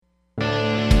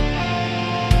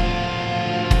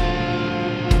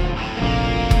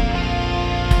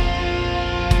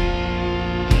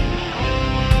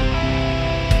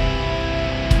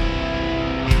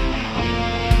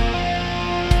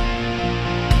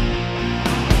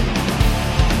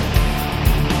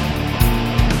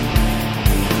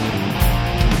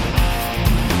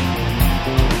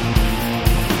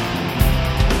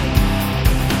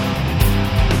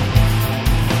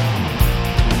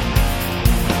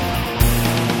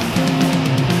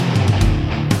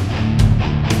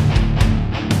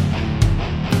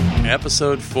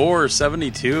Episode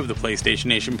 472 of the PlayStation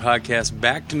Nation podcast.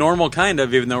 Back to normal, kind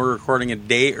of, even though we're recording a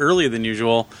day earlier than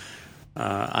usual.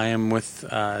 I am with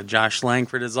Josh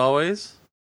Langford, as always.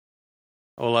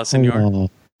 Hola, senor.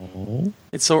 Hello.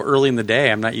 It's so early in the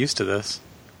day. I'm not used to this.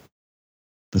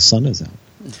 The sun is out.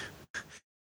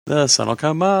 The sun will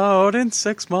come out in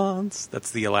 6 months.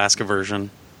 That's the Alaska version.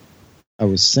 I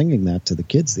was singing that to the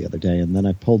kids the other day, and then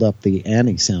I pulled up the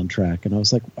Annie soundtrack, and I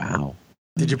was like, wow.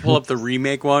 Did you pull up the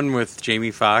remake one with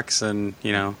Jamie Foxx and,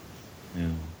 No.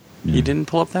 You didn't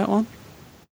pull up that one?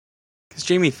 Because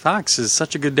Jamie Foxx is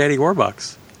such a good Daddy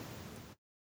Warbucks.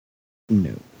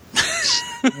 No.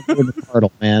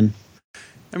 Turtle, man.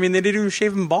 I mean, they didn't even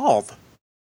shave him bald.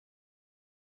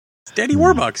 It's Daddy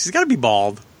Warbucks. He's got to be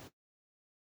bald.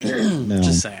 No.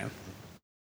 Just saying.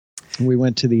 We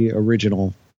went to the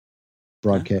original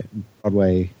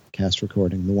Broadway cast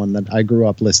recording, the one that I grew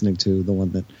up listening to, the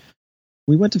one that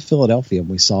we went to Philadelphia and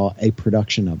we saw a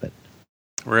production of it.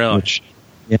 Really? Which,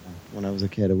 yeah, when I was a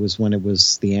kid, it was when it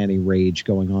was the Annie rage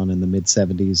going on in the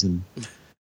mid-'70s. And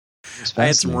I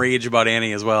had some rage about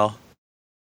Annie as well.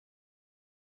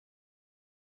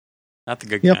 Not the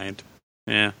good kind.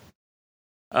 Yeah.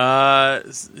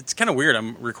 It's kind of weird.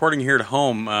 I'm recording here at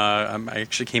home. I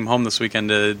actually came home this weekend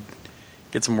to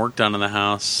get some work done in the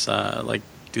house, like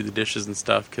do the dishes and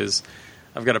stuff, because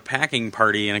I've got a packing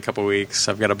party in a couple weeks.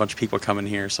 I've got a bunch of people coming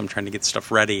here, so I'm trying to get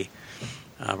stuff ready.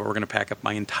 But we're going to pack up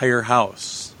my entire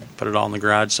house, put it all in the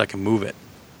garage so I can move it.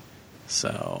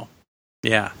 So,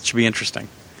 yeah, it should be interesting.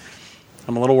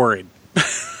 I'm a little worried.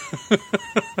 I've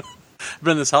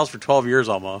been in this house for 12 years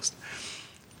almost.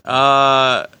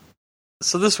 So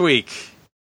this week,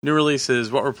 new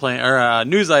releases, what we're playing, or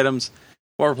news items,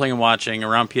 what we're playing and watching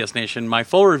around PS Nation. My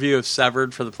full review of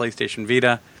Severed for the PlayStation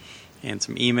Vita, and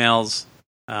some emails.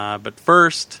 But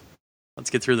first, let's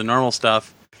get through the normal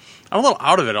stuff. I'm a little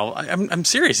out of it. I'm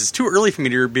serious. It's too early for me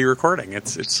to be recording.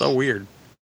 It's so weird.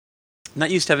 I'm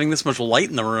not used to having this much light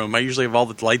in the room. I usually have all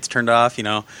the lights turned off,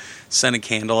 send a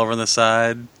candle over on the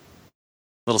side.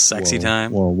 Little sexy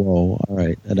time. Whoa. All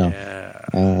right. Enough.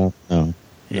 Yeah. No.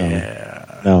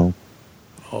 Yeah. No.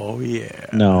 Oh, yeah.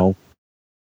 No.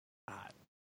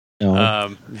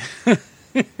 No.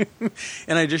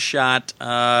 And I just shot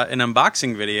an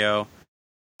unboxing video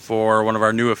for one of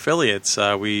our new affiliates.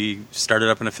 We started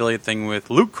up an affiliate thing with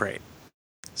Loot Crate.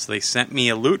 So they sent me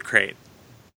a Loot Crate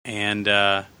and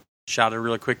shot a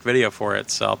really quick video for it.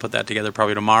 So I'll put that together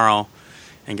probably tomorrow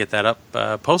and get that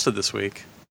up posted this week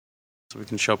so we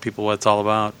can show people what it's all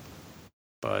about.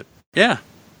 But yeah,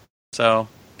 so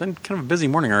been kind of a busy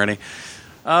morning already.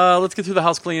 Let's get through the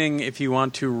house cleaning. If you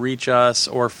want to reach us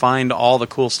or find all the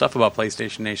cool stuff about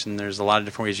PlayStation Nation, there's a lot of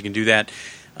different ways you can do that.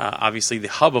 Obviously, the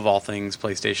hub of all things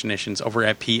PlayStation Nation is over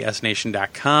at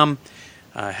psnation.com.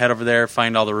 Head over there,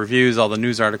 find all the reviews, all the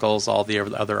news articles, all the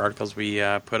other articles we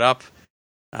put up.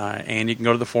 And you can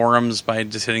go to the forums by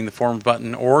just hitting the forums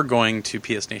button or going to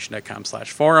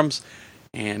psnation.com/forums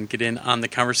and get in on the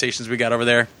conversations we got over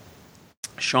there.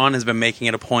 Sean has been making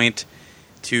it a point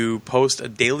to post a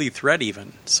daily thread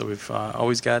even. So we've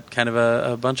always got kind of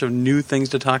a bunch of new things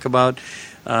to talk about.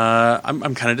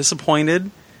 I'm kind of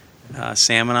disappointed.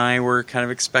 Sam and I were kind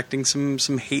of expecting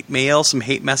some hate mail, some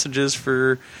hate messages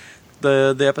for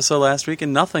the episode last week,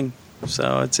 and nothing.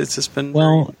 So it's just been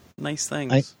very nice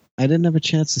things. I didn't have a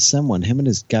chance to send one. Him and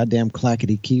his goddamn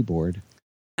clackety keyboard.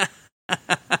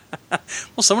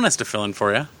 Well, someone has to fill in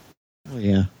for you. Oh,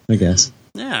 yeah, I guess.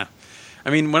 Yeah. I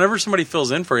mean, whenever somebody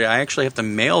fills in for you, I actually have to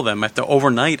mail them. I have to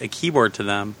overnight a keyboard to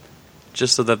them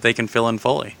just so that they can fill in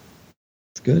fully.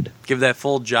 It's good. Give that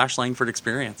full Josh Langford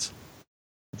experience.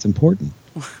 It's important.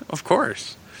 Of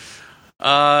course.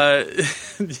 So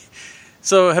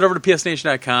head over to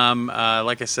psnation.com.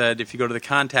 Like I said, if you go to the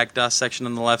Contact Us section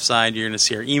on the left side, you're going to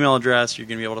see our email address. You're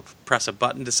going to be able to press a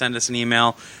button to send us an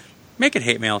email. Make it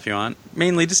hate mail if you want.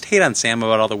 Mainly just hate on Sam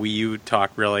about all the Wii U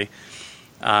talk, really.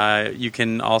 You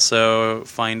can also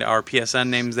find our PSN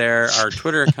names there, our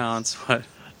Twitter accounts. What?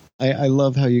 I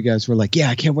love how you guys were like, yeah,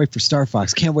 I can't wait for Star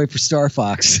Fox. Can't wait for Star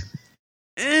Fox.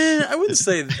 I wouldn't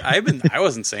say I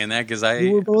wasn't saying that because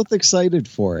You were both excited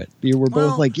for it. You were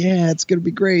both like, yeah, it's going to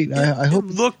be great. I hope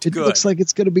it looked good. Looks like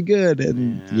it's going to be good.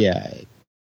 And yeah, it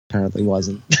apparently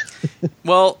wasn't.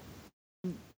 Well,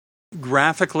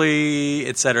 graphically,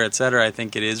 et cetera, I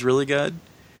think it is really good.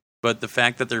 But the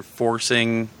fact that they're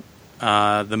forcing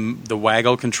the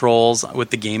waggle controls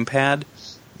with the gamepad.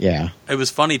 Yeah. It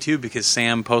was funny, too, because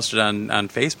Sam posted on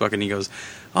Facebook, and he goes,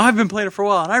 oh, I've been playing it for a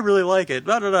while, and I really like it.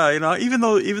 Blah, blah, blah. You know, even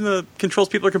the controls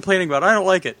people are complaining about, I don't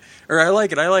like it. Or I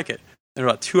like it. And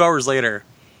about 2 hours later,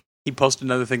 he posted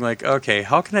another thing like, okay,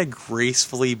 how can I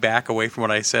gracefully back away from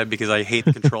what I said because I hate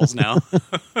the controls now?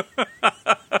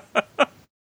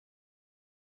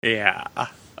 Yeah.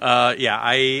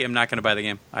 I am not going to buy the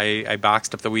game. I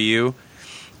boxed up the Wii U,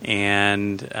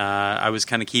 and I was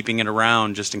kind of keeping it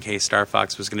around just in case Star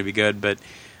Fox was going to be good. But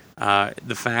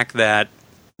the fact that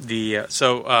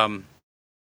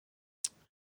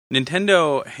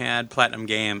Nintendo had Platinum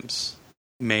Games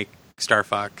make Star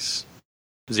Fox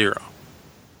Zero,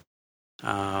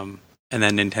 and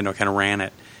then Nintendo kind of ran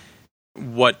it.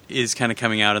 What is kind of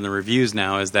coming out in the reviews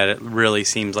now is that it really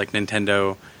seems like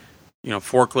Nintendo,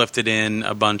 forklifted in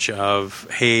a bunch of,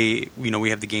 hey, we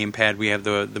have the gamepad, we have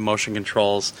the motion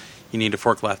controls, you need to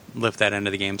forklift that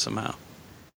into the game somehow.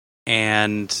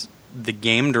 And the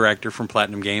game director from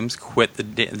Platinum Games quit the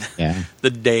day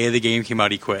the game came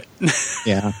out. He quit.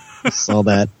 Yeah, I saw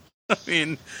that. I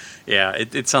mean, yeah,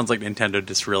 it sounds like Nintendo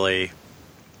just really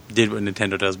did what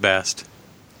Nintendo does best,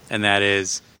 and that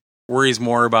is worries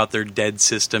more about their dead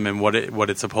system and what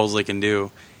it supposedly can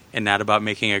do, and not about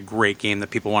making a great game that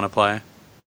people want to play.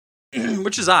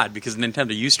 Which is odd, because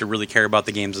Nintendo used to really care about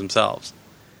the games themselves.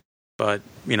 But,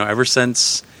 ever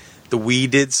since the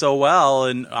Wii did so well,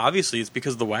 and obviously it's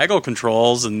because of the waggle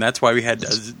controls, and that's why we had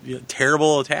a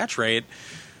terrible attach rate.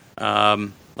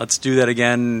 Let's do that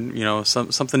again,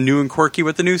 something new and quirky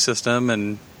with the new system,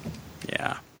 and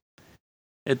yeah.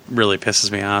 It really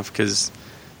pisses me off, because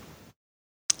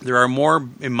there are more,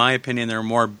 in my opinion, there are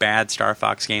more bad Star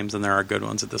Fox games than there are good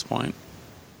ones at this point.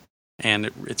 And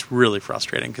it's really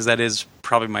frustrating, because that is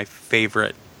probably my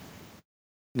favorite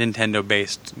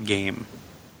Nintendo-based game,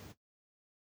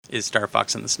 is Star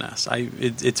Fox and the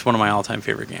SNES. It's one of my all-time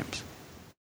favorite games.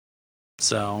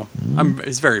 So,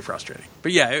 it's very frustrating.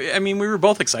 But yeah, I mean, we were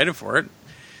both excited for it.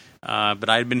 But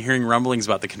I had been hearing rumblings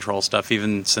about the control stuff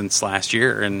even since last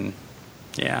year, and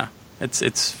yeah,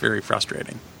 it's very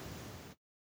frustrating.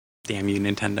 Damn you,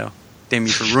 Nintendo. Damn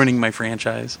you for ruining my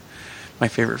franchise. My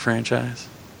favorite franchise.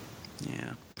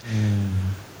 Yeah.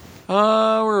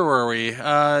 Where were we?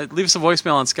 Leave us a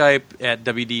voicemail on Skype at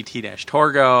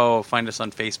WDT-Torgo. Find us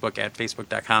on Facebook at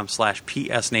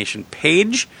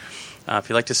facebook.com/PSNationPage. If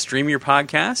you'd like to stream your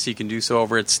podcast, you can do so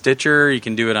over at Stitcher. You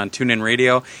can do it on TuneIn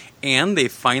Radio. And they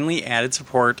finally added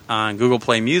support on Google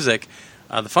Play Music.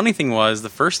 The funny thing was, the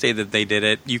first day that they did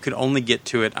it, you could only get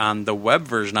to it on the web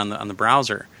version on the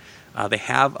browser. They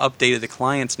have updated the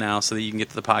clients now so that you can get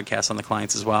to the podcast on the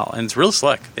clients as well. And it's real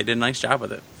slick. They did a nice job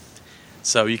with it.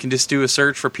 So you can just do a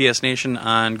search for PS Nation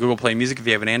on Google Play Music if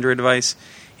you have an Android device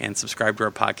and subscribe to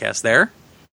our podcast there.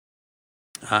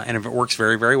 And if it works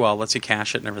very, very well, it lets you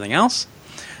cache it and everything else.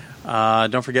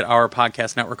 Don't forget our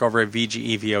podcast network over at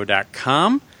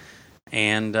VGEVO.com.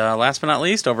 And last but not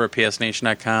least, over at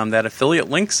PSNation.com, that affiliate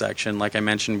link section. Like I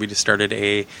mentioned, we just started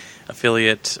a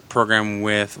affiliate program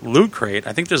with Loot Crate.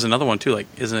 I think there's another one too. Like,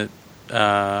 isn't it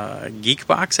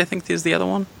Geekbox? I think is the other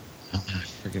one. I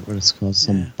forget what it's called.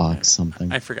 Box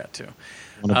something. I forgot too.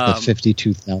 One of the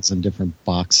 52,000 different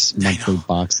monthly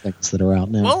box things that are out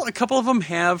now. Well, a couple of them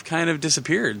have kind of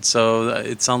disappeared, so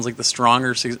it sounds like the strong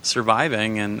are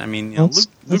surviving. And I mean, Loot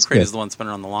Crate is the one that's been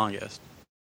around the longest.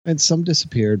 And some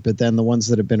disappeared, but then the ones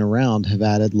that have been around have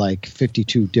added like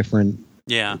 52 different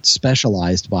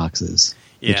specialized boxes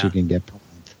that you can get per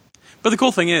month. But the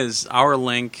cool thing is, our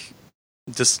link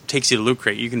just takes you to Loot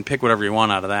Crate. You can pick whatever you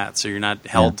want out of that, so you're not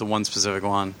held to one specific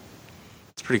one.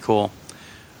 It's pretty cool.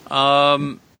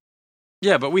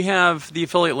 But we have the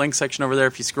affiliate link section over there.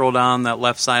 If you scroll down that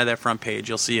left side of that front page,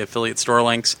 you'll see affiliate store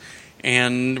links.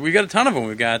 And we've got a ton of them.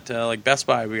 We've got like Best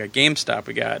Buy, we got GameStop,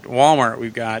 we got Walmart,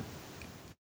 we've got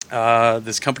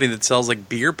this company that sells like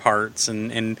beer parts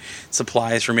and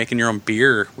supplies for making your own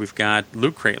beer. We've got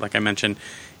Loot Crate, like I mentioned,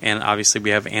 and obviously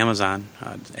we have Amazon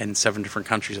in 7 different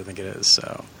countries, I think it is.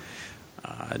 So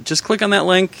just click on that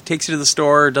link, takes you to the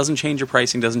store. Doesn't change your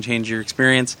pricing, doesn't change your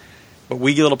experience, but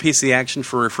we get a little piece of the action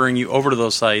for referring you over to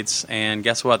those sites. And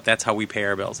guess what? That's how we pay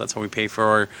our bills. That's how we pay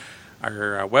for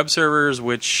our web servers,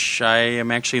 which I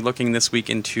am actually looking this week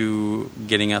into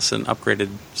getting us an upgraded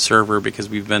server because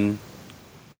we've been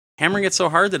hammering it so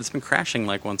hard that it's been crashing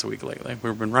like once a week lately.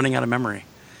 We've been running out of memory.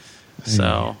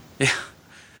 So, yeah.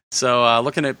 So,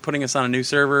 looking at putting us on a new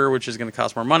server, which is going to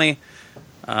cost more money.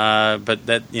 But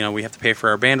that, we have to pay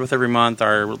for our bandwidth every month,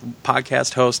 our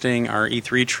podcast hosting, our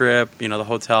E3 trip, the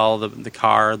hotel, the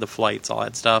car, the flights, all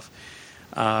that stuff.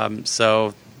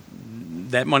 So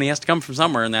that money has to come from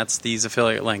somewhere, and that's these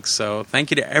affiliate links. So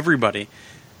thank you to everybody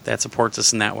that supports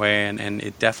us in that way, and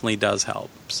it definitely does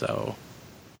help. So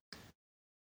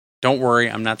don't worry,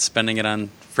 I'm not spending it on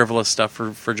frivolous stuff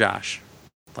for Josh,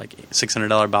 like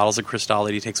 $600 bottles of Cristal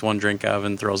that he takes one drink of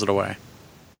and throws it away.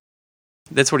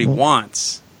 That's what he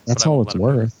wants. That's all it's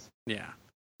worth. Yeah.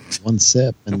 One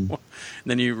sip. And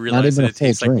then you realize that it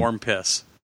tastes like warm piss.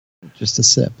 Just a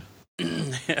sip.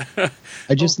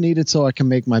 I just need it so I can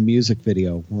make my music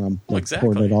video where I'm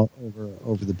pouring it all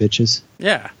over the bitches.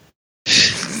 Yeah.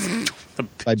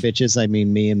 By bitches, I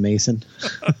mean me and Mason.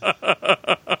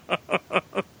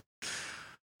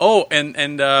 Oh,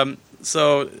 and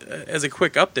so as a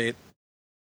quick update,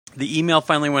 the email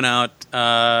finally went out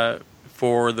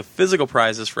for the physical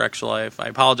prizes for Extra Life. I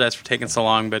apologize for taking so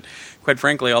long, but quite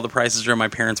frankly, all the prizes are in my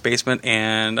parents' basement,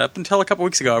 and up until a couple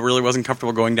weeks ago, I really wasn't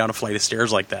comfortable going down a flight of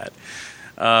stairs like that.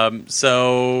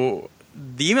 So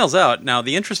the email's out. Now,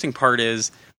 the interesting part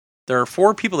is there are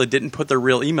 4 people that didn't put their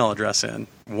real email address in.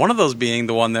 One of those being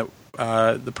the one that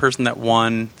the person that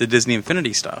won the Disney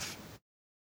Infinity stuff.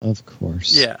 Of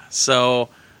course. Yeah. So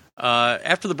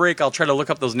after the break, I'll try to look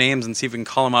up those names and see if we can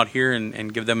call them out here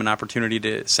and give them an opportunity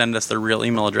to send us their real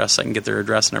email address so I can get their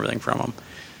address and everything from them.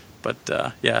 But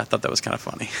yeah, I thought that was kind of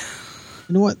funny.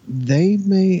 You know what?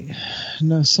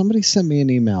 Somebody sent me an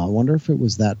email. I wonder if it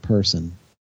was that person.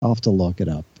 I'll have to look it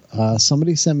up.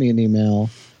 Somebody sent me an email.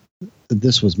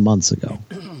 This was months ago,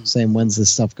 saying when's this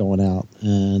stuff going out,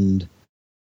 and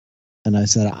I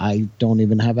said I don't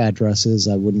even have addresses.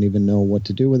 I wouldn't even know what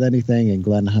to do with anything, and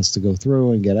Glenn has to go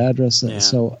through and get addresses. Yeah.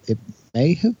 So it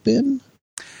may have been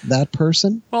that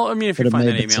person. Well, I mean, if you find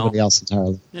that email, somebody else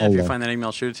entirely. Yeah, if you find that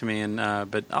email, shoot it to me, and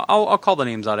but I'll call the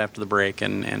names out after the break,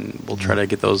 and we'll try to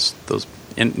get the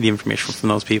information from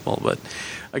those people. But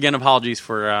again, apologies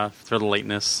for the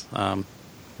lateness.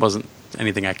 Wasn't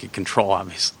anything I could control,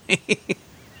 obviously.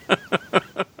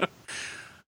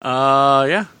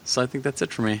 Yeah. So I think that's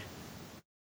it for me.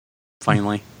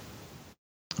 Finally.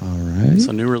 All right.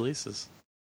 So new releases.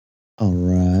 All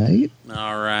right.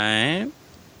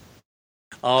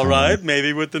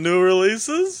 Maybe with the new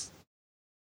releases.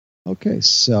 Okay,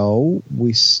 so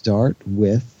we start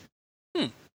with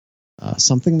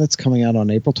something that's coming out on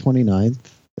April 29th.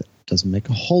 That doesn't make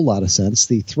a whole lot of sense.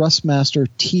 The Thrustmaster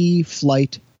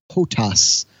T-Flight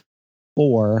HOTAS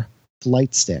 4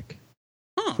 Flight Stick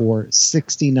for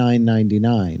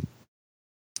 $69.99.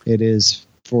 It is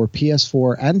for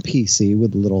PS4 and PC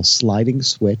with a little sliding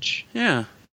switch. Yeah.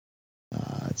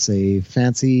 It's a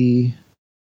fancy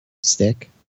stick.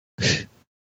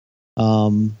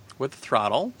 With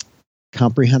throttle.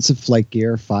 Comprehensive flight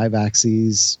gear, 5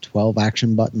 axes, 12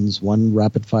 action buttons, 1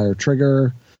 rapid-fire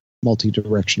trigger,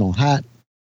 multi-directional hat.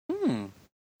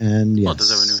 And yes. Well, it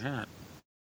does have a new hat.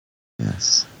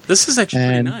 Yes. This is actually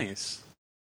pretty nice.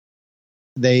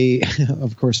 They,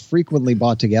 of course, frequently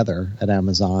bought together at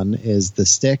Amazon is the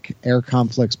stick, Air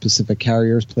Conflicts Pacific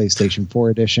Carriers PlayStation 4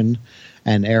 Edition,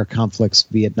 and Air Conflicts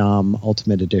Vietnam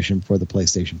Ultimate Edition for the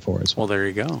PlayStation 4 as well. Well, there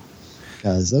you go.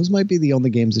 Because those might be the only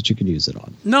games that you can use it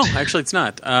on. No, actually it's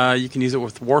not. You can use it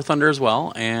with War Thunder as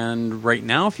well, and right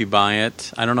now if you buy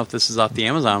it, I don't know if this is off the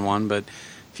Amazon one, but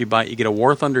if you buy it, you get a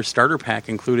War Thunder starter pack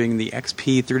including the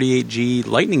XP-38G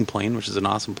Lightning plane, which is an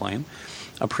awesome plane,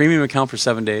 a premium account for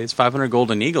 7 days, 500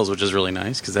 Golden Eagles, which is really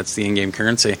nice because that's the in-game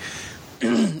currency.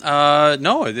 This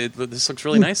looks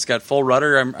really nice. It's got full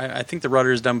rudder. I think the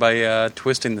rudder is done by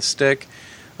twisting the stick.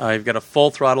 You've got a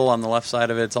full throttle on the left side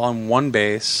of it. It's all in one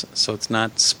base, so it's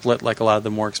not split like a lot of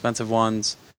the more expensive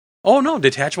ones. Oh, no,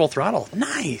 detachable throttle.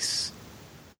 Nice.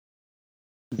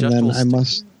 And then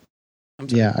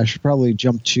I should probably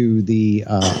jump to the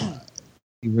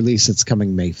release that's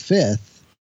coming May 5th,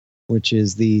 which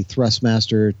is the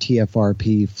Thrustmaster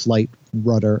TFRP Flight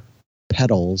Rudder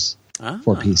Pedals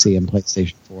for PC and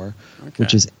PlayStation 4,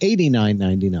 which is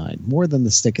 $89.99, more than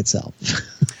the stick itself.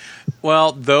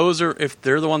 Well, those are, if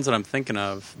they're the ones that I'm thinking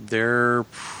of, they're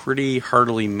pretty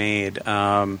heartily made.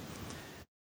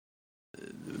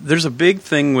 There's a big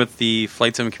thing with the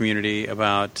flight sim community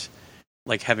about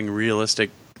like having realistic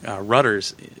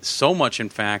rudders. So much, in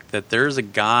fact, that there's a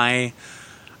guy,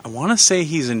 I want to say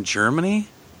he's in Germany,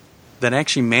 that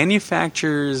actually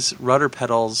manufactures rudder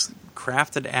pedals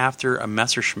crafted after a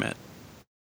Messerschmitt.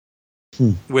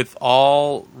 With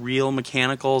all real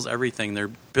mechanicals, everything. They're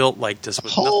built like just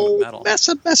with nothing but metal.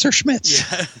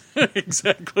 Messerschmitts. Yeah,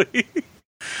 exactly.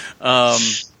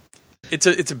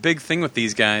 It's a big thing with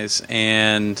these guys,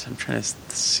 and I'm trying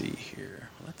to see here.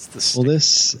 What's the stick? Well,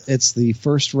 it's the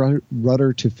first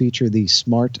rudder to feature the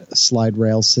smart slide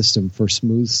rail system for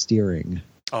smooth steering.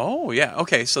 Oh yeah,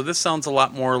 okay. So this sounds a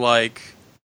lot more like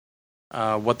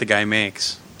what the guy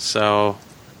makes. So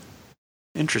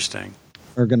interesting.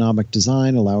 Ergonomic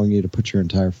design, allowing you to put your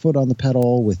entire foot on the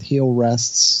pedal with heel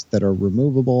rests that are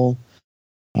removable.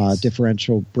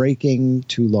 Differential braking,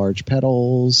 2 large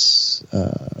pedals,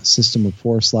 system of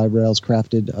 4 slide rails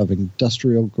crafted of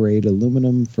industrial-grade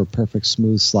aluminum for perfect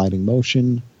smooth sliding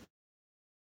motion.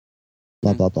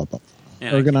 Blah, blah, blah, blah.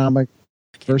 Yeah, Ergonomic,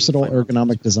 versatile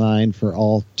ergonomic design for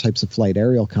all types of flight,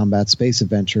 aerial combat, space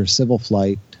adventure, civil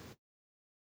flight.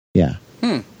 Yeah.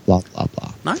 Blah, blah,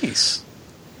 blah. Nice.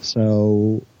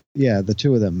 So, yeah, the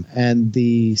 2 of them. And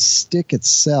the stick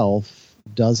itself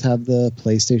does have the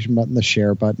PlayStation button, the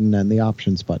share button, and the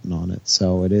options button on it.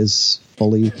 So it is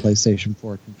fully PlayStation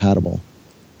 4 compatible.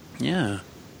 Yeah.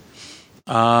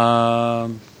 Yeah,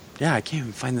 I can't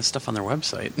even find this stuff on their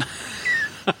website.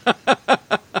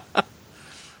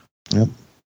 Yep.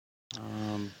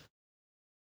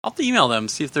 I'll have to email them,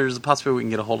 see if there's a possibility we can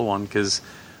get a hold of one, because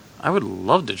I would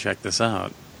love to check this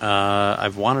out.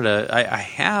 I've wanted I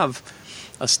have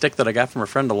a stick that I got from a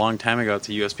friend a long time ago. It's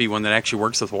a USB one that actually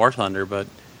works with War Thunder, but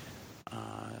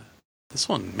this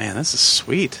one, man, this is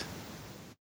sweet.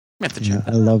 I have to check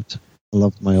that out. I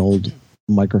loved my old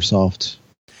Microsoft.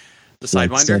 The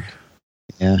Sidewinder?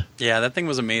 Yeah. Yeah, that thing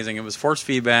was amazing. It was force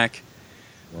feedback.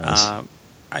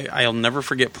 I'll never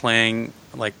forget playing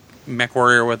like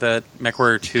MechWarrior with it,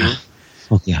 MechWarrior 2.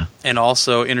 Oh, yeah. And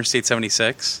also Interstate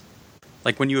 76.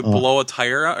 Like when you would blow a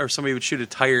tire out, or somebody would shoot a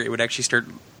tire, it would actually start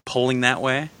pulling that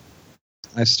way.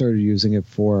 I started using it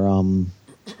for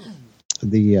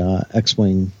the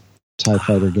X-Wing TIE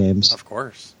Fighter games. Of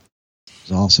course. It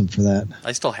was awesome for that.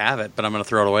 I still have it, but I'm going to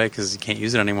throw it away because you can't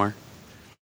use it anymore.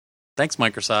 Thanks,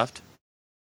 Microsoft.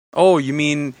 Oh, you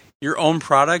mean your own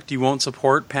product you won't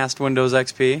support past Windows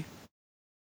XP?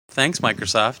 Thanks,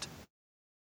 Microsoft.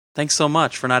 Thanks so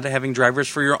much for not having drivers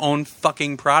for your own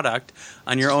fucking product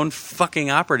on your own fucking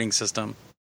operating system.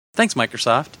 Thanks,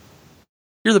 Microsoft.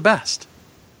 You're the best.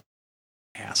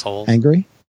 Asshole. Angry?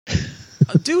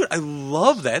 Dude, I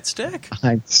love that stick.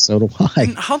 So do I.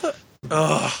 And how the...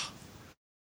 Ugh.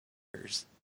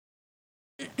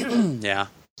 Yeah.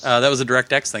 That was a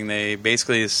DirectX thing. They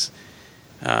basically, as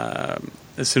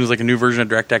soon as like a new version of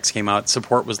DirectX came out,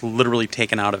 support was literally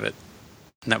taken out of it.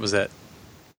 And that was it.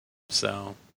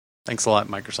 So, thanks a lot,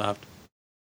 Microsoft.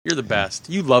 You're the best.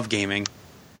 You love gaming.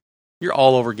 You're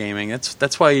all over gaming.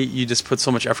 That's why you just put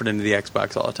so much effort into the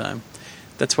Xbox all the time.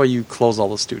 That's why you close all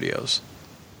the studios.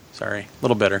 Sorry, a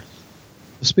little bitter.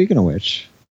 Speaking of which,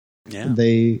 yeah,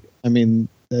 this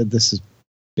has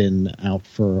been out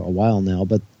for a while now,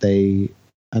 but they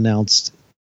announced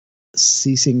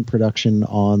ceasing production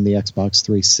on the Xbox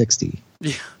 360.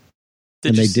 Yeah.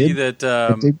 Did you see that?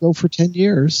 It did go for 10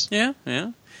 years. Yeah,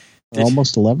 yeah.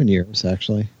 Almost 11 years,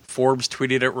 actually. Forbes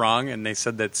tweeted it wrong, and they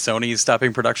said that Sony is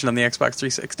stopping production on the Xbox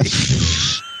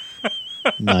 360.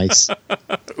 Nice.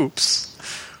 Oops.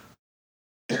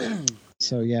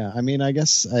 So, yeah, I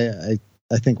guess I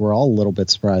think we're all a little bit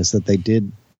surprised that they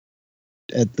did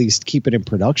at least keep it in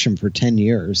production for 10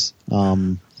 years.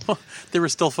 They were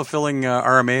still fulfilling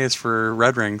RMAs for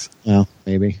Red Rings. Oh,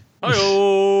 maybe.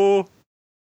 Hi-oh!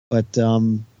 But,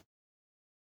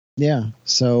 yeah,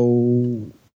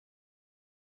 so...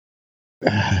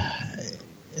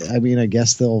 I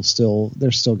guess they're still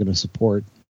going to support,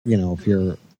 if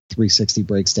your 360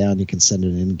 breaks down, you can send it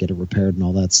in and get it repaired and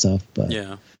all that stuff. But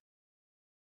yeah,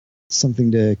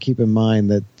 something to keep in mind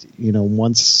that,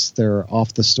 once they're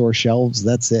off the store shelves,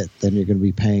 that's it. Then you're going to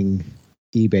be paying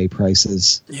eBay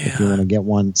prices if you want to get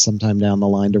one sometime down the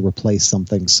line to replace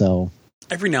something. So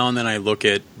every now and then I look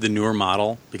at the newer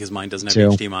model because mine doesn't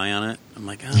have HDMI on it. I'm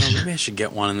like, maybe I should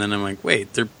get one. And then I'm like,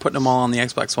 wait, they're putting them all on the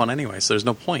Xbox One anyway, so there's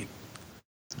no point.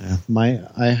 Yeah,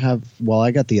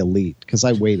 I got the Elite because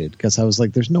I waited because I was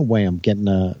like, there's no way I'm getting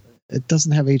it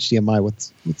doesn't have HDMI.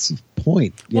 What's the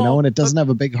point? And it doesn't have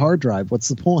a big hard drive. What's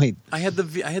the point? I had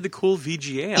the cool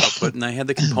VGA output and I had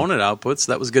the component output,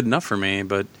 so that was good enough for me.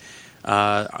 But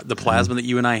the plasma that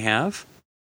you and I have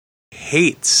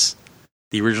hates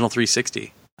the original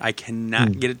 360. I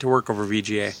cannot get it to work over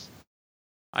VGA.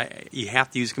 You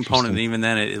have to use a component, and even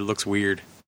then, it looks weird.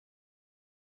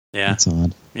 Yeah, that's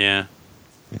odd. Yeah.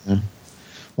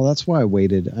 Well, that's why I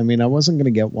waited. I wasn't going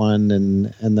to get one,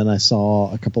 and then I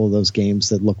saw a couple of those games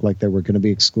that looked like they were going to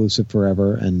be exclusive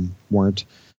forever and weren't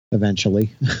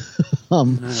eventually.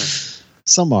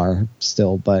 Some are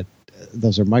still, but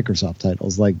those are Microsoft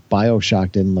titles. Like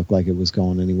BioShock didn't look like it was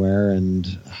going anywhere, and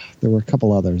there were a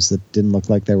couple others that didn't look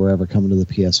like they were ever coming to the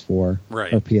PS4 or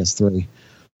PS3.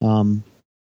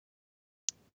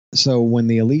 So when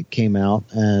the Elite came out,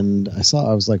 and I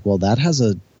was like, well, that has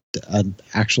an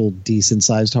actual decent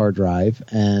sized hard drive,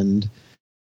 and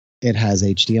it has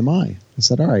HDMI. I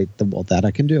said, all right, well, that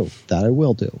I can do. That I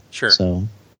will do. Sure. So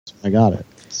I got it.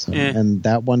 So, and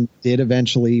that one did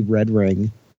eventually red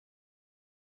ring.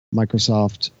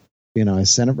 Microsoft, I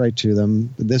sent it right to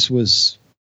them. This was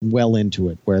well into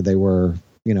it, where they were,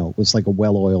 it was like a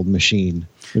well-oiled machine.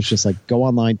 It was just like, go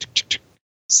online,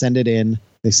 send it in.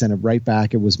 They sent it right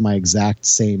back. It was my exact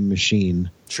same machine.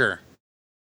 Sure.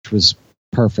 Which was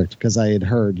perfect, because I had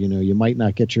heard, you might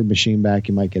not get your machine back.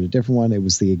 You might get a different one. It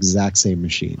was the exact same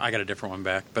machine. I got a different one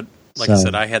back, but like I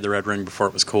said, I had the red ring before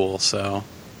it was cool, so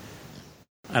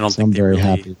I don't think I'm they very really,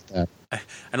 happy with that.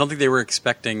 I don't think they were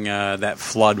expecting that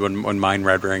flood when mine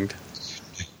red ringed.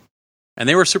 And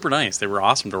they were super nice. They were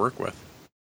awesome to work with.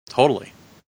 Totally.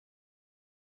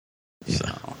 Yeah.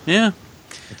 So, yeah.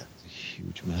 That was a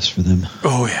huge mess for them.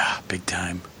 Oh, yeah. Big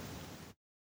time.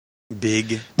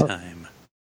 Big time.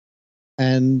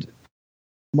 And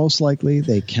most likely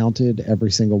they counted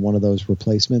every single one of those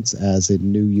replacements as a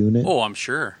new unit. Oh, I'm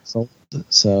sure. So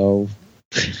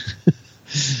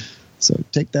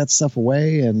take that stuff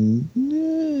away, and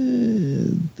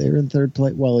they're in third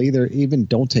place. Well, even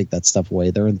don't take that stuff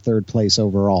away. They're in third place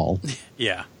overall.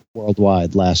 Yeah.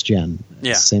 Worldwide, last gen.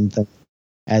 Yeah. Same thing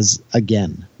as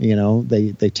again.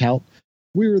 They tout,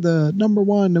 we were the number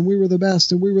one, and we were the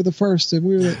best, and we were the first, and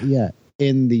we were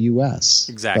in the U.S.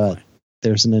 Exactly. But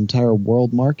there's an entire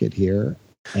world market here,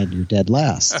 and you're dead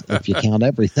last if you count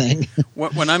everything.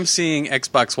 When I'm seeing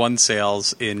Xbox One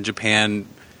sales in Japan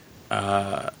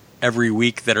every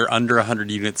week that are under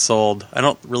 100 units sold, I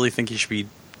don't really think you should be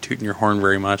tooting your horn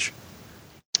very much.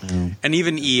 And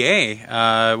even EA,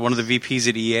 one of the VPs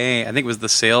at EA, I think it was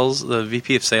the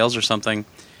VP of sales or something,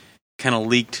 kind of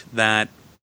leaked that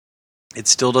it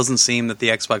still doesn't seem that the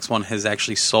Xbox One has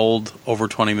actually sold over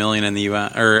 20 million in the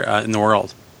US or in the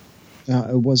world.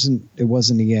 It wasn't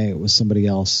EA. It was somebody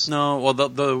else. No, well,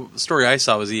 the story I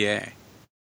saw was EA.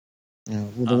 Yeah,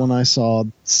 well, the one I saw,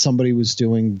 somebody was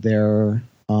doing their.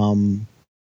 I don't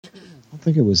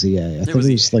think it was EA. I think it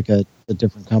was like a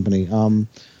different company.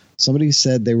 Somebody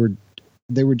said they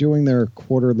were doing their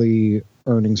quarterly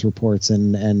earnings reports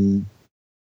and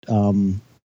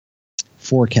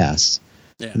forecasts,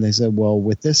 and they said, well,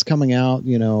 with this coming out,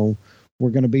 we're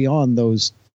going to be on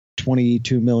those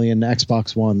 22 million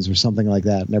Xbox Ones or something like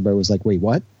that. And everybody was like, wait,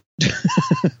 what?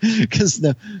 Because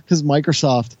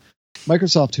Microsoft,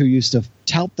 who used to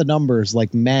tout the numbers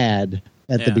like mad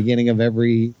at the beginning of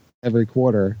every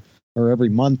quarter or every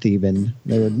month even,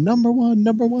 they were number one,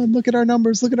 look at our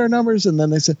numbers. And then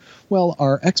they said, well,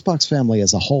 our Xbox family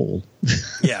as a whole.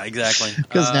 Yeah, exactly.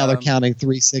 Because now they're counting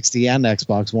 360 and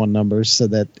Xbox One numbers so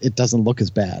that it doesn't look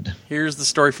as bad. Here's the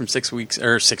story from 6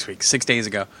 days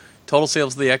ago. Total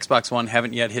sales of the Xbox One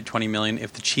haven't yet hit 20 million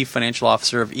if the chief financial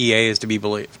officer of EA is to be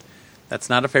believed. That's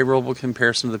not a favorable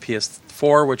comparison to the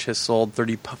PS4, which has sold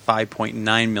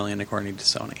 35.9 million according to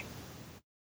Sony.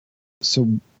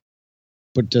 So,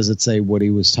 but does it say what he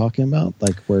was talking about?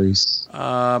 Like where he's...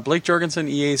 Blake Jorgensen,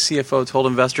 EA's CFO, told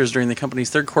investors during the company's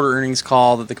third quarter earnings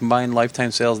call that the combined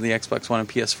lifetime sales of the Xbox One and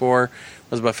PS4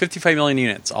 was about 55 million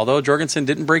units. Although Jorgensen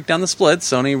didn't break down the split,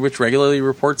 Sony, which regularly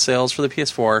reports sales for the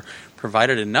PS4,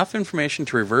 provided enough information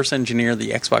to reverse engineer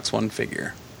the Xbox One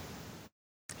figure.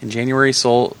 In January,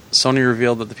 Sony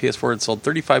revealed that the PS4 had sold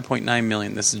 35.9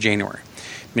 million. This is January,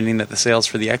 meaning that the sales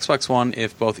for the Xbox One,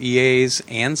 if both EA's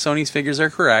and Sony's figures are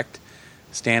correct,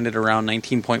 stand at around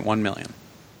 19.1 million.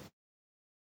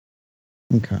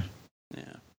 Okay. Yeah.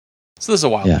 So this is a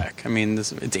while back. I mean,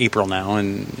 it's April now,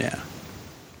 and yeah.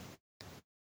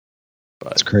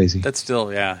 But it's crazy. That's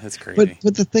still, it's crazy.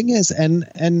 But the thing is,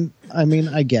 and I mean,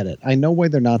 I get it. I know why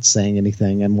they're not saying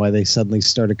anything and why they suddenly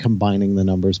started combining the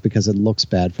numbers, because it looks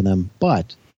bad for them.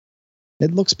 But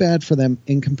it looks bad for them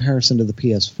in comparison to the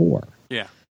PS4. Yeah.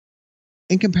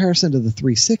 In comparison to the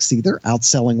 360, they're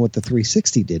outselling what the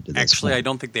 360 did to this Actually, one. I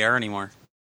don't think they are anymore.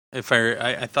 If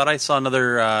I thought I saw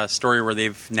another story where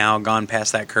they've now gone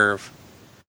past that curve.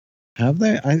 Have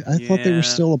they? I thought they were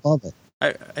still above it.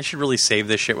 I should really save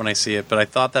this shit when I see it, but I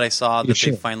thought that I saw that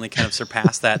they finally kind of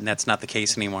surpassed that, and that's not the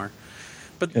case anymore.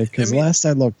 But because last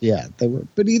I looked, they were.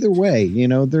 But either way,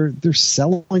 they're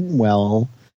selling well.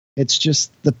 It's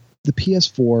just the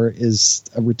PS4 is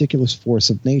a ridiculous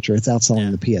force of nature. It's outselling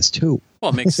the PS2.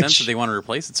 Well, it makes sense that they want to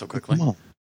replace it so quickly. Come on.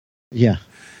 Yeah.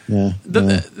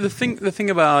 The thing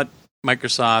about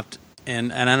Microsoft,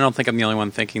 and I don't think I'm the only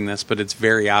one thinking this, but it's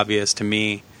very obvious to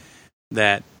me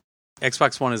that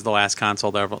Xbox One is the last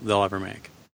console they'll ever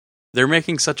make. They're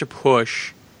making such a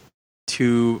push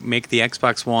to make the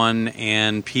Xbox One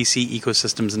and PC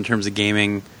ecosystems in terms of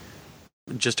gaming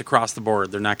just across the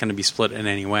board. They're not going to be split in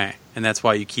any way. And that's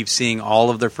why you keep seeing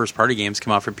all of their first-party games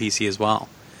come out for PC as well.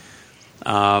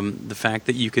 The fact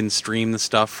that you can stream the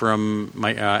stuff from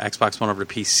my Xbox One over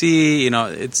to PC,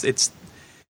 it's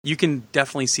you can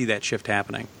definitely see that shift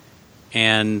happening.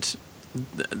 And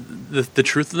the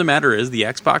truth of the matter is the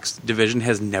Xbox division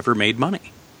has never made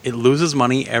money. It loses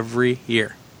money every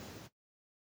year.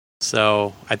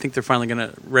 So I think they're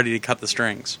finally ready to cut the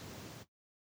strings.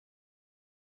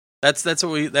 That's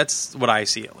what I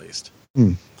see, at least. I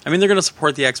mean, they're going to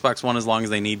support the Xbox One as long as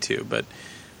they need to, but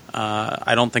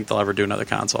I don't think they'll ever do another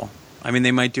console. I mean,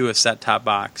 they might do a set-top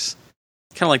box,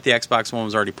 kind of like the Xbox One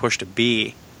was already pushed to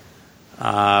be,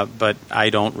 but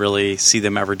I don't really see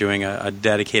them ever doing a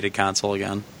dedicated console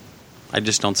again. I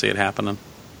just don't see it happening.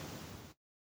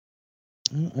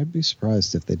 I'd be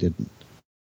surprised if they didn't.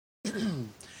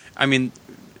 I mean,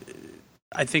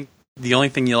 I think the only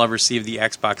thing you'll ever see of the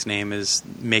Xbox name is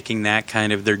making that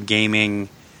kind of their gaming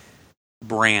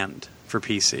brand for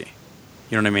PC. You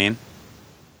know what I mean?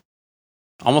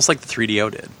 Almost like the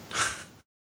 3DO did.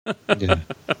 Yeah.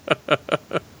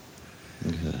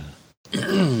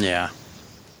 Yeah.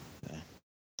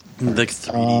 The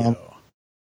 3DO.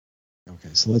 Okay,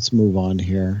 so let's move on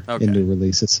here into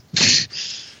releases.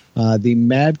 The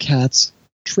Mad Catz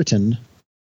Triton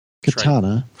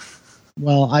Katana.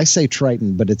 Well, I say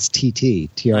Triton, but it's TT,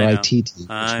 Tritt,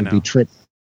 which would be Triton.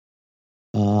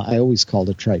 I always called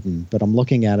it Triton, but I'm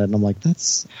looking at it and I'm like, how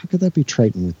could that be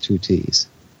Triton with two T's?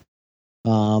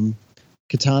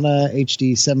 Katana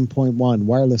HD 7.1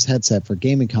 wireless headset for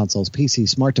gaming consoles, PC,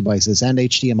 smart devices, and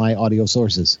HDMI audio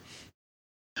sources.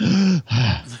 For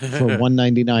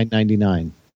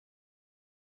 $199.99.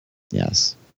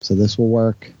 Yes. So this will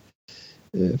work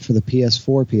for the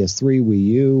PS4, PS3, Wii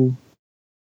U,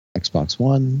 Xbox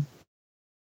One.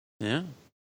 Yeah.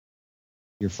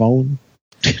 Your phone.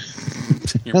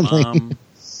 Your mom.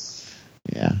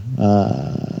 Yeah.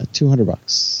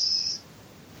 $200.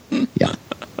 Yeah.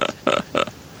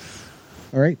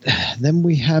 All right. Then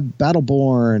we have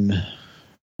Battleborn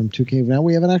from 2K. Now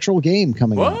we have an actual game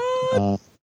coming out.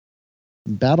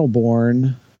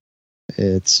 Battleborn.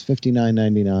 It's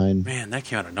 $59.99. Man, that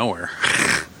came out of nowhere.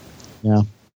 Yeah.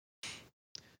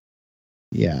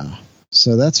 Yeah.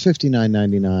 So that's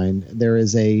 $59.99. There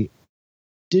is a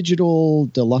digital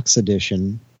deluxe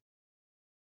edition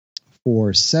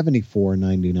for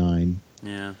 $74.99.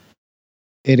 Yeah.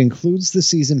 It includes the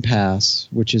season pass,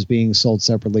 which is being sold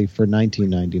separately for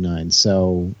 $19.99.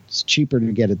 So it's cheaper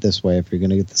to get it this way if you're going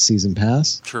to get the season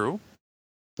pass. True.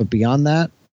 But beyond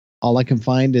that, all I can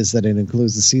find is that it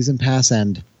includes the season pass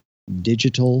and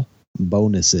digital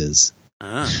bonuses.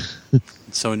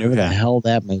 So new Whatever the hat. hell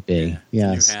that may be.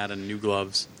 Yeah, Yes. new hat and new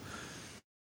gloves.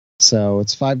 So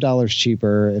it's $5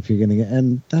 cheaper if you're going to get.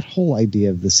 And that whole idea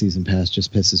of the season pass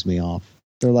just pisses me off.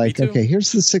 They're like, okay,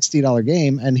 here's the $60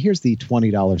 game, and here's the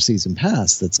 $20 season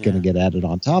pass that's going to get added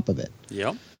on top of it.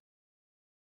 Yep.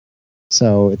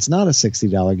 So it's not a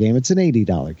 $60 game; it's an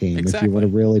 $80 game if you want to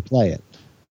really play it.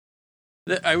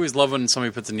 I always love when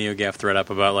somebody puts a NeoGAF thread up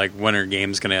about like when are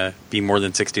games going to be more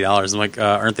than $60. I'm like,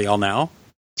 aren't they all now?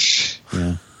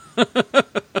 Yeah,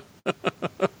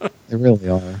 they really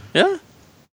are. Yeah,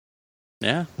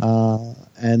 yeah.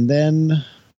 And then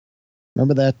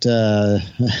remember that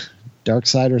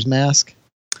Darksiders mask?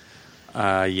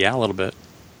 Yeah, a little bit.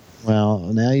 Well,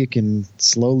 now you can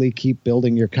slowly keep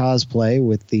building your cosplay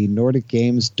with the Nordic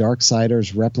Games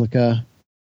Darksiders replica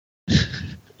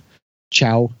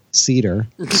Chow Cedar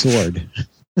sword.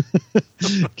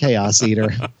 Chaos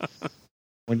Eater.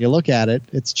 When you look at it,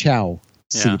 it's Chow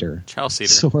Cedar. Chow Cedar.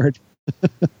 Sword.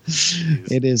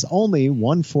 It is only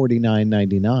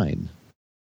 $149.99.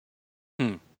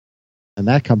 And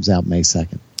that comes out May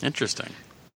 2nd. Interesting.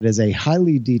 It is a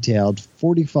highly detailed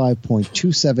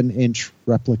 45.27-inch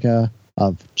replica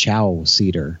of Chow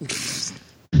Cedar.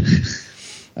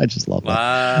 I just love that.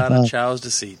 A lot of Chow's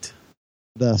deceit.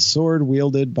 The sword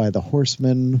wielded by the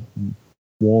Horseman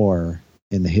War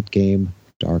in the hit game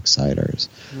Darksiders.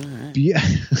 Right.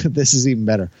 This is even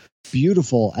better.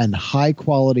 Beautiful and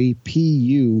high-quality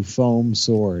PU foam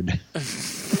sword.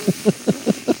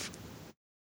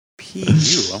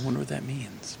 PU? I wonder what that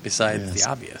means, besides the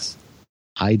obvious.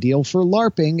 Ideal for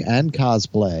LARPing and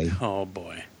cosplay. Oh,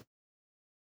 boy.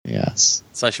 Yes.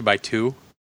 So I should buy two?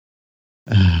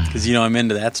 Because, I'm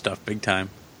into that stuff big time.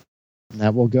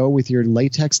 That will go with your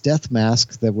latex death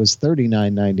mask that was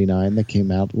 $39.99 that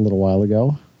came out a little while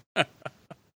ago.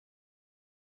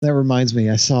 That reminds me,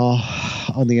 I saw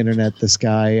on the internet this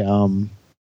guy,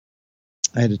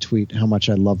 I had to tweet how much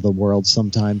I love the world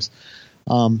sometimes.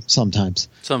 Sometimes.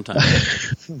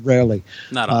 Rarely.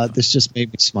 Not often. This just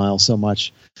made me smile so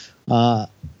much. Not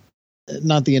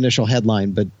the initial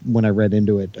headline, but when I read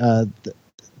into it.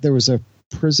 There was a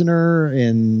prisoner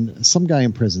some guy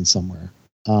in prison somewhere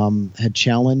had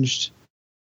challenged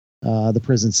the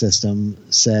prison system,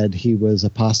 said he was a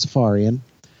Pastafarian,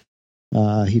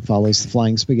 He follows the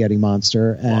flying spaghetti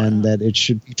monster, and that it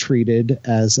should be treated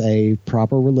as a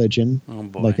proper religion,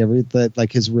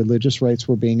 like his religious rights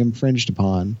were being infringed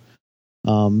upon.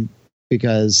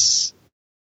 Because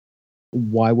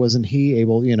why wasn't he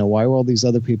able? Why were all these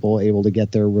other people able to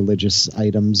get their religious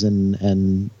items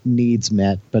and needs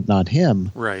met, but not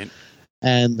him? Right.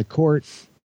 And the court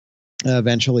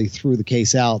eventually threw the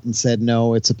case out and said,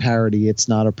 no, it's a parody. It's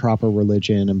not a proper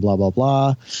religion, and blah, blah,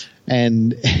 blah.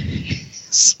 And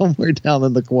somewhere down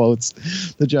in the quotes,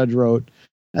 the judge wrote,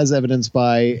 as evidenced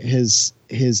by his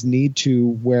need to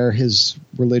wear his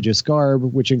religious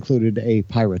garb, which included a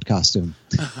pirate costume.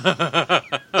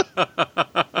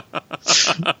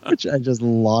 Which I just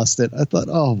lost it. I thought,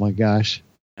 oh my gosh.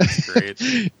 That's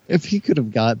great. If he could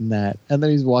have gotten that, and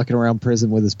then he's walking around prison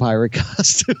with his pirate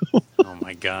costume. Oh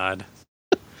my God.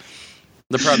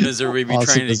 The problem is everybody be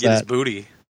trying to get his booty.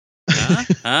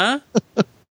 Huh?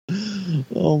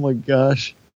 Oh my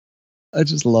gosh. I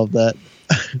just love that.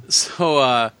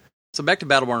 So back to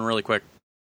Battleborn really quick.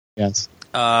 Yes.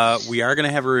 We are going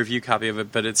to have a review copy of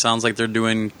it, but it sounds like they're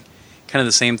doing kind of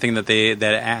the same thing that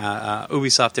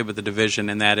Ubisoft did with The Division,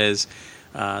 and that is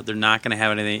they're not going to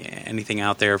have anything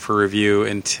out there for review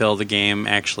until the game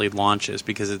actually launches,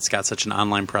 because it's got such an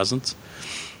online presence.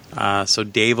 So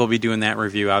Dave will be doing that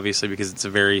review, obviously, because it's a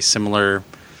very similar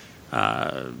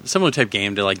type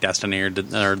game to like Destiny or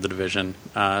The Division.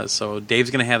 So Dave's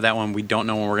going to have that one. We don't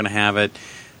know when we're going to have it,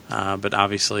 but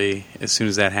obviously as soon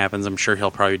as that happens, I'm sure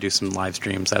he'll probably do some live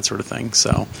streams, that sort of thing.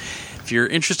 So if you're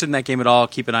interested in that game at all,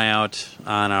 keep an eye out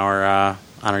on our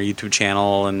YouTube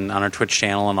channel and on our Twitch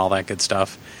channel and all that good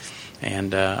stuff,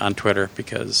 and on Twitter,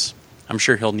 because I'm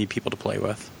sure he'll need people to play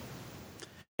with.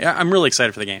 Yeah, I'm really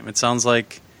excited for the game. It sounds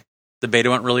like the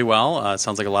beta went really well. It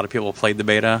sounds like a lot of people played the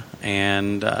beta,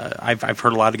 and I've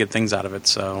heard a lot of good things out of it,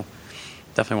 so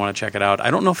definitely want to check it out. I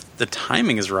don't know if the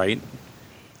timing is right,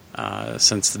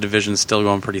 since The Division's still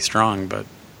going pretty strong, but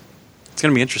it's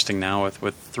going to be interesting now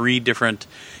with 3 different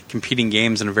competing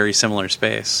games in a very similar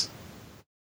space.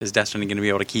 Is Destiny going to be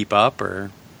able to keep up,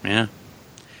 or yeah?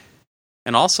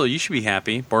 And also, you should be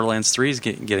happy. Borderlands 3 is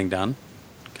getting done.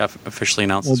 Got officially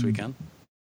announced this weekend.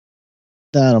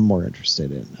 That I'm more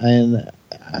interested in. And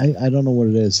I don't know what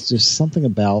it is. Just something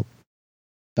about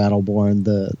Battleborn,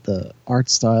 the art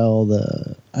style,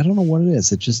 I don't know what it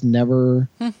is. It just never...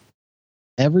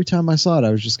 Every time I saw it, I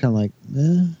was just kind of like,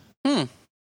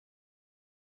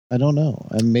 I don't know.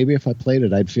 And maybe if I played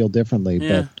it, I'd feel differently.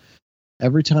 Yeah. But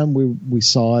every time we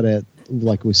saw it at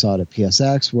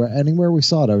PSX, anywhere we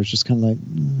saw it, I was just kind of like.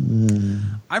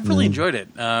 I've really enjoyed it.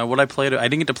 What I played, I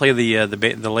didn't get to play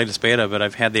the latest beta, but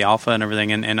I've had the alpha and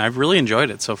everything, and I've really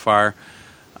enjoyed it so far.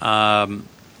 I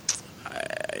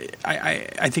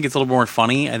think it's a little more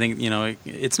funny. I think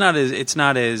it's not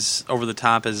as over the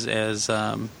top as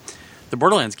the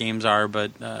Borderlands games are,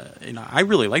 but I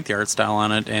really like the art style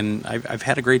on it, and I've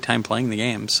had a great time playing the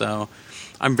game. So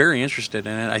I'm very interested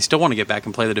in it. I still want to get back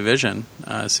and play The Division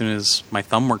as soon as my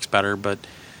thumb works better. But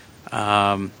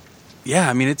yeah,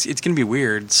 I mean it's going to be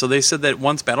weird. So they said that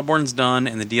once Battleborn's done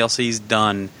and the DLC's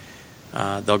done,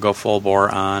 they'll go full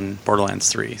bore on Borderlands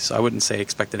 3. So I wouldn't say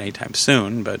expect it anytime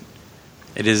soon, but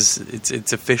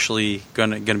it's officially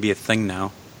going to be a thing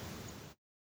now,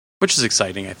 which is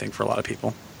exciting, I think, for a lot of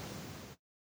people.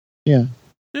 Yeah.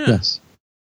 Yes.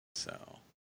 So,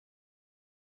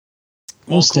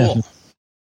 well, cool. Definitely.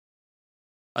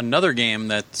 Another game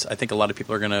that I think a lot of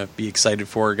people are going to be excited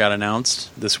for got announced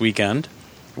this weekend.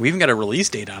 We even got a release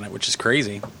date on it, which is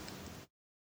crazy.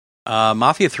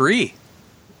 Mafia 3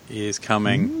 is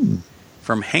coming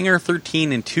from Hangar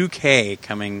 13 and 2K,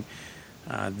 coming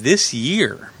this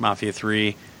year. Mafia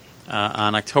 3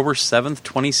 on October 7th,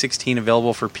 2016,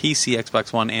 available for PC,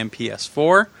 Xbox One, and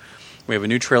PS4. We have a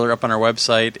new trailer up on our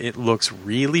website. It looks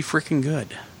really freaking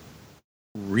good.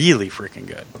 Really freaking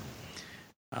good.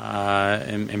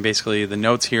 And basically the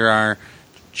notes here are,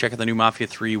 check out the new Mafia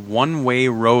 3 One-Way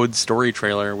Road story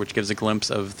trailer, which gives a glimpse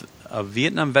of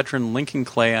Vietnam veteran Lincoln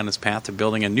Clay on his path to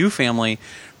building a new family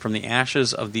from the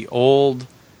ashes of the old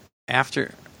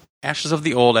after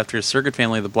his surrogate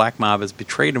family, the Black Mob, is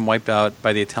betrayed and wiped out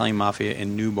by the Italian Mafia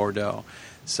in New Bordeaux.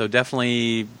 So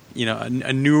definitely,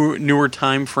 a newer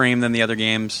time frame than the other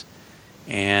games,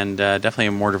 and definitely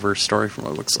a more diverse story from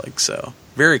what it looks like. So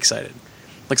very excited.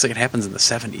 Looks like it happens in the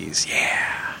 70s.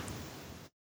 Yeah,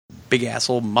 big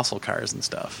asshole muscle cars and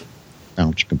stuff.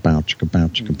 Yup.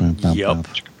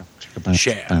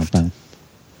 Shaft.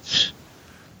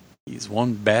 He's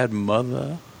one bad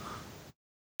mother.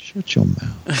 Shut your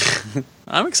mouth.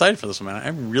 I'm excited for this one, man. I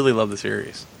really love the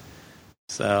series.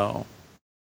 So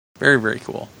very, very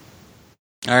cool.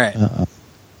 All right.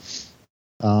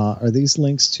 Are these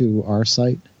links to our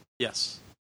site? Yes.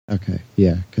 Okay,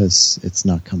 yeah, because it's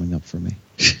not coming up for me.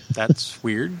 That's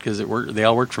weird, because they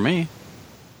all worked for me.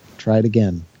 Try it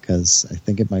again, because I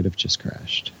think it might have just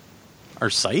crashed. Our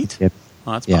site? Yep.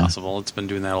 Oh, that's possible. It's been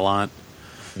doing that a lot.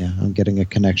 Yeah, I'm getting a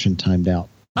connection timed out.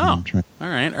 Oh, all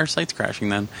right. Our site's crashing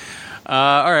then.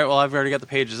 All right, well, I've already got the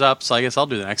pages up, so I guess I'll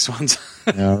do the next ones.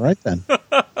 All right, then.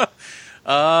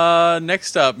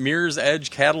 Next up, Mirror's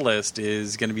Edge Catalyst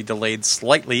is going to be delayed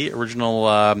slightly.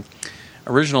 Original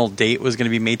date was going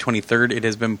to be May 23rd. It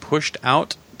has been pushed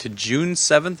out to June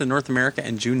 7th in North America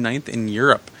and June 9th in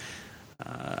Europe.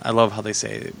 I love how they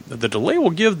say, the delay will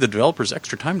give the developers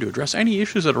extra time to address any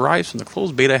issues that arise from the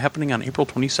closed beta happening on April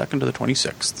 22nd to the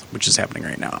 26th, which is happening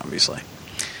right now, obviously.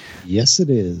 Yes, it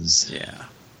is. Yeah.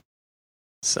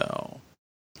 So,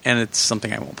 and it's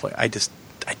something I won't play. I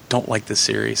don't like this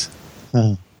series.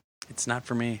 It's not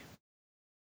for me.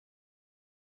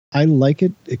 I like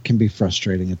it. It can be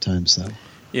frustrating at times, though.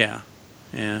 Yeah.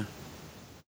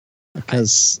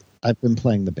 Because I've been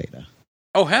playing the beta.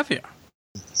 Oh, have you?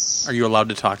 Are you allowed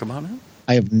to talk about it?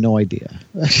 I have no idea.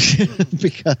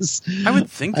 Because I would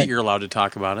think that you're allowed to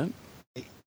talk about it.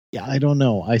 Yeah, I don't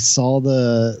know. I saw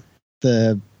the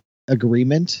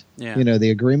agreement. Yeah.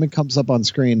 The agreement comes up on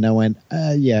screen, and I went,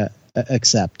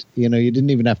 accept. You didn't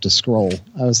even have to scroll.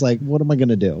 I was like, what am I going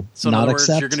to do? So in other words,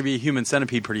 you're going to be a human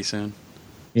centipede pretty soon.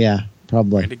 Yeah,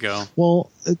 probably. Way to go. Well,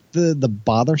 the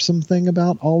bothersome thing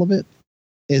about all of it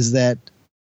is that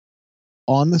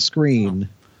on the screen...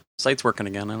 Site's working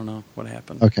again. I don't know what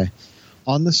happened. Okay.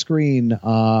 On the screen,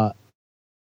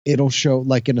 it'll show,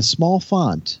 like, in a small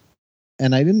font,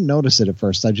 and I didn't notice it at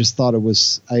first. I just thought it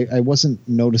was... I wasn't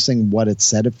noticing what it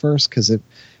said at first, because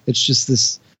it's just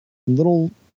this little,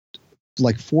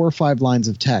 like, 4 or 5 lines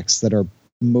of text that are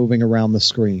moving around the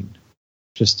screen.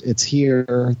 Just, it's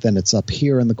here, then it's up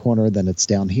here in the corner, then it's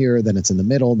down here, then it's in the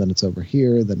middle, then it's over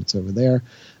here, then it's over there.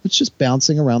 It's just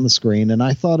bouncing around the screen, and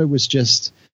I thought it was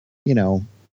just,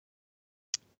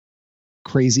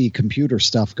 crazy computer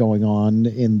stuff going on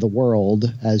in the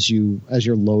world as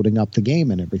you're loading up the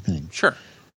game and everything. Sure.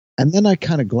 And then I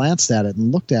kind of glanced at it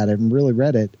and looked at it and really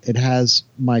read it. It has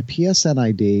my PSN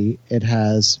ID, it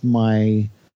has my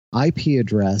IP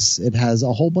address, it has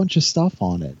a whole bunch of stuff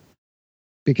on it.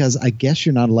 Because I guess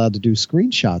you're not allowed to do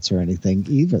screenshots or anything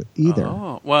either.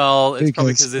 Oh, well, it's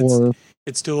probably because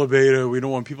it's still a beta. We don't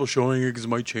want people showing it because it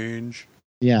might change.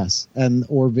 Yes,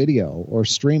 or video or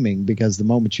streaming, because the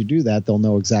moment you do that, they'll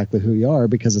know exactly who you are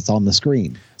because it's on the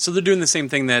screen. So they're doing the same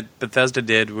thing that Bethesda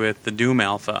did with the Doom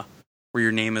Alpha, where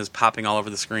your name is popping all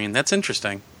over the screen. That's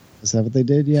interesting. Is that what they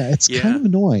did? Yeah, it's kind of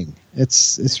annoying.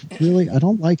 It's really, I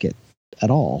don't like it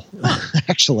at all,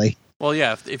 actually. Well,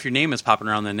 yeah, if your name is popping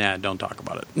around the net, don't talk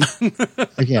about it.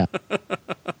 Yeah.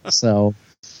 So,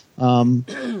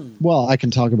 well, I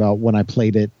can talk about when I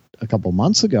played it a couple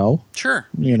months ago. Sure,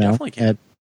 you definitely can.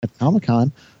 At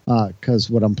Comic-Con, because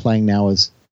what I'm playing now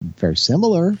is very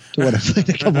similar to what I played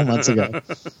a couple months ago.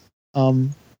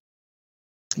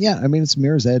 Yeah, I mean, it's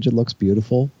Mirror's Edge. It looks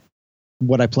beautiful.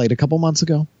 What I played a couple months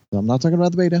ago. I'm not talking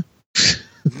about the beta.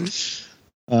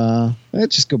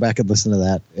 Just go back and listen to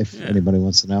that if anybody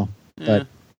wants to know. But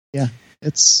yeah,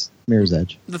 it's Mirror's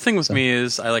Edge. The thing with me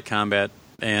is I like combat,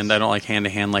 and I don't like hand to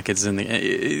hand like it's in the.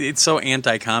 It's so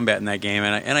anti-combat in that game,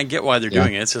 and I get why they're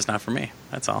doing it. It's just not for me.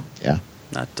 That's all. Yeah,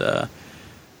 not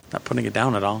putting it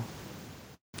down at all.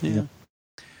 Yeah.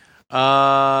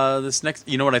 This next,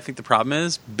 you know what I think the problem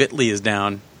is? Bitly is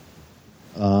down.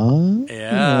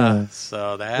 Yeah,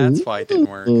 so that's why it didn't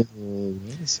work. Wait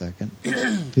a second.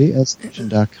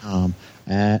 PSN.com.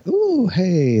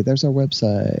 Hey, there's our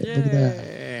website. Yay. Look at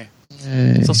that.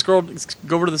 Yay. So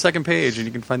go over to the second page, and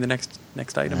you can find the next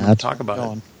item and talk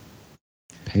about it.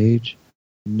 Page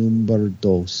number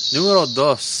dos. Numero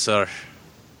dos, sir.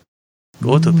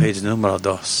 Go to page numero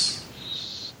dos.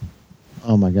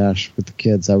 Oh my gosh, with the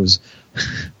kids, I was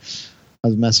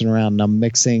messing around, and I'm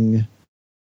mixing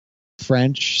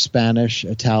French, Spanish,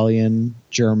 Italian,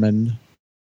 German,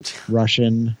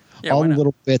 Russian, all the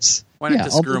little bits. Why not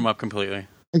just screw them up completely?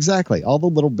 Exactly. All the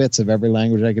little bits of every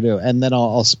language I could do. And then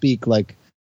I'll speak like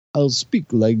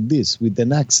this with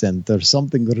an accent or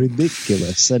something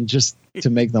ridiculous, and just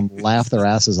to make them laugh their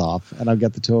asses off. And I'll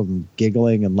get the two of them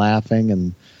giggling and laughing,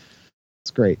 and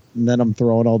it's great. And then I'm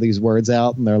throwing all these words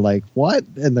out, and they're like, what?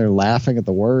 And they're laughing at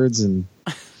the words, and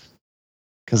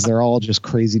because they're all just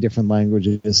crazy different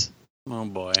languages. Oh,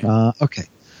 boy. Okay.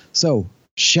 So,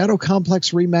 Shadow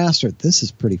Complex Remastered. This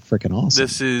is pretty freaking awesome.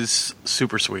 This is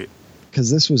super sweet. Because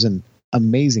this was an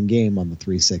amazing game on the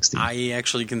 360. I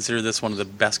actually consider this one of the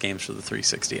best games for the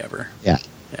 360 ever. Yeah.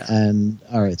 Yeah. And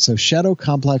all right, so Shadow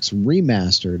Complex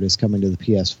Remastered is coming to the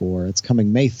PS4. It's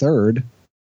coming May 3rd.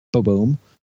 Boom.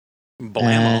 Blammo.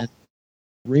 And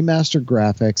remastered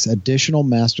graphics, additional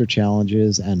master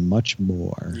challenges, and much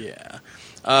more. Yeah.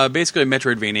 Basically a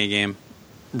Metroidvania game.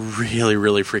 Really,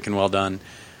 really freaking well done.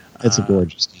 It's a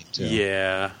gorgeous game, too.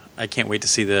 Yeah. I can't wait to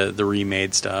see the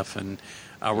remade stuff. And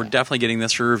we're definitely getting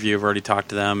this for review. I've already talked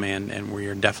to them, and we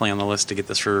are definitely on the list to get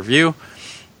this for review.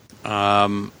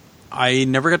 I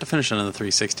never got to finish it on the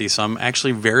 360, so I'm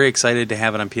actually very excited to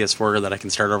have it on PS4 that I can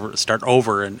start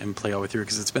over and play all the way through,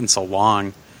 because it's been so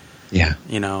long. Yeah.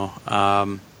 You know,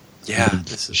 I didn't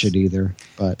finish it either,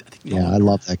 but I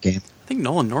love that game. I think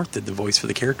Nolan North did the voice for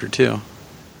the character too.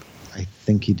 I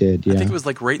think he did. Yeah, I think it was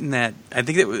like right in that. I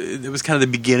think it was kind of the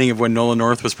beginning of when Nolan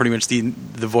North was pretty much the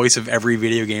voice of every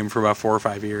video game for about 4 or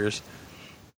 5 years.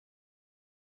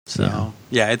 So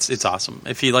yeah, it's awesome.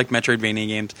 If you like Metroidvania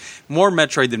games, more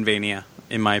Metroid than Vania,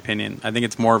 in my opinion. I think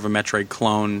it's more of a Metroid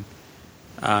clone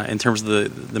in terms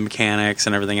of the mechanics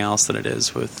and everything else than it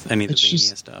is with any of the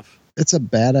Vania stuff. It's a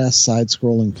badass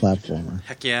side-scrolling platformer.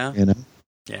 Heck yeah, you know.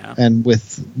 Yeah, and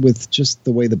with just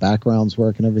the way the backgrounds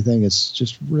work and everything, it's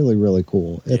just really, really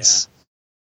cool.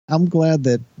 I'm glad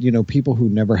that people who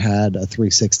never had a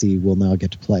 360 will now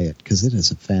get to play it, because it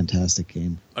is a fantastic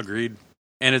game. Agreed.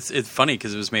 And it's funny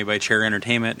because it was made by Cherry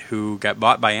Entertainment, who got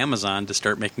bought by Amazon to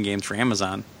start making games for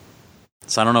Amazon.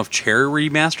 So I don't know if Cherry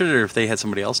remastered it or if they had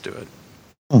somebody else do it.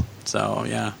 Oh. So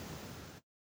yeah,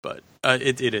 but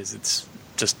it's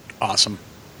just awesome.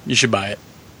 You should buy it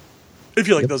if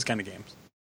you like those kind of games.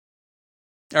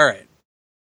 All right,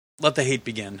 let the hate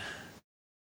begin.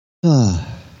 So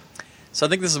I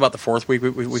think this is about the 4th week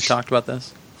we've talked about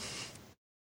this.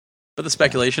 But the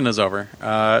speculation is over.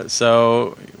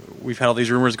 So we've had all these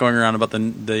rumors going around about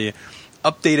the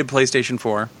updated PlayStation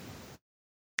 4.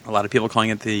 A lot of people calling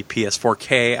it the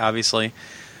PS4K, obviously.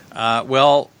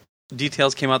 Well,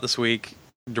 details came out this week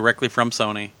directly from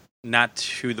Sony. Not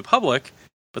to the public,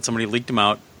 but somebody leaked them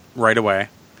out right away.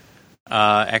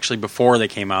 Actually, before they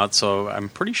came out. So I'm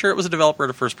pretty sure it was a developer at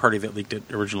a first party that leaked it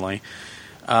originally.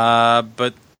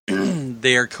 But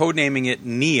they are codenaming it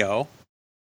Neo.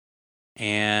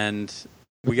 And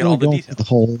we get all the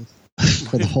details.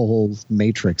 For the whole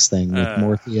Matrix thing with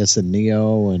Morpheus and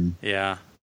Neo, and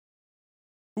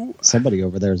somebody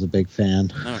over there is a big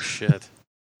fan. Oh shit!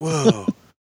 Whoa,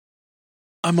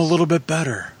 I'm a little bit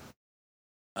better.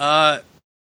 I'm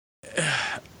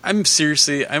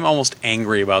almost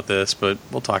angry about this, but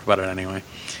we'll talk about it anyway.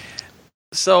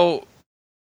 So,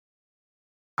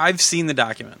 I've seen the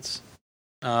documents.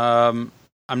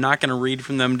 I'm not going to read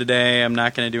from them today. I'm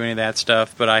not going to do any of that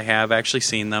stuff, but I have actually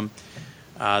seen them.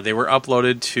 They were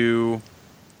uploaded to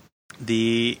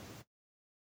the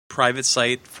private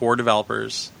site for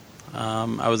developers.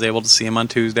 I was able to see them on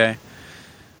Tuesday.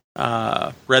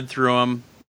 Read through them.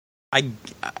 I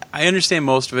understand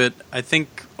most of it. I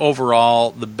think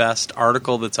overall the best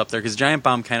article that's up there, because Giant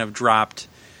Bomb kind of dropped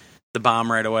the bomb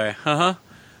right away.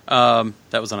 That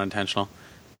was unintentional.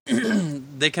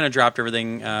 They kind of dropped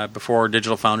everything before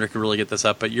Digital Foundry could really get this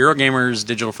up. But Eurogamer's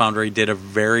Digital Foundry did a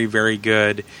very, very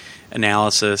good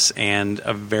analysis and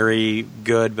a very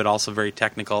good but also very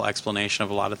technical explanation of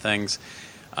a lot of things.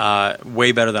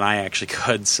 Way better than I actually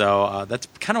could. So that's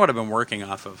kind of what I've been working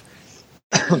off of.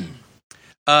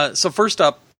 So first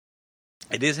up,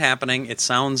 it is happening. It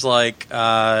sounds like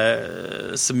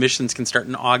submissions can start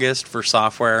in August for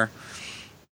software.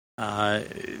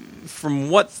 From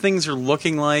what things are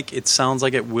looking like, it sounds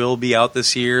like it will be out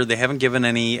this year. They haven't given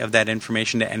any of that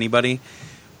information to anybody,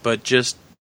 but just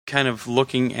kind of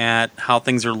looking at how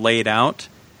things are laid out,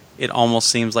 it almost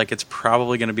seems like it's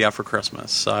probably going to be out for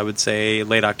Christmas. So I would say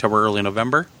late October, early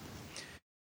November.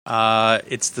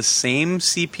 It's the same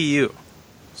CPU.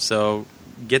 So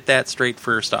get that straight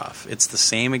first off. It's the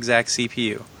same exact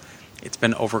CPU. It's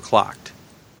been overclocked.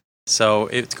 So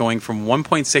it's going from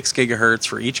 1.6 gigahertz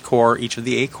for each core. Each of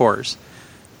the 8 cores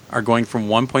are going from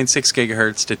 1.6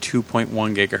 gigahertz to 2.1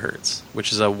 gigahertz,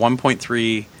 which is a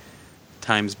 1.3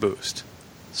 times boost.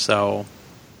 So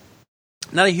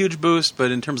not a huge boost,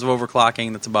 but in terms of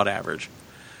overclocking, that's about average.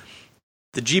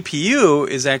 The GPU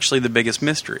is actually the biggest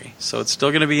mystery. So it's still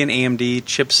going to be an AMD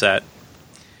chipset,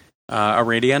 a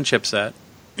Radeon chipset,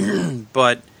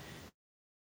 but...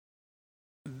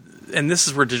 And this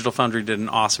is where Digital Foundry did an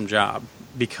awesome job,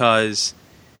 because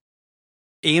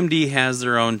AMD has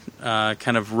their own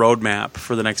kind of roadmap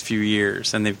for the next few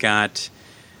years, and they've got,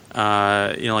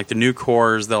 like the new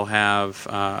cores, they'll have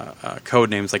code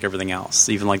names like everything else.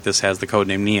 Even like this has the code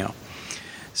name Neo.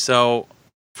 So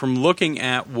from looking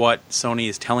at what Sony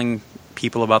is telling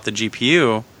people about the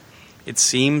GPU, it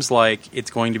seems like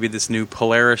it's going to be this new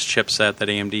Polaris chipset that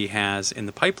AMD has in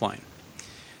the pipeline.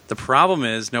 The problem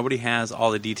is nobody has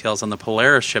all the details on the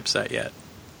Polaris chipset yet.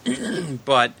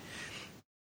 But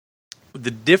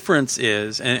the difference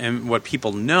is, and what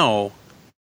people know,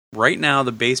 right now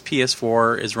the base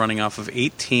PS4 is running off of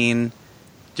 18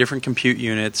 different compute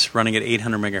units running at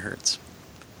 800 megahertz.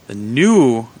 The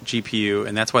new GPU,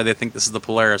 and that's why they think this is the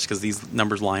Polaris, because these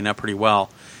numbers line up pretty well.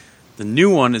 The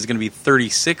new one is going to be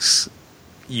 36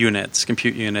 units,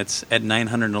 compute units, at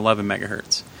 911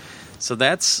 megahertz. So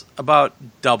that's about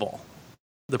double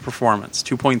the performance,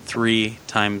 2.3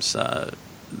 times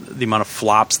the amount of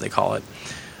flops, they call it.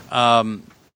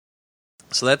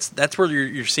 So that's where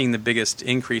you're seeing the biggest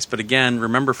increase. But again,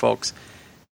 remember, folks,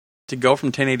 to go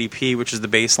from 1080p, which is the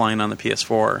baseline on the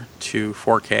PS4, to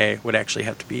 4K would actually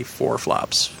have to be 4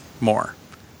 flops more,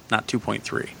 not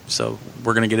 2.3. So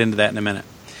we're going to get into that in a minute.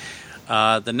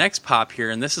 The next pop here,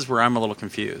 and this is where I'm a little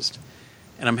confused,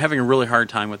 and I'm having a really hard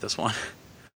time with this one.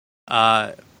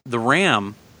 The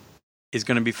RAM is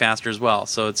going to be faster as well.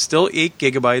 So it's still 8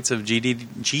 gigabytes of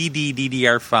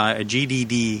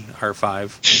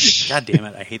GDDR5. God damn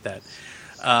it, I hate that.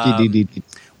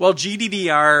 Well,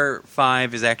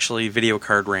 GDDR5 is actually video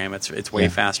card RAM. It's way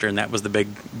faster, and that was the big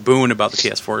boon about the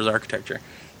PS4's architecture.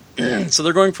 So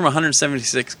they're going from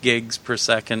 176 gigabytes per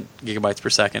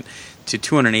second to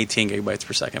 218 gigabytes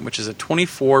per second, which is a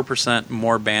 24%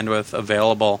 more bandwidth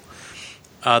available.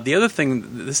 The other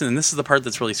thing, this is the part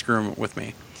that's really screwing with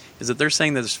me, is that they're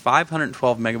saying that there's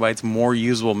 512 megabytes more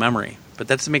usable memory, but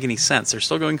that doesn't make any sense. They're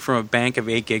still going from a bank of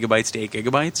 8 gigabytes to 8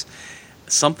 gigabytes.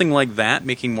 Something like that,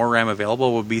 making more RAM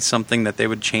available, would be something that they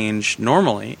would change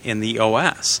normally in the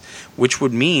OS, which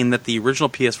would mean that the original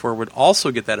PS4 would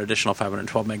also get that additional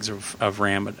 512 megs of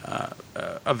RAM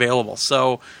available.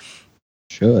 So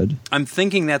I'm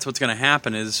thinking that's what's going to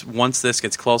happen is once this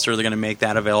gets closer, they're going to make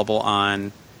that available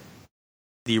on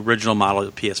the original model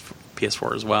of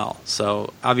PS4 as well.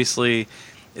 So obviously,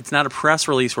 it's not a press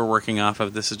release we're working off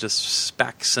of. This is just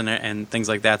specs and things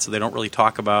like that, so they don't really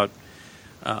talk about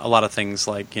a lot of things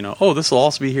like, this will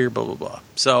also be here, blah, blah, blah.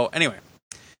 So anyway,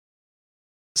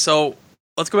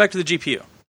 let's go back to the GPU.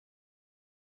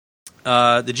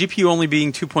 The GPU only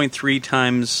being 2.3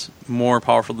 times more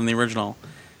powerful than the original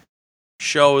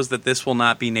shows that this will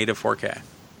not be native 4K.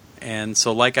 And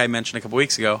so like I mentioned a couple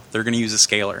weeks ago, they're going to use a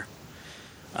scaler.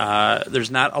 There's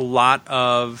not a lot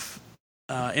of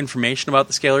information about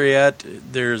the scaler yet.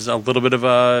 There's a little bit of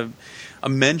a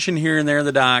mention here and there in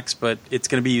the docs, but it's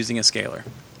going to be using a scaler,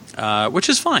 which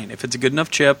is fine. If it's a good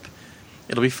enough chip,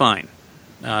 it'll be fine.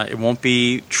 It won't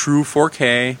be true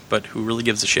 4K, but who really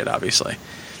gives a shit, obviously.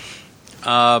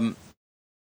 But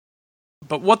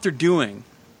what they're doing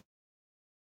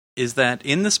is that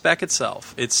in the spec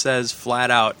itself, it says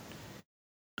flat out,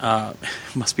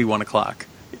 must be 1 o'clock.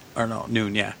 Or no,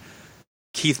 noon, yeah.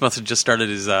 Keith must have just started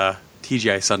his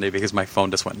TGI Sunday because my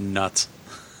phone just went nuts.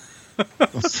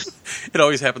 It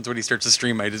always happens when he starts to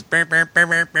stream. I just...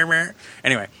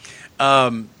 Anyway.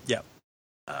 Yeah.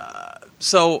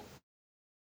 So,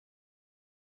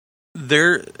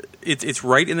 it's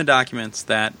right in the documents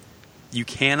that you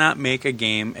cannot make a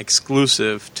game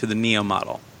exclusive to the Neo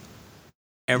model.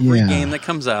 Every game that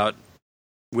comes out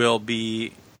will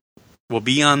be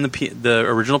on the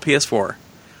original PS4.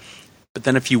 But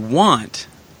then if you want,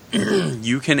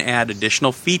 you can add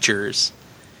additional features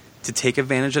to take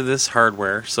advantage of this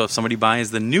hardware. So if somebody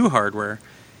buys the new hardware,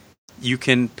 you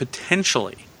can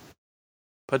potentially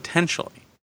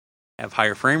have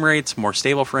higher frame rates, more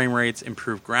stable frame rates,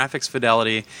 improved graphics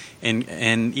fidelity,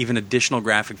 and even additional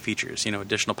graphic features,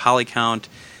 additional poly count,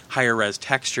 higher res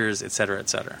textures, etc.,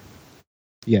 etc.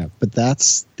 Yeah, but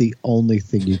that's the only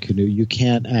thing you can do. You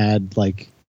can't add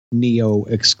Neo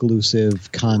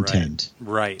exclusive content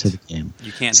to the game.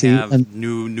 You can't have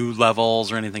new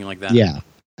levels or anything like that. Yeah.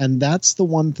 And that's the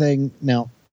one thing. Now,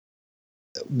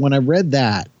 when I read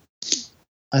that,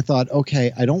 I thought,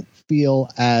 okay, I don't feel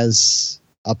as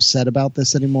upset about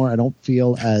this anymore. I don't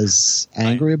feel as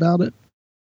angry about it.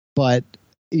 But,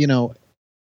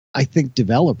 I think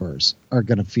developers are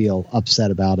going to feel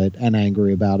upset about it and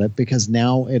angry about it because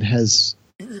now it has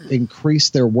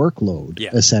increased their workload,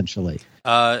 essentially.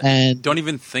 And don't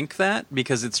even think that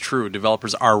because it's true.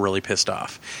 Developers are really pissed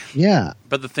off. Yeah.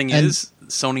 But the thing is,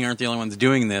 Sony aren't the only ones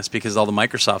doing this because all the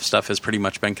Microsoft stuff has pretty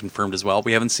much been confirmed as well.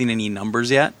 We haven't seen any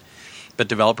numbers yet, but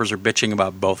developers are bitching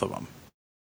about both of them.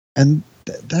 And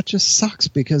that just sucks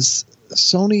because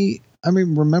Sony,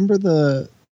 remember the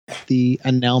the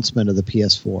announcement of the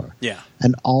PS4. Yeah.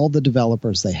 And all the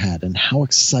developers they had and how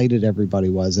excited everybody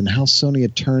was and how Sony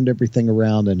had turned everything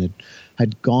around and it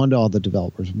had gone to all the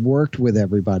developers, worked with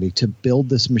everybody to build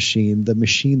this machine, the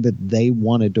machine that they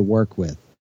wanted to work with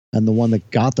and the one that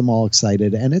got them all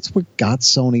excited. And it's what got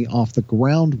Sony off the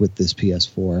ground with this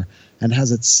PS4 and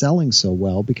has it selling so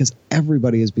well because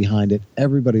everybody is behind it.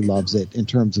 Everybody loves it in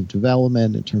terms of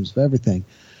development, in terms of everything.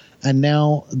 And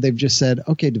now they've just said,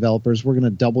 okay, developers, we're going to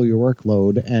double your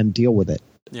workload and deal with it.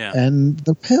 Yeah. And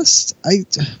they're pissed. Why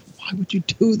would you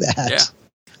do that?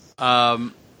 Yeah.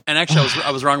 And actually,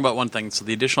 I was wrong about one thing. So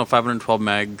the additional 512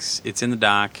 megs, it's in the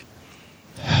dock.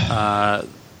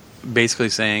 Basically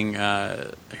saying,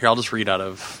 here, I'll just read out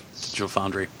of Digital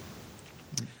Foundry.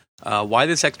 Why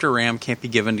this extra RAM can't be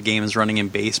given to games running in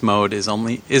base mode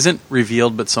isn't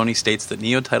revealed, but Sony states that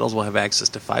Neo titles will have access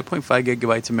to 5.5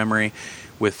 gigabytes of memory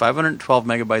with 512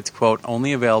 megabytes, quote,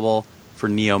 only available for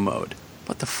Neo mode.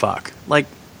 What the fuck? Like,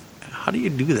 how do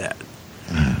you do that?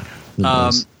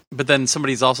 But then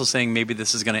somebody's also saying maybe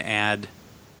this is going to add...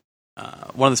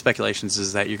 one of the speculations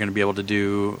is that you're going to be able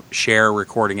to share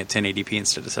recording at 1080p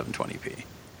instead of 720p.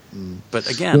 But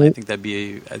again, I think that'd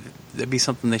be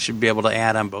something they should be able to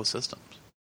add on both systems.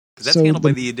 Because that's handled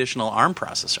by the additional ARM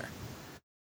processor.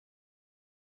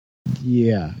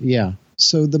 Yeah.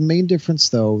 So the main difference,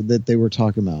 though, that they were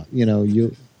talking about,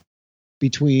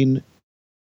 between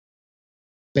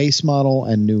base model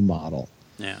and new model.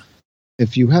 Yeah.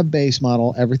 If you have base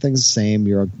model, everything's the same.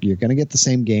 You're going to get the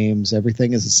same games.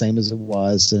 Everything is the same as it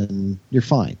was, and you're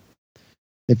fine.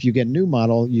 If you get new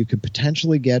model, you could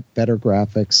potentially get better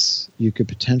graphics. You could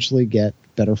potentially get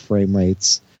better frame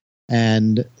rates.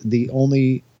 And the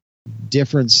only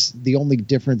difference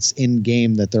in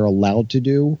game that they're allowed to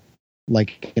do,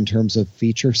 like in terms of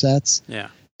feature sets,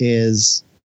 is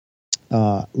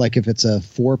like if it's a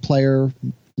 4-player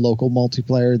local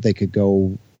multiplayer, they could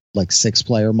go like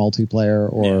 6-player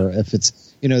multiplayer, or if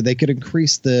it's, they could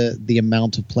increase the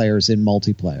amount of players in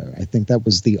multiplayer. I think that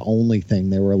was the only thing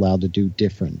they were allowed to do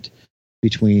different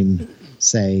between,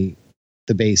 say,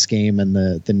 the base game and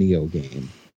the Neo game.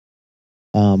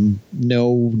 No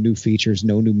new features,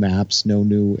 no new maps, no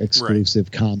new exclusive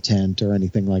content or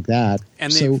anything like that.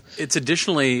 And it's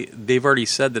additionally, they've already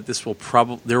said that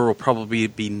there will probably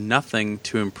be nothing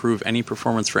to improve any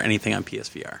performance for anything on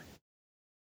PSVR.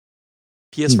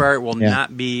 PSVR will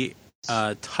not be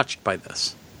touched by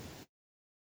this.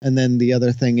 And then the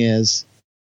other thing is,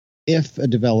 if a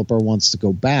developer wants to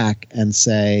go back and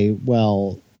say,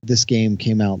 well, this game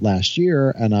came out last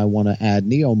year and I want to add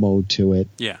Neo mode to it,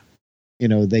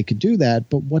 they could do that.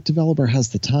 But what developer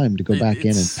has the time to go back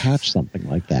in and patch something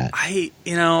like that?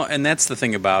 And that's the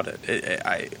thing about it.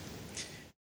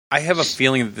 I have a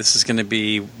feeling that this is going to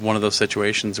be one of those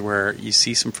situations where you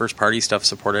see some first-party stuff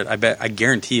supported. I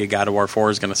guarantee you God of War 4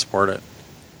 is going to support it.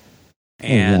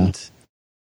 And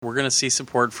we're going to see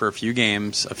support for a few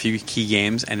key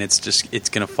games, and it's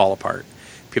going to fall apart.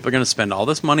 People are going to spend all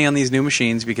this money on these new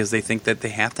machines because they think that they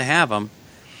have to have them,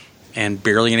 and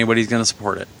barely anybody's going to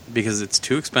support it because it's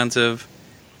too expensive.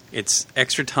 It's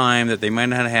extra time that they might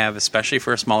not have, especially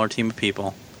for a smaller team of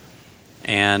people.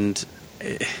 And...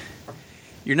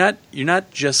 You're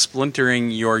not just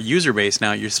splintering your user base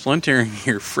now. You're splintering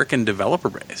your frickin' developer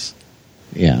base.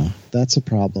 Yeah, that's a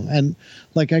problem. And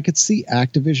like I could see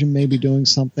Activision maybe doing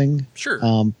something. Sure.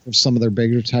 For some of their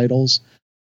bigger titles.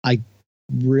 I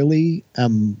really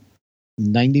am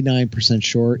 99%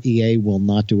 sure EA will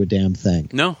not do a damn thing.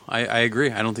 No, I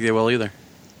agree. I don't think they will either.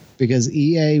 Because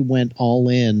EA went all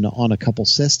in on a couple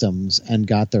systems and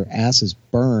got their asses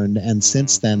burned. And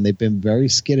since then, they've been very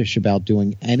skittish about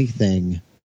doing anything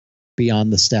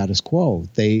beyond the status quo.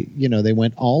 They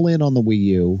went all in on the Wii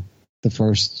U, the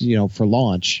first, for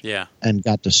launch, and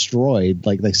got destroyed.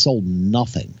 Like they sold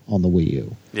nothing on the Wii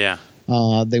U. Yeah.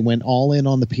 They went all in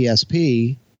on the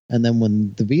PSP, and then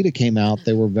when the Vita came out,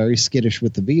 they were very skittish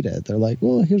with the Vita. They're like,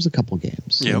 well, here's a couple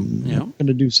games. We're not going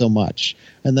to do so much.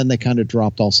 And then they kind of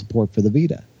dropped all support for the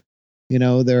Vita.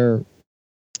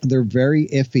 They're very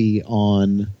iffy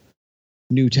on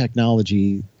new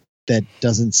technology that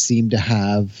doesn't seem to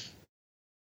have...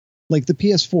 Like the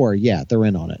PS4, they're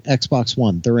in on it. Xbox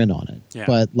One, they're in on it. Yeah.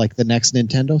 But like the next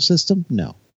Nintendo system,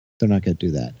 no, they're not going to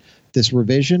do that. This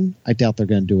revision, I doubt they're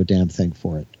going to do a damn thing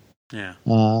for it. Yeah.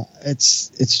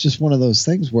 It's just one of those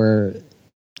things where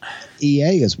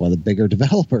EA is one of the bigger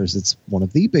developers. It's one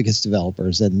of the biggest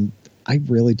developers, and I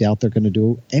really doubt they're going to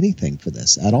do anything for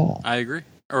this at all. I agree.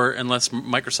 Or unless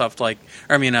Microsoft,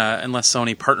 unless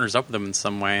Sony partners up with them in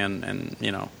some way, and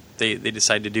they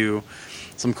decide to do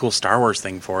some cool Star Wars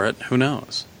thing for it. Who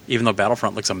knows? even though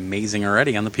Battlefront looks amazing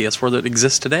already on the PS4 that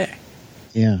exists today.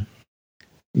 Yeah.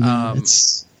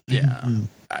 Here's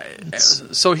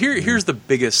the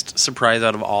biggest surprise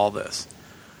out of all this.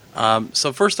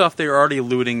 So first off, they're already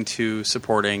alluding to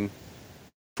supporting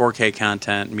 4K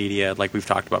content media like we've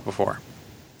talked about before.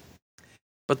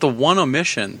 But the one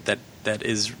omission that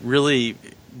is really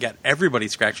got everybody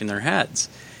scratching their heads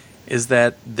is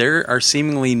that there are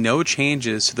seemingly no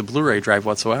changes to the Blu-ray drive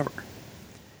whatsoever.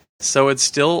 So it's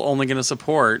still only going to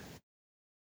support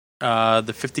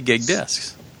the 50 gig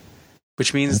discs,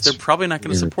 which means they're probably not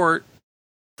going to support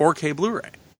 4K Blu-ray.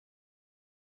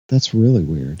 That's really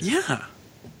weird. Yeah.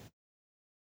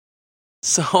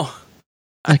 So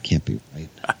that can't be right.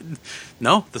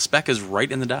 No, the spec is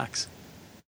right in the docs.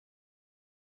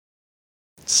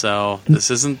 So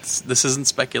this isn't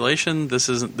speculation. This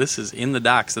is in the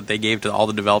docs that they gave to all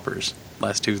the developers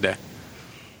last Tuesday.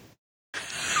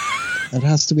 That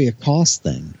has to be a cost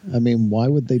thing. I mean, why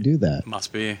would they do that?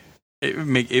 Must be.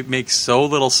 It makes so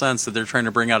little sense that they're trying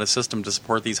to bring out a system to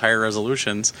support these higher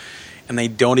resolutions, and they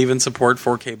don't even support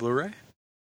 4K Blu-ray.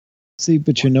 See,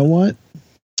 but you know what?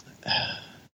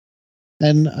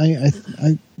 And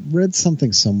I read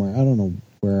something somewhere. I don't know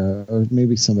where, or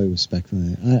maybe somebody was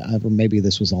speculating. Or maybe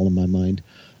this was all in my mind.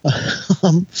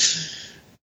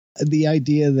 The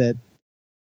idea that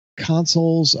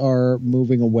consoles are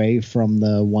moving away from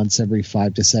the once every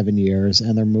 5 to 7 years,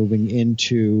 and they're moving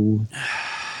into.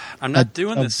 I'm not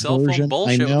doing this cell phone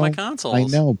bullshit with my consoles. I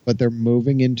know, but they're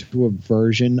moving into a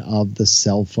version of the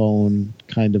cell phone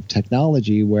kind of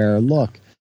technology where, look,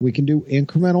 we can do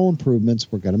incremental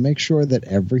improvements. We're going to make sure that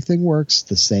everything works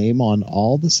the same on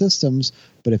all the systems.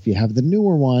 But if you have the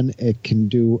newer one, it can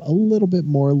do a little bit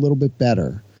more, a little bit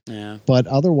better. Yeah. But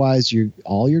otherwise,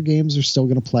 all your games are still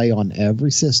going to play on every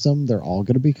system. They're all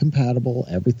going to be compatible.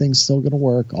 Everything's still going to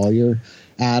work. All your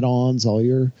add-ons, all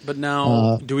your. But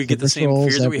now, do we get the same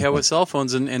fear that we have with cell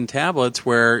phones and tablets?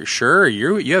 Where sure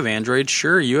you have Android,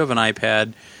 sure you have an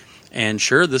iPad, and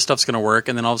sure this stuff's going to work,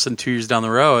 and then all of a sudden 2 years down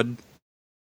the road,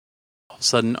 all of a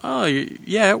sudden,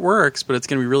 it works, but it's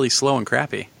going to be really slow and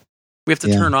crappy. We have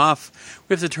to turn off.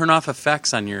 We have to turn off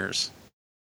effects on yours.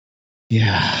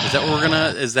 Yeah. Is that what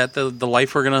is that the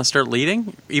life we're gonna start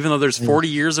leading? Even though there's 40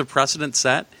 years of precedent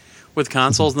set with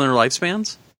consoles and their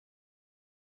lifespans?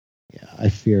 Yeah, I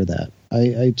fear that.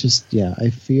 I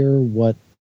fear where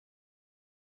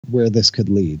this could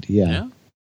lead. Yeah.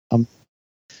 I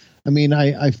mean,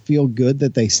 I feel good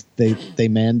that they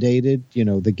mandated,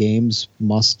 the games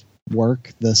must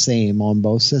work the same on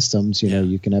both systems.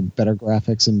 You can have better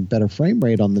graphics and better frame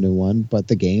rate on the new one, but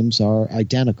the games are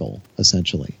identical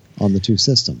essentially on the two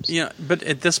systems. Yeah, but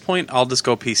at this point, I'll just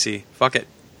go PC. Fuck it.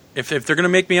 If they're going to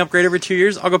make me upgrade every 2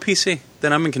 years, I'll go PC.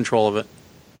 Then I'm in control of it.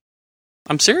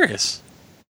 I'm serious.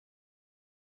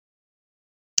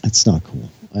 It's not cool.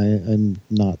 I'm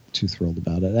not too thrilled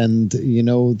about it. And,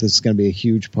 this is going to be a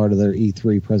huge part of their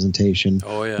E3 presentation.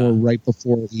 Oh, yeah. Or right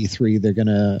before E3, they're going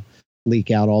to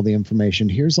leak out all the information.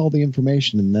 Here's all the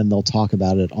information, and then they'll talk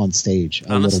about it on stage.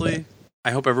 Honestly, I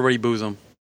hope everybody boos them.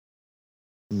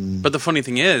 But the funny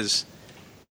thing is,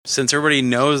 since everybody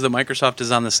knows that Microsoft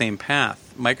is on the same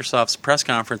path, Microsoft's press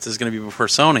conference is going to be before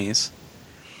Sony's.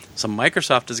 So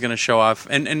Microsoft is going to show off,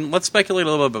 and let's speculate a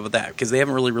little bit about that, because they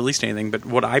haven't really released anything, but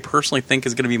what I personally think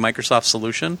is going to be Microsoft's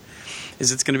solution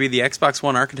is it's going to be the Xbox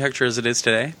One architecture as it is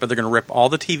today, but they're going to rip all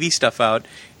the TV stuff out,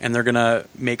 and they're going to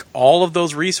make all of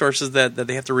those resources that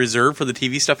they have to reserve for the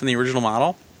TV stuff in the original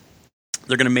model,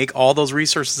 they're going to make all those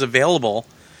resources available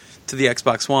to the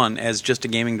Xbox One as just a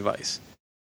gaming device.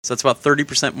 So that's about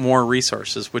 30% more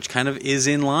resources, which kind of is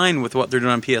in line with what they're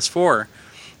doing on PS4.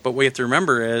 But what you have to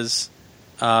remember is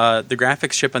the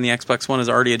graphics chip on the Xbox One is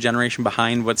already a generation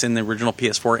behind what's in the original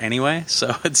PS4 anyway,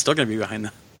 so it's still going to be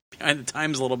behind the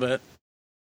times a little bit.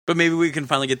 But maybe we can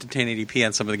finally get to 1080p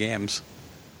on some of the games.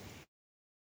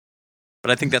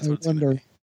 But I think that's what it's going to be.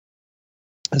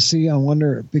 See, I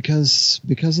wonder, because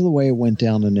of the way it went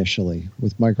down initially,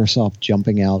 with Microsoft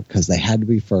jumping out because they had to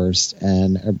be first,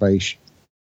 and everybody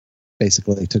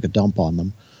basically took a dump on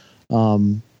them.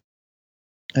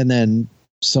 And then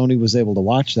Sony was able to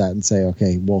watch that and say,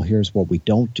 okay, well, here's what we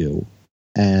don't do.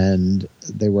 And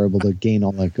they were able to gain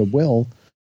all that goodwill.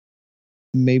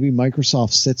 Maybe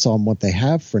Microsoft sits on what they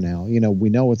have for now. We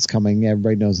know it's coming.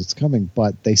 Everybody knows it's coming,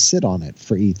 but they sit on it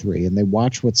for E3 and they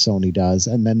watch what Sony does,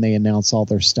 and then they announce all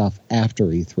their stuff after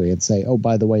E3 and say, oh,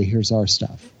 by the way, here's our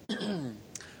stuff.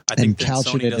 I think that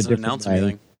Sony doesn't announce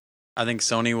anything. I think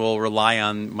Sony will rely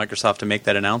on Microsoft to make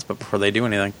that announcement before they do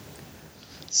anything.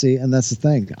 See, and that's the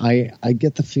thing. I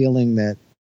get the feeling that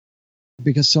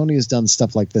because Sony has done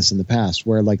stuff like this in the past,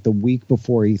 where like the week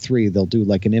before E3, they'll do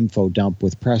like an info dump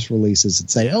with press releases and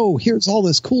say, "Oh, here's all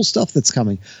this cool stuff that's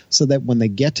coming," so that when they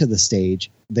get to the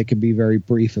stage, they can be very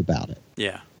brief about it.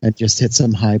 Yeah, and just hit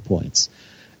some high points.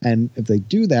 And if they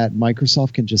do that,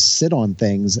 Microsoft can just sit on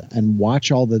things and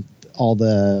watch all the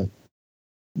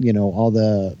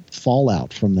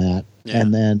fallout from that,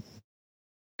 and then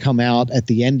come out at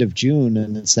the end of June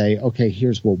and then say, "Okay,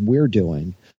 here's what we're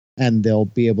doing." And they'll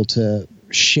be able to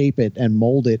shape it and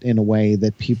mold it in a way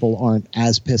that people aren't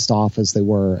as pissed off as they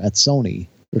were at Sony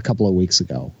a couple of weeks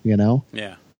ago,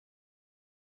 Yeah.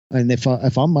 And if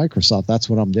I'm Microsoft, that's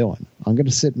what I'm doing. I'm going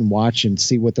to sit and watch and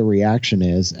see what the reaction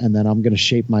is, and then I'm going to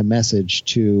shape my message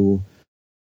to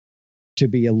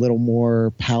be a little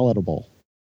more palatable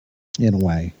in a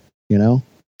way,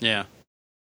 Yeah.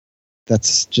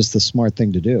 That's just the smart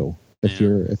thing to do if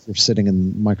you're sitting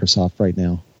in Microsoft right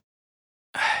now.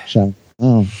 So,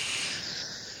 I'm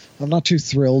not too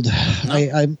thrilled.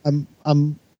 No.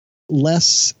 I'm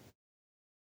less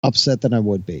upset than I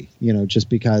would be, just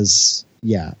because,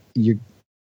 the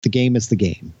game is the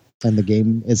game, and the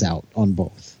game is out on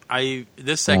both.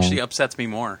 This actually upsets me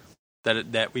more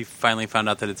that we finally found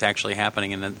out that it's actually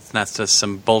happening, and it's not just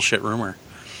some bullshit rumor.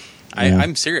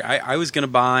 I'm serious. I was going to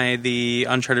buy the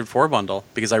Uncharted 4 bundle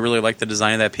because I really like the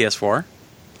design of that PS4.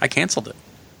 I canceled it.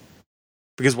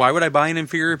 Because why would I buy an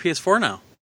inferior PS4 now?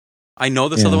 I know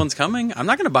this other one's coming. I'm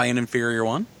not going to buy an inferior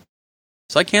one.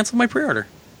 So I canceled my pre-order.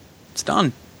 It's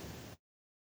done.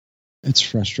 It's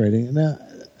frustrating. Now,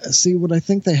 see, what I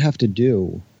think they have to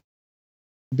do,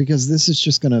 because this is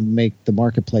just going to make the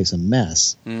marketplace a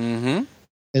mess,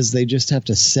 is they just have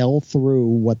to sell through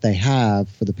what they have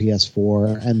for the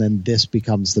PS4, and then this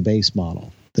becomes the base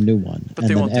model. The new one.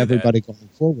 But and then everybody going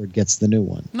forward gets the new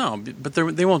one. No, but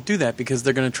they won't do that because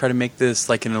they're going to try to make this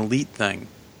like an elite thing.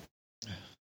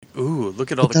 Ooh,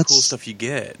 look at all the cool stuff you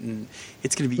get. And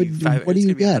it's going to be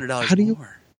 $100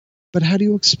 more. But how do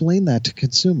you explain that to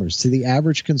consumers, to the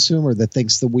average consumer that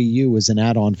thinks the Wii U is an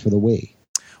add-on for the Wii?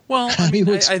 Well, how do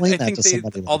you explain that think to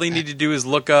somebody all they need to do is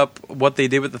look up what they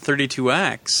did with the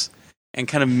 32X and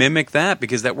kind of mimic that,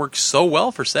 because that works so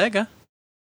well for Sega.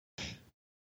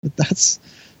 But that's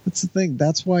the thing.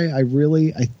 That's why I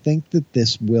think that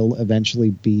this will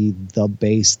eventually be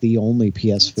the only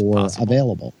PS4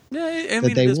 available. Yeah,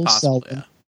 it is possible.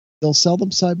 They'll sell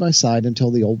them side by side until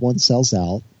the old one sells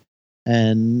out,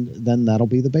 and then that'll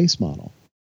be the base model.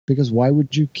 Because why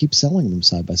would you keep selling them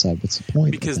side by side? What's the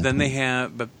point? Because then they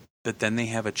have, but then they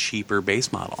have a cheaper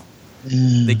base model.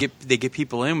 Yeah. They get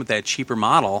people in with that cheaper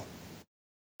model,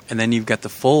 and then you've got the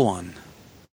full one.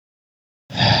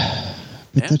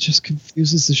 But that just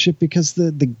confuses the shit, because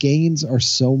the gains are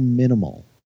so minimal.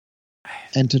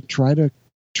 And to try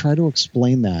to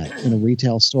explain that in a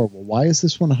retail store, well, why is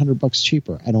this one $100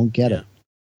 cheaper? I don't get it.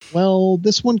 Well,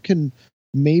 this one can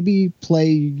maybe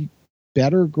play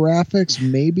better graphics,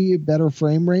 maybe a better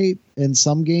frame rate in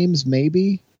some games,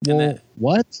 maybe. Well,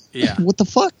 what? Yeah. What the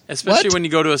fuck? Especially when you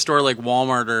go to a store like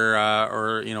Walmart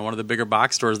or one of the bigger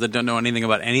box stores that don't know anything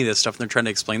about any of this stuff, and they're trying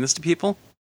to explain this to people.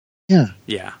 Yeah.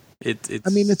 Yeah.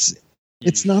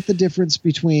 It's not the difference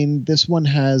between this one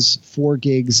has 4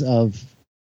 gigs of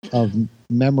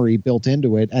memory built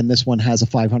into it, and this one has a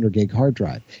 500 gig hard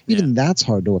drive. Even that's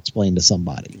hard to explain to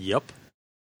somebody. Yep.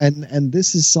 And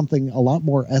this is something a lot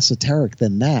more esoteric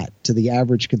than that to the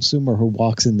average consumer who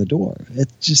walks in the door.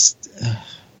 It just,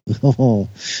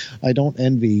 I don't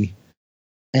envy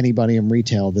anybody in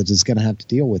retail that is going to have to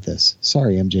deal with this.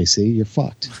 Sorry, MJC, you're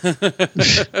fucked.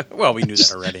 Well, we knew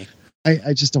that already.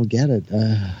 I just don't get it.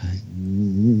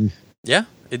 Yeah,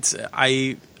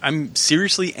 I'm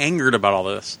seriously angered about all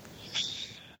this.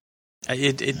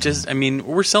 It just, I mean,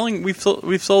 we've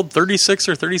sold 36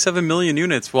 or 37 million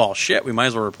units. Well, shit, we might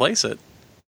as well replace it.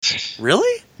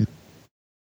 Really?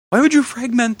 Why would you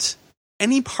fragment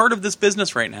any part of this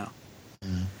business right now?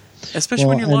 Especially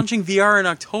when you're launching VR in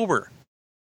October.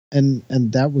 And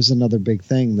that was another big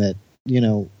thing that,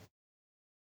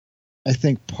 I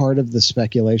think part of the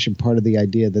speculation, part of the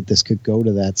idea that this could go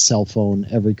to that cell phone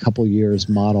every couple years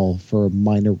model for a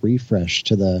minor refresh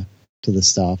to the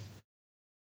stuff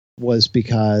was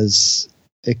because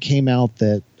it came out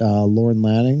that Lauren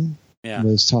Lanning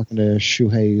was talking to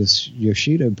Shuhei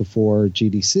Yoshida before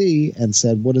GDC and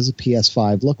said, what does a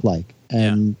PS5 look like?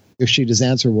 And Yoshida's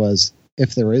answer was,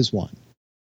 if there is one.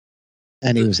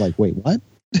 And he was like, wait, what?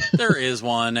 There is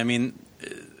one. I mean,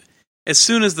 as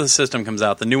soon as the system comes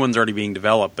out, the new one's already being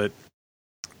developed, but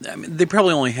I mean, they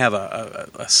probably only have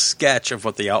a sketch of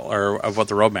what the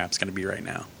roadmap's going to be right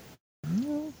now.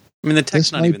 I mean, the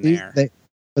tech's not even there.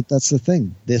 But that's the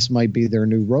thing. This might be their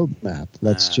new roadmap.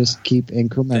 Let's just keep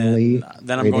incrementally.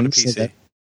 Then I'm going to PC. So that,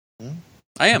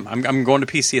 I am. I'm going to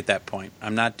PC at that point.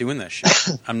 I'm not doing this shit.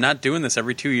 I'm not doing this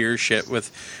every 2 years shit with...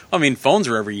 I mean, phones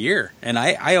are every year. And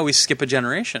I always skip a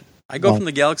generation. I go from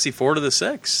the Galaxy 4 to the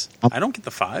 6. I don't get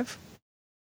the 5.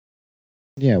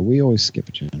 Yeah, we always skip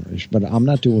a generation. But I'm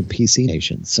not doing PC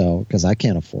Nation, so because I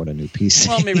can't afford a new PC.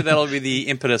 Well, maybe that'll be the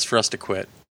impetus for us to quit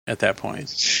at that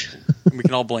point. We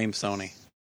can all blame Sony.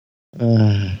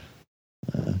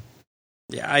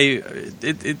 Yeah,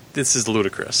 this is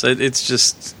ludicrous. It's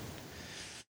just...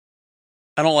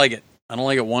 I don't like it. I don't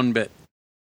like it one bit.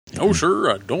 Oh,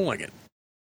 sure, I don't like it.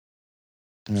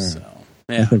 Right. So,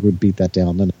 yeah. I think we'd beat that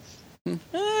down, then.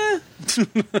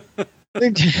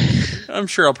 I'm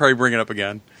sure I'll probably bring it up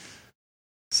again.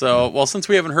 So, well, since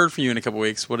we haven't heard from you in a couple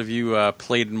weeks, what have you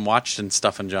played and watched and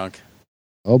stuff and junk?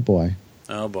 Oh, boy.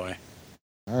 Oh, boy.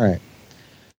 All right.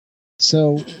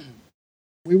 So,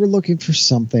 we were looking for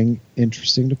something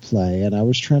interesting to play, and I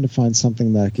was trying to find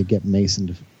something that I could get Mason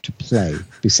to play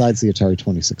besides the Atari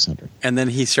 2600. And then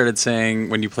he started saying,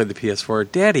 when you played the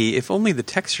PS4, Daddy, if only the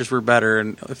textures were better,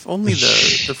 and if only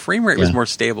the frame rate was more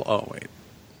stable. Oh, wait.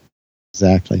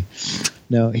 Exactly.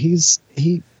 No,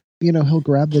 he'll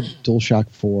grab the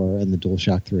DualShock 4 and the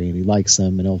DualShock 3, and he likes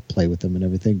them, and he'll play with them and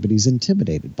everything, but he's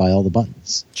intimidated by all the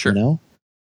buttons. Sure. You know?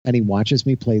 And he watches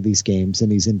me play these games,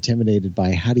 and he's intimidated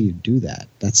by, how do you do that?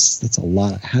 That's a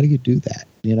lot. How do you do that?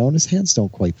 You know, and his hands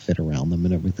don't quite fit around them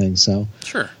and everything. So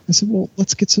sure. I said, well,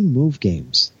 let's get some Move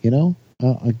games. You know,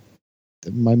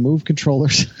 my Move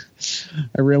controllers,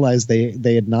 I realized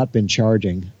they had not been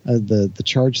charging. The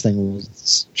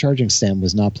charging stand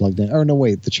was not plugged in. Or no,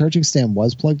 wait, the charging stand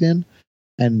was plugged in,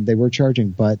 and they were charging,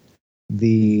 but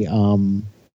the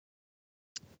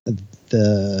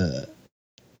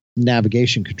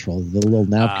navigation controller, the little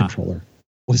nav controller,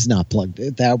 was not plugged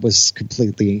in. That was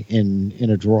completely in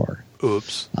a drawer.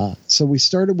 Oops. So we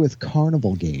started with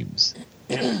carnival games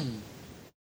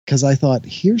because I thought,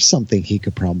 here's something he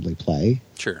could probably play.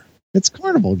 Sure. It's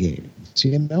carnival games.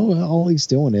 You know, all he's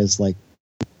doing is like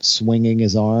swinging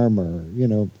his arm or, you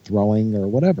know, throwing or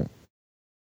whatever.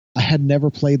 I had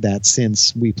never played that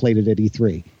since we played it at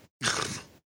E3.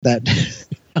 That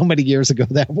how many years ago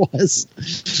that was?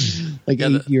 Like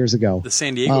 8 years ago. The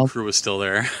San Diego crew was still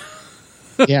there.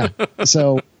 Yeah.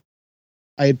 So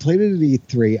I had played it at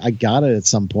E3. I got it at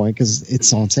some point because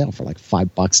it's on sale for like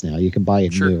 $5 now. You can buy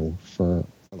it new for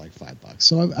like $5.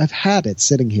 So I've had it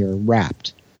sitting here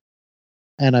wrapped.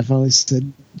 And I finally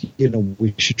said, you know,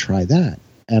 we should try that.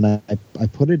 And I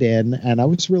put it in, and I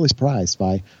was really surprised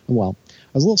by, well,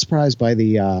 I was a little surprised by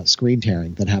the screen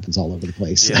tearing that happens all over the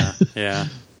place. Yeah, yeah.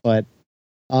 But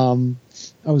I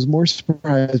was more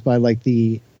surprised by like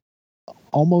the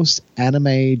almost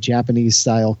anime Japanese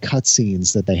style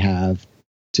cutscenes that they have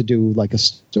to do like a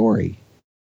story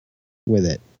with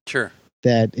it. Sure.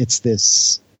 That it's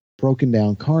this broken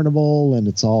down carnival, and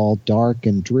it's all dark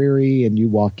and dreary, and you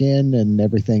walk in and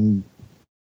everything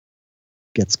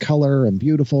gets color and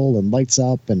beautiful and lights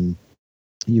up, and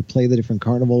you play the different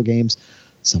carnival games.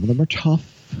 Some of them are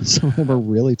tough. Some of them are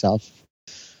really tough.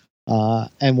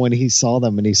 And when he saw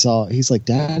them and he's like,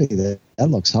 Daddy, that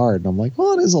looks hard. And I'm like,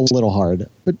 well, it is a little hard,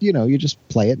 but you know, you just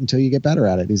play it until you get better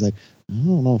at it. He's like, I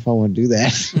don't know if I want to do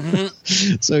that.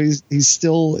 Mm-hmm. So he's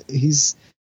still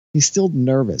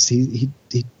nervous.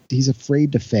 He's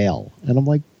afraid to fail. And I'm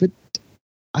like, but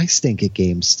I stink at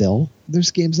games still.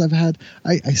 There's games I've had.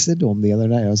 I said to him the other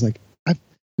night, I was like,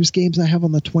 there's games I have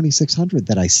on the 2600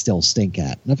 that I still stink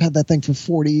at. And I've had that thing for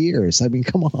 40 years. I mean,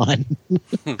 come on.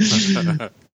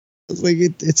 It's like,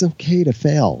 it's okay to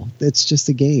fail. It's just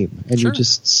a game. And you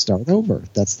just start over.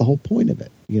 That's the whole point of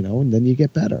it, you know, and then you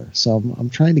get better. So I'm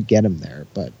trying to get him there.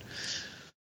 But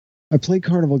I played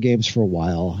carnival games for a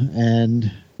while, and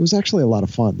it was actually a lot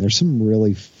of fun. There's some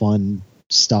really fun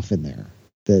stuff in there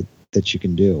that you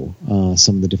can do.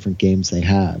 Some of the different games they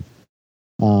have.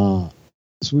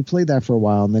 So we played that for a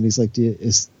while, and then he's like, do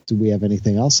we have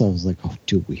anything else? I was like, oh,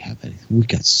 do we have anything? We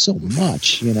got so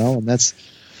much, you know, and that's...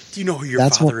 Do you know who your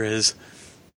father is?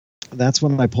 That's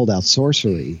when I pulled out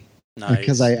Sorcery. Nice.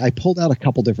 Because I pulled out a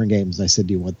couple different games, and I said,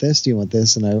 do you want this? Do you want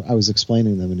this? And I was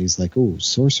explaining them, and he's like, ooh,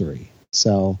 Sorcery.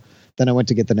 So then I went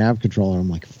to get the nav controller, and I'm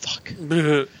like, fuck.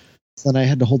 So then I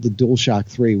had to hold the DualShock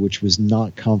 3, which was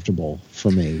not comfortable for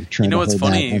me. You know what's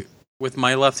funny? With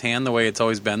my left hand, the way it's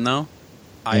always been, though,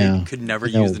 I could never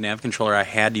use the nav controller. I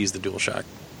had to use the DualShock.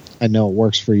 I know it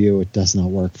works for you. It does not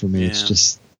work for me. Yeah. It's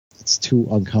just, it's too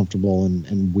uncomfortable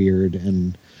and weird.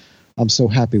 And I'm so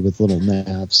happy with little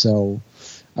nav. So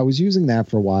I was using that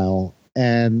for a while,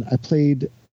 and I played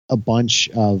a bunch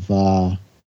of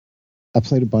I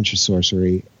played a bunch of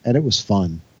sorcery, and it was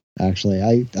fun. Actually,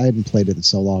 I hadn't played it in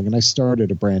so long, and I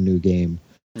started a brand new game.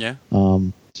 Yeah.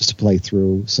 Just to play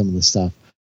through some of the stuff,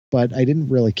 but I didn't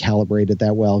really calibrate it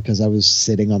that well because I was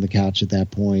sitting on the couch at that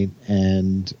point,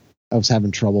 and I was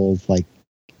having trouble like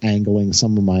angling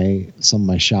some of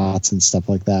my shots and stuff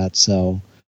like that. So,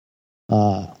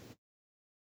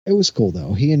 it was cool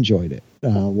though. He enjoyed it.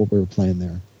 What we were playing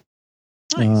there.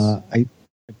 Nice.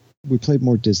 We played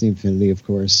more Disney Infinity, of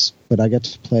course, but I got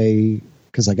to play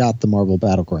because I got the Marvel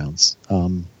Battlegrounds.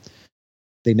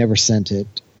 They never sent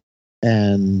it,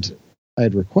 and I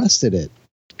had requested it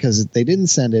because they didn't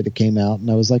send it. It came out, and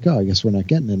I was like, "Oh, I guess we're not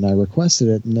getting it." And I requested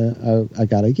it, and I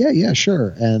got it. Yeah,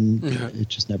 sure. And it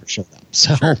just never showed up.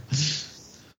 So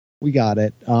we got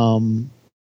it. And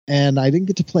I didn't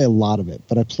get to play a lot of it,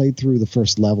 but I played through the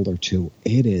first level or two.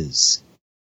 It is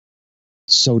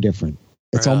so different.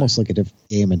 It's almost like a different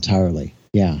game entirely.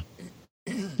 Yeah.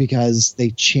 Because they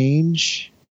change,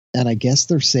 and I guess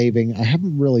they're saving. I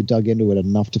haven't really dug into it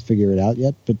enough to figure it out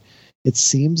yet, but it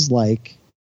seems like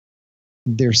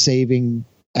they're saving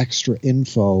extra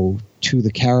info to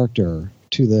the character,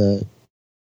 to the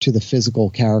physical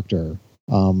character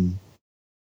that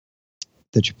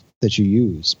you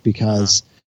use, because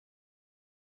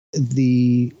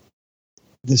the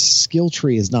skill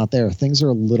tree is not there. Things are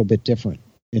a little bit different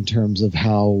in terms of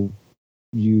how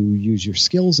you use your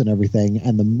skills and everything,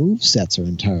 and the move sets are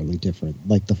entirely different.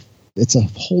 Like it's a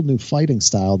whole new fighting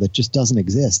style that just doesn't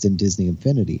exist in Disney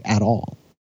Infinity at all.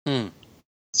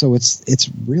 So it's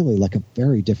really like a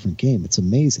very different game. It's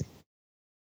amazing.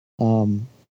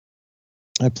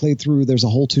 I played through. There's a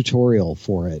whole tutorial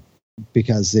for it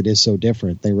because it is so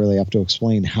different. They really have to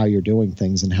explain how you're doing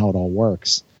things and how it all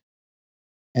works.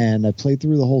 And I played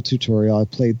through the whole tutorial. I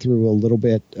played through a little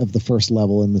bit of the first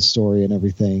level in the story and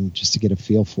everything just to get a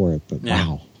feel for it. But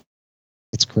wow,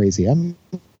 it's crazy.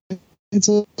 It's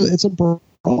a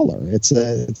brawler. It's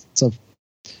a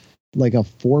like a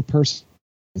 4-person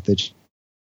that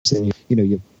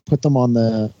you put them on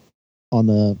the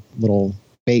little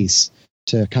base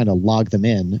to kind of log them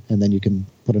in, and then you can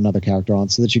put another character on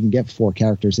so that you can get 4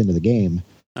 characters into the game.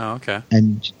 Oh, okay.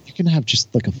 And you can have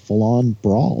just like a full-on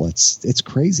brawl. It's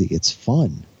crazy. It's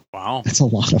fun. Wow. It's a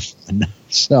lot of fun.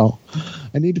 So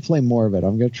I need to play more of it.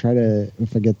 I'm going to try to,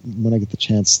 when I get the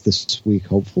chance this week,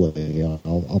 hopefully,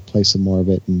 I'll play some more of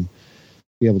it and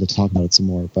be able to talk about it some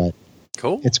more. But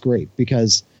cool. It's great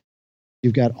because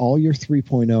you've got all your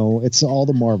 3.0. It's all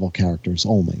the Marvel characters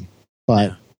only.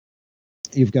 But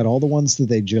you've got all the ones that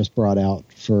they just brought out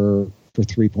for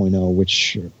 3.0,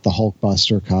 which the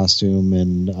Hulkbuster costume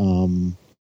and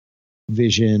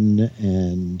Vision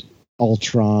and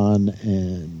Ultron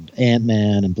and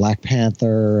Ant-Man and Black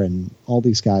Panther and all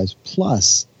these guys.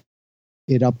 Plus,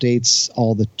 it updates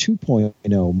all the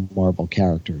 2.0 Marvel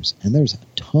characters, and there's a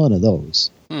ton of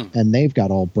those. And they've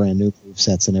got all brand new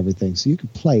sets and everything. So you can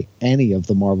play any of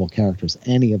the Marvel characters,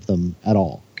 any of them at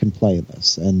all can play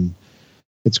this. And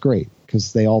it's great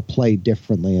because they all play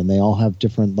differently and they all have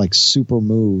different like super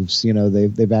moves.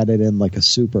 They've added in like a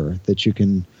super that you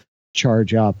can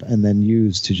charge up and then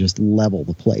use to just level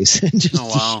the place and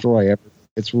just destroy everything.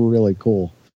 It's really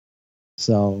cool.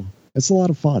 So it's a lot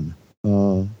of fun.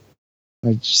 I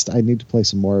need to play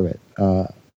some more of it.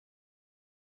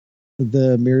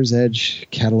 The Mirror's Edge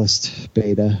Catalyst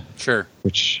beta,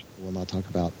 which we'll not talk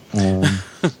about.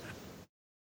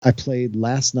 I played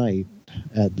last night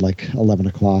at like 11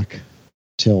 o'clock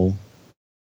till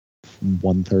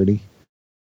 1:30.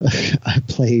 I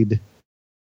played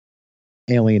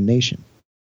Alien Nation.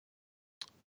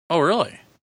 Oh, really?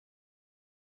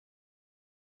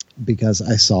 Because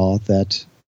I saw that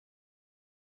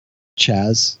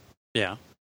Chaz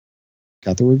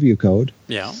got the review code.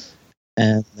 Yeah.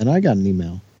 And then I got an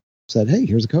email. Said, hey,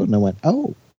 here's a code. And I went,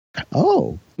 oh.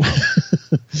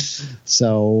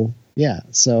 So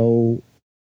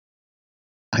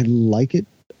I like it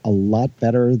a lot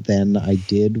better than I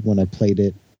did when I played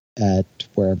it at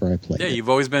wherever I played it. Yeah, you've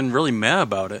always been really meh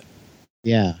about it.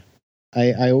 Yeah.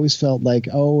 I always felt like,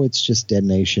 it's just Dead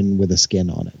Nation with a skin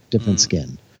on it. Different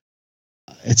skin.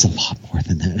 It's a lot more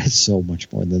than that. It's so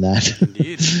much more than that.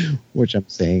 Indeed. Which I'm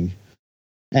saying.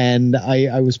 And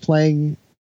I was playing,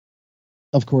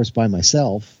 of course, by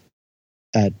myself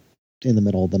in the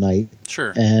middle of the night.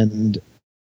 Sure. And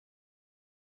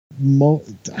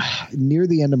near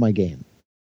the end of my game,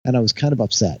 and I was kind of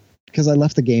upset because I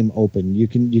left the game open. You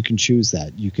can choose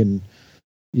that. You can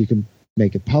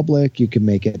make it public. You can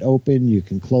make it open. You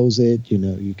can close it.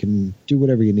 You can do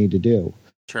whatever you need to do.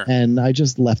 Sure. And I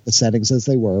just left the settings as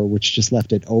they were, which just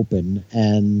left it open.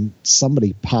 And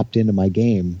somebody popped into my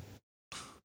game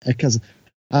because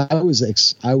I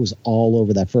was all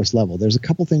over that first level. There's a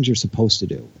couple things you're supposed to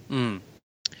do.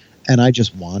 And I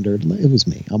just wandered. It was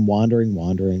me. I'm wandering,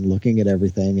 looking at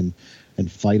everything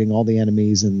and fighting all the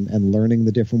enemies and learning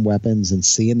the different weapons and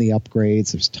seeing the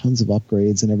upgrades. There's tons of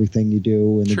upgrades and everything you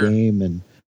do in the game. And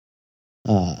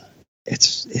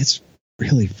it's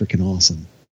really freaking awesome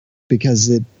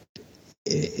because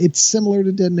it's similar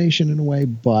to Dead Nation in a way,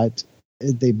 but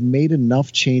they've made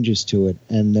enough changes to it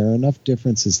and there are enough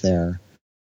differences there.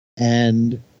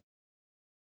 And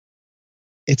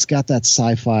it's got that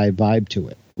sci-fi vibe to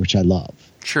it, which I love.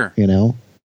 Sure. You know?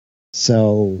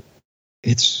 So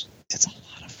it's a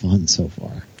lot of fun so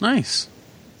far. Nice.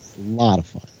 It's a lot of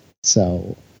fun.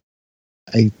 So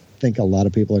I think a lot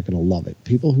of people are going to love it.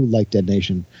 People who like Dead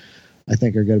Nation, I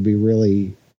think, are going to be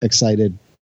really excited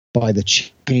by the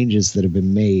changes that have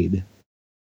been made.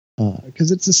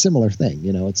 Because it's a similar thing.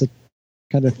 You know, it's a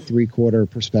kind of 3/4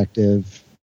 perspective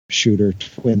shooter,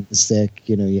 twin stick.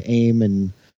 You know, you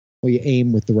aim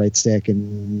with the right stick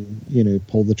and, you know,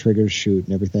 pull the trigger to shoot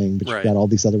and everything, but you've got all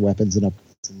these other weapons and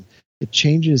upgrades. And it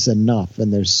changes enough,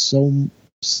 and there's so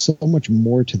much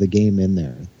more to the game in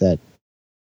there that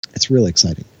it's really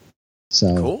exciting.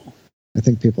 So cool. I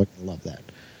think people are going to love that.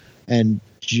 And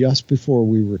just before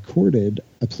we recorded,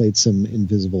 I played some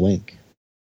Invisible Ink.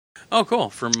 Oh, cool.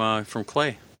 From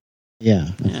Clay. Yeah,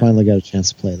 I finally got a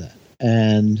chance to play that.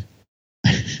 And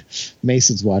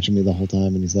Mason's watching me the whole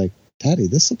time, and he's like, Daddy,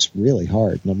 this looks really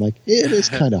hard. And I'm like, it is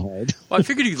kind of hard. Well, I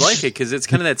figured you'd like it because it's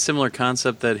kind of that similar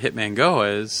concept that Hitman Go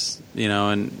is, you know,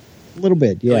 and a little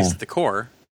bit, yeah. At least at the core.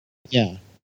 Yeah.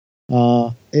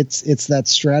 It's that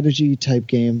strategy type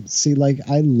game. See, like,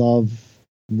 I love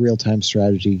real-time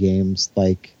strategy games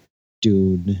like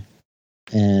Dune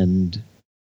and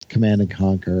Command and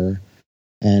Conquer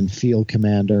and Field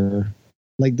Commander.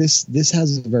 Like, this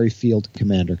has a very Field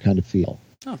Commander kind of feel.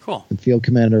 Oh, cool. And Field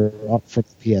Commander up from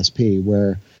the PSP,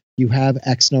 where you have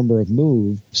X number of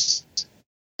moves,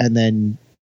 and then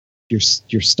you're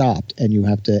stopped, and you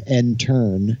have to end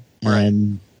turn,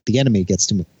 and the enemy gets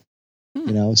to move.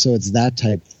 You know, so it's that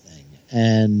type of thing.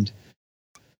 And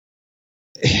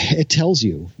it tells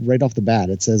you right off the bat,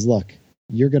 it says, look,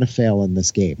 you're going to fail in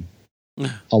this game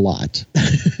a lot.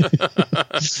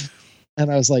 And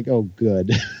I was like, oh,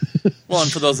 good. Well,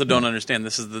 and for those that don't understand,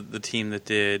 this is the team that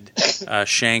did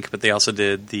Shank, but they also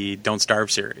did the Don't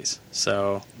Starve series.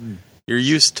 So you're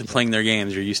used to playing their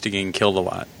games. You're used to getting killed a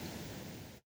lot.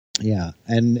 Yeah,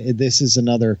 and this is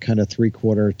another kind of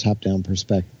 3/4 top-down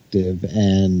perspective,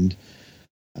 and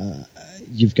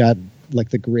you've got like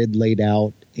the grid laid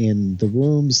out in the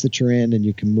rooms that you're in, and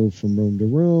you can move from room to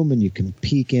room, and you can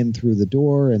peek in through the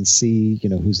door and see, you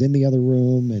know, who's in the other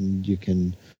room, and you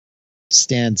can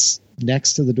stand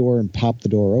next to the door and pop the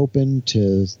door open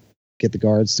to get the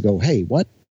guards to go, hey, what?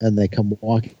 And they come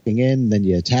walking in, and then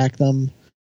you attack them.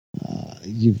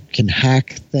 You can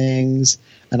hack things.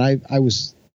 And I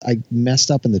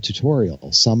messed up in the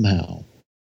tutorial somehow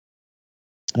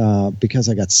because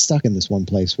I got stuck in this one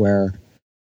place where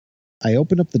I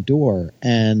opened up the door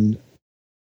and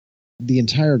the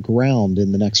entire ground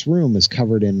in the next room is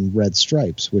covered in red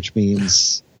stripes, which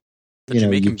means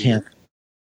you can't.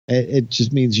 It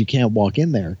just means you can't walk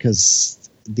in there because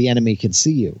the enemy can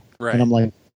see you. Right. And I'm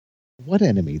like, what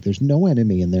enemy? There's no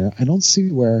enemy in there. I don't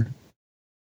see where.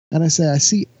 And I say, I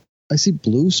see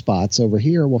blue spots over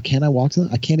here. Well, can I walk to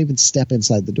them? I can't even step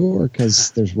inside the door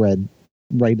because there's red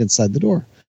right inside the door.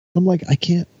 I'm like, I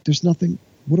can't. There's nothing.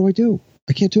 What do I do?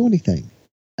 I can't do anything.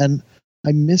 And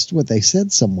I missed what they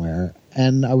said somewhere,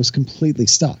 and I was completely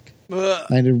stuck.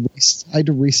 I had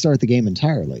to restart the game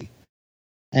entirely.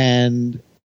 And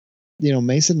you know,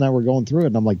 Mason and I were going through it,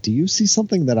 and I'm like, do you see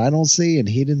something that I don't see? And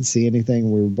he didn't see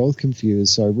anything. We were both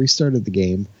confused, so I restarted the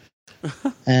game.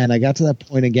 And I got to that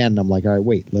point again, and I'm like, all right,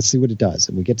 wait, let's see what it does.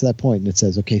 And we get to that point, and it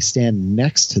says, okay, stand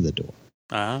next to the door.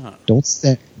 Don't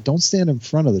stand in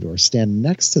front of the door. Stand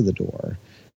next to the door,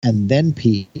 and then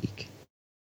peek.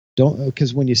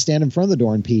 Because when you stand in front of the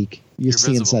door and peek, you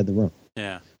see visible inside the room.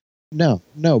 Yeah. No,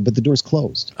 but the door's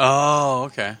closed. Oh,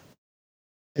 okay.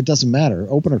 It doesn't matter,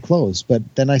 open or closed.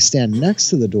 But then I stand next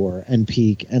to the door and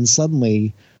peek, and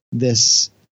suddenly this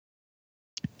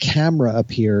camera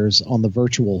appears on the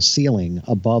virtual ceiling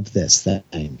above this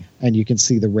thing, and you can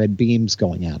see the red beams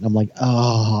going out. And I'm like,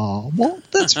 oh, well,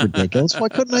 that's ridiculous. Why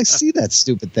couldn't I see that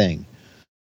stupid thing?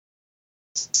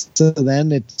 So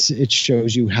then it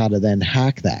shows you how to then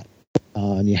hack that.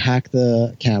 And you hack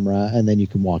the camera, and then you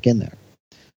can walk in there.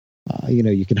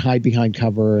 You can hide behind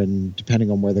cover, and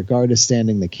depending on where the guard is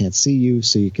standing, they can't see you,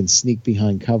 so you can sneak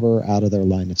behind cover out of their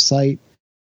line of sight.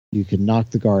 You can knock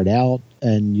the guard out,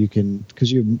 and you can,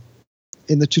 because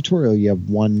in the tutorial you have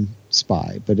one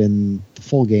spy, but in the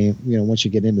full game, once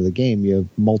you get into the game, you have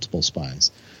multiple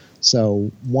spies.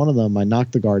 So one of them, I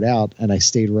knocked the guard out and I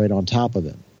stayed right on top of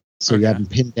him. So you have him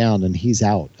pinned down and he's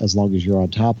out. As long as you're on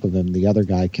top of him, the other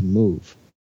guy can move.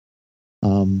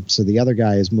 So the other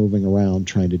guy is moving around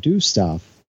trying to do stuff,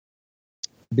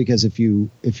 because if you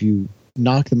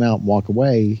knock them out and walk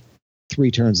away,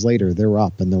 3 turns later they're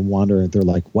up and they're wandering. They're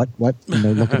like, what? And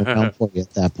they're looking around for you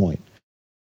at that point.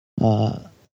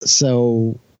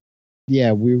 So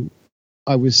yeah,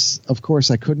 of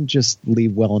course I couldn't just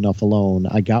leave well enough alone.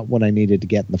 I got what I needed to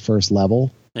get in the first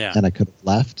level, and I could have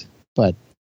left, but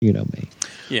you know me.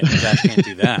 Yeah, I can't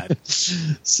do that.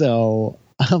 So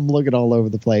I'm looking all over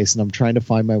the place and I'm trying to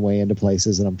find my way into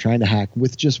places, and I'm trying to hack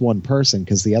with just one person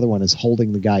because the other one is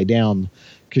holding the guy down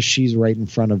because she's right in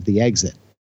front of the exit.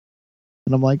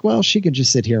 And I'm like, well, she can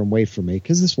just sit here and wait for me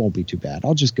because this won't be too bad.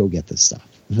 I'll just go get this stuff.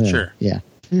 Sure. Yeah.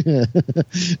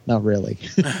 Not really.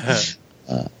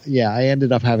 I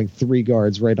ended up having 3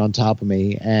 guards right on top of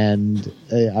me, and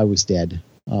I was dead.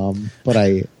 But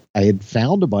I had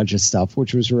found a bunch of stuff,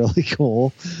 which was really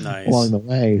cool along the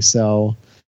way. So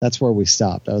that's where we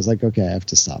stopped. I was like, okay, I have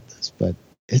to stop this. But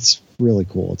it's really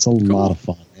cool. It's a lot of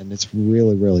fun, and it's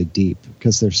really, really deep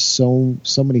because there's so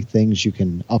many things you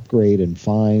can upgrade and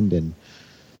find, and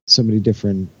so many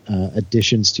different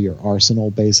additions to your arsenal.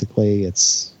 Basically,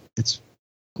 it's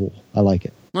cool. I like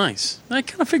it. Nice. I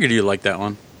kind of figured you'd like that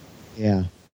one. Yeah.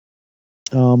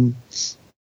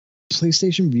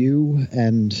 PlayStation View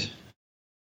and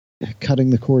cutting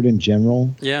the cord in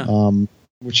general. Yeah.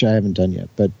 Which I haven't done yet,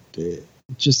 but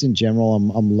just in general,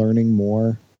 I'm learning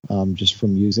more just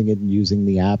from using it and using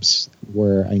the apps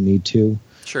where I need to.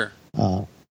 Sure.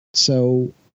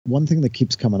 So one thing that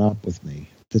keeps coming up with me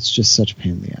that's just such a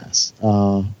pain in the ass,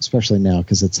 especially now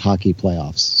because it's hockey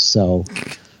playoffs. So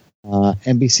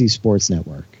NBC Sports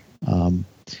Network,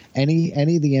 any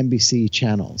of the NBC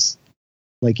channels,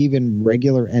 like even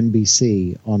regular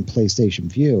NBC on PlayStation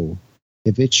View,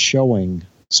 if it's showing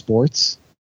sports,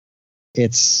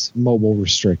 it's mobile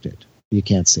restricted. You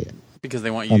can't see it. Because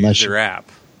they want you to use their app.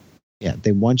 Yeah,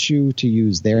 they want you to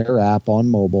use their app on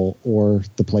mobile or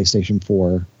the PlayStation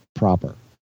 4 proper.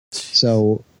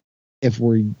 So if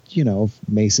if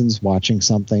Mason's watching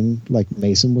something, like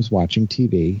Mason was watching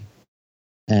TV,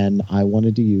 and I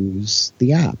wanted to use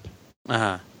the app.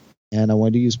 Uh-huh. And I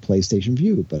wanted to use PlayStation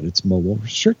View, but it's mobile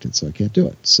restricted, so I can't do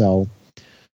it. So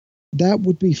that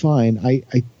would be fine.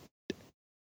 I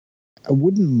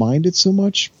wouldn't mind it so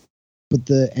much, but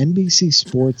the NBC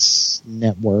Sports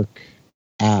Network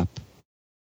app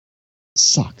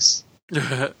sucks.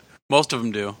 Most of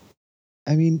them do.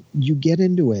 I mean, you get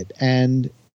into it, and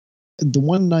the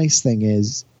one nice thing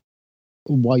is,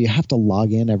 while you have to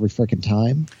log in every freaking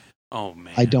time, oh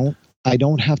man, I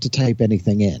don't have to type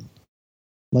anything in.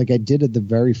 Like I did it the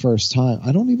very first time.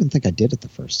 I don't even think I did it the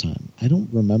first time. I don't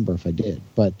remember if I did,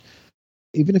 but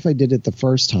even if I did it the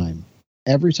first time,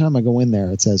 every time I go in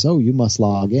there, it says, "Oh, you must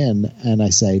log in," and I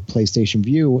say PlayStation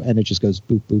View, and it just goes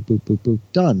boop boop boop boop boop,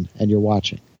 done, and you're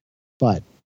watching. But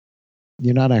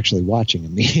you're not actually watching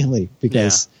immediately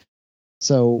because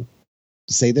so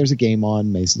say there's a game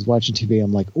on, Mason's watching TV,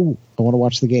 I'm like, "Oh, I want to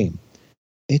watch the game."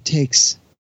 It takes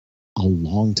a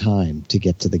long time to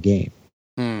get to the game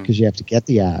because you have to get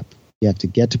the app, you have to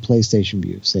get to PlayStation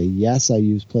View, say, yes, I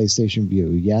use PlayStation View,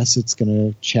 yes, it's going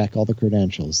to check all the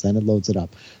credentials, then it loads it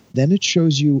up. Then it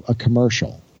shows you a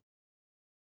commercial,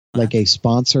 like a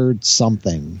sponsored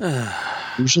something,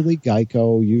 usually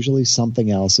Geico, usually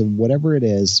something else, and whatever it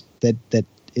is that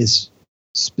is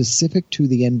specific to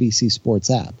the NBC Sports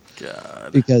app.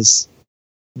 God. Because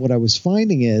what I was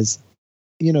finding is,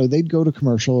 they'd go to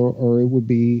commercial or it would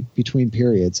be between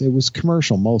periods. It was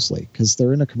commercial mostly because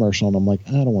they're in a commercial and I'm like,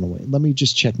 I don't want to wait. Let me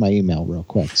just check my email real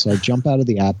quick. So I jump out of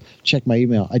the app, check my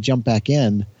email. I jump back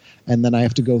in, and then I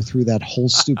have to go through that whole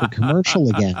stupid commercial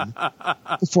again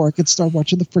before I could start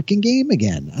watching the freaking game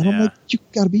again. And I'm like, you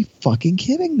got to be fucking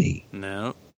kidding me.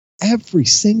 No. Every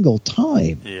single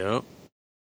time. Yep.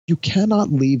 You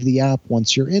cannot leave the app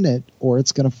once you're in it or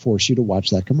it's going to force you to watch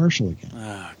that commercial again.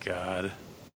 Oh, God.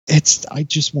 I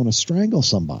just want to strangle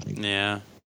somebody. Yeah.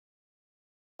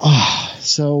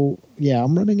 So,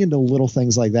 I'm running into little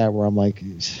things like that where I'm like,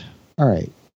 all right,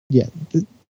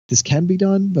 this can be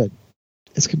done, but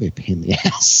it's going to be a pain in the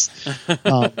ass.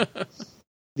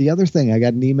 The other thing, I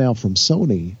got an email from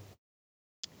Sony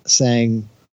saying,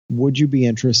 would you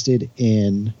be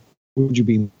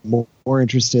more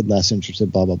interested, less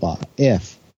interested, blah, blah, blah,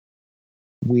 if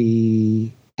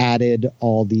we added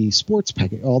all the sports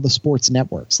package, all the sports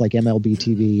networks like MLB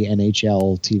TV,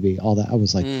 NHL TV, all that. I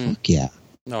was like, fuck yeah.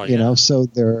 Oh, you know, so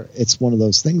it's one of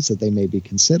those things that they may be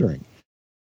considering.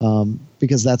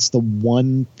 Because that's the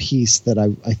one piece that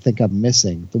I think I'm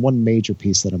missing, the one major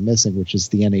piece that I'm missing, which is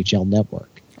the NHL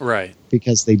Network. Right.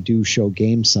 Because they do show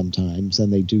games sometimes,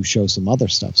 and they do show some other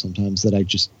stuff sometimes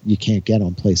that you can't get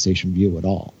on PlayStation Vue at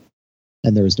all.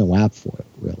 And there is no app for it,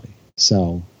 really.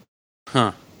 So,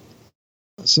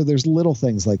 so there's little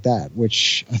things like that,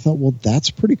 which I thought, well,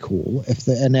 that's pretty cool. If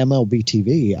an MLB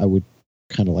TV, I would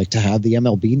kind of like to have the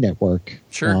MLB Network.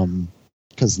 Sure.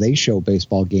 Because they show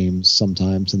baseball games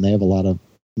sometimes, and they have a lot of,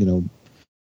 you know,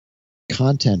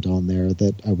 content on there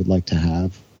that I would like to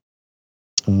have.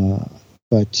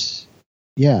 But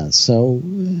yeah, so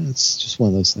it's just one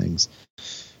of those things.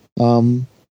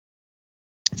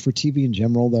 For TV in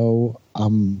general, though,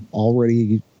 I'm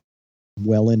already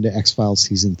well into X-Files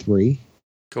season 3.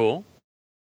 Cool.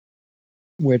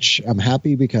 Which I'm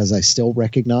happy because I still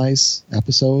recognize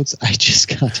episodes. I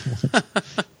just got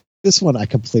this one I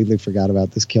completely forgot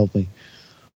about. This killed me.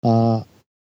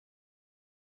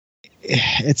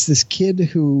 It's this kid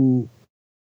who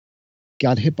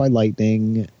got hit by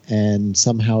lightning and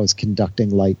somehow is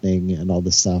conducting lightning and all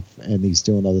this stuff, and he's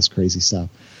doing all this crazy stuff.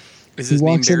 Is his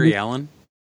name Barry Allen?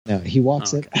 No, he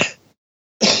walks in.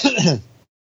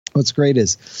 What's great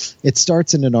is it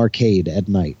starts in an arcade at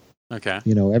night. Okay.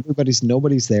 You know,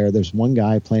 nobody's there. There's one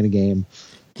guy playing a game,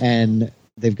 and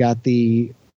they've got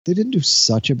they didn't do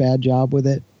such a bad job with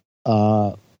it,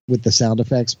 with the sound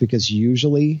effects, because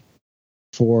usually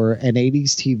for an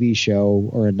 80s TV show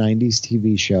or a 90s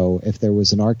TV show, if there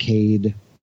was an arcade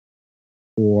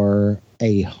or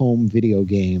a home video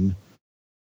game,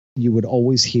 you would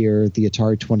always hear the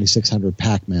Atari 2600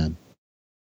 Pac-Man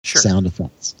sound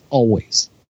effects. Always.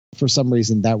 For some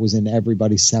reason, that was in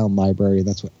everybody's sound library.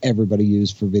 That's what everybody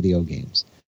used for video games.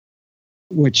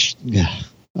 Which, yeah.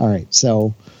 All right.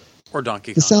 So, or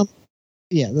Donkey Kong.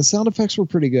 The sound effects were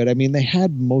pretty good. I mean, they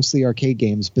had mostly arcade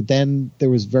games, but then there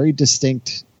was very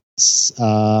distinct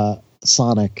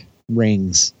sonic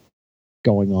rings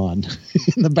going on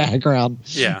in the background.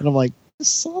 Yeah. And I'm like,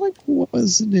 Sonic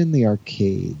wasn't in the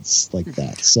arcades like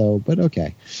that. So, but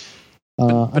okay.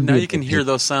 But now you can hear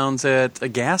those sounds at a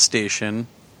gas station.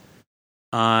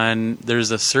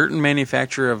 There's a certain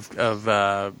manufacturer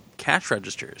of cash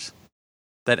registers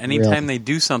that anytime they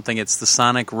do something, it's the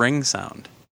sonic ring sound.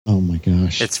 Oh my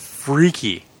gosh. It's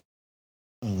freaky.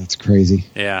 Oh, that's crazy.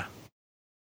 Yeah.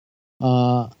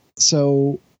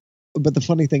 So, but the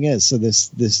funny thing is, so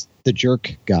the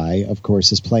jerk guy, of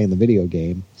course, is playing the video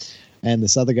game, and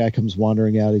this other guy comes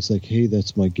wandering out. He's like, "Hey,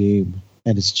 that's my game."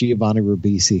 And it's Giovanni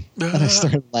Ribisi. And I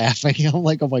started laughing. I'm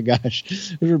like, oh my gosh,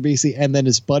 it's Ribisi. And then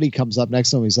his buddy comes up next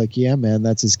to him. He's like, yeah, man,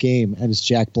 that's his game. And it's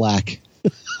Jack Black.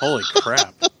 Holy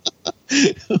crap.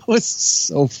 It was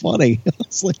so funny. I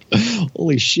was like,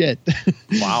 holy shit.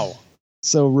 Wow.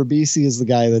 So Ribisi is the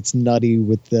guy that's nutty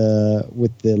with the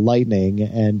lightning,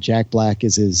 and Jack Black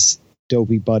is his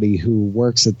dopey buddy who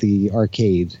works at the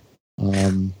arcade.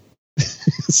 Wow.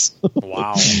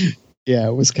 Yeah,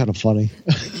 it was kind of funny.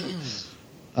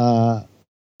 But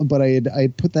I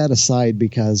had put that aside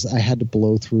because I had to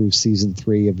blow through season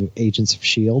 3 of Agents of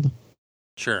S.H.I.E.L.D.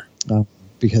 Sure.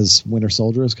 Because Winter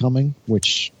Soldier is coming,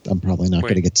 which I'm probably not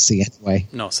going to get to see anyway.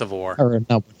 No, Civil War. Or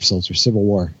not Winter Soldier, Civil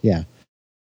War, yeah.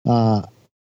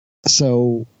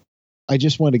 So I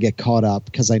just wanted to get caught up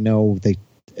because I know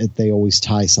they always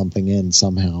tie something in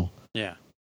somehow. Yeah.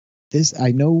 This,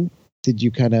 I know that you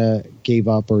kind of gave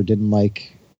up or didn't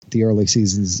like the early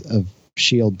seasons of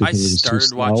S.H.I.E.L.D. because it was too slow. I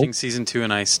started watching season 2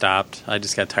 and I stopped. I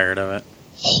just got tired of it.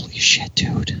 Holy shit,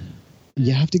 dude.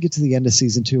 You have to get to the end of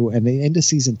season 2 and the end of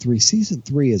season 3. Season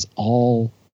 3 is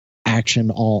all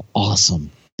action, all awesome.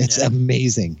 It's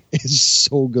amazing. It's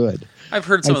so good. I've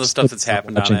heard some of the stuff that's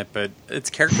happened on it, but it's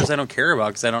characters I don't care about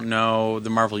because I don't know the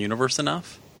Marvel Universe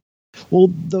enough. Well,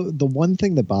 the one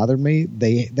thing that bothered me,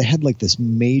 they had like this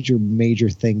major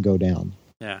thing go down.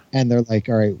 Yeah. And they're like,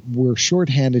 all right, we're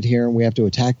shorthanded here and we have to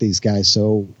attack these guys,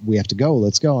 so we have to go.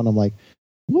 Let's go. And I'm like,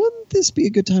 wouldn't this be a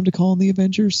good time to call in the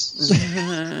Avengers?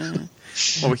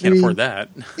 Well, we can't afford that.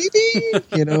 Maybe,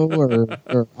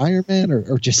 or Iron Man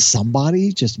or just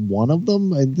somebody, just one of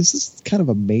them. And this is kind of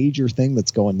a major thing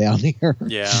that's going down here.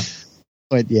 Yeah.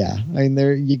 But yeah, I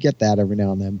mean, you get that every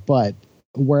now and then. But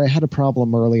where I had a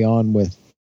problem early on with,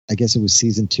 I guess it was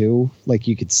season 2, like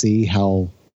you could see how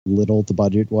little the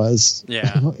budget was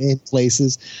in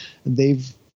places. They've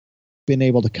been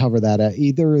able to cover that.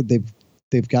 Either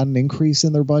they've got an increase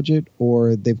in their budget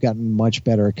or they've gotten much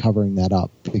better at covering that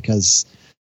up because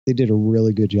they did a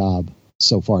really good job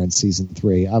so far in season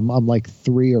 3. I'm like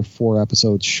 3 or 4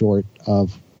 episodes short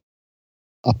of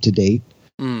up to date.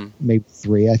 maybe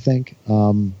 3, I think.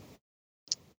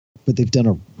 But they've done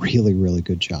a really, really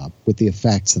good job with the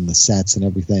effects and the sets and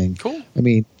everything. Cool. I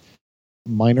mean,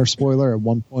 minor spoiler, at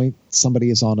one point, somebody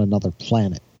is on another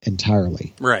planet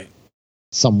entirely. Right.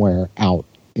 Somewhere out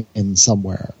in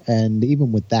somewhere. And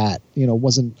even with that, it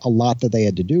wasn't a lot that they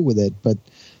had to do with it, but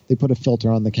they put a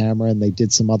filter on the camera and they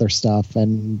did some other stuff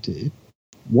and it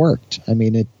worked. I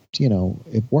mean, it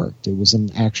worked. It was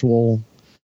an actual,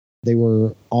 they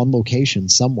were on location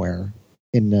somewhere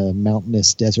in a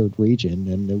mountainous desert region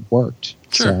and it worked.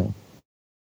 Sure. So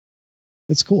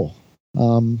it's cool.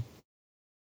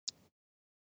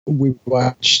 We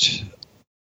watched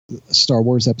Star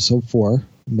Wars Episode 4.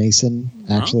 Mason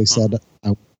actually said,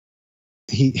 and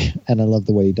I love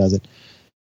the way he does it.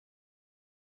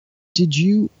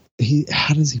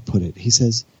 How does he put it? He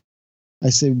says, I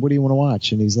said, what do you want to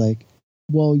watch? And he's like,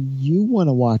 well, you want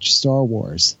to watch Star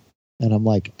Wars. And I'm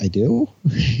like, I do?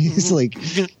 He's like,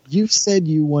 you said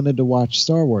you wanted to watch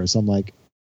Star Wars. I'm like,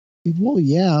 well,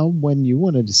 yeah, when you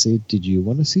wanted to see it, did you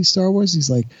want to see Star Wars? He's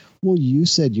like, well, you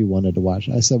said you wanted to watch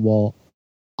it. I said, well,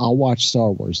 I'll watch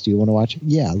Star Wars. Do you want to watch it?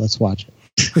 Yeah, let's watch it.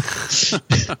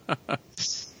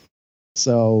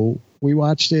 So we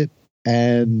watched it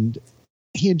and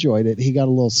he enjoyed it. He got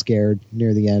a little scared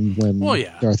near the end when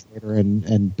Darth Vader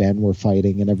and Ben were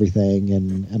fighting and everything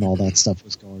and all that stuff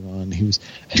was going on. He was,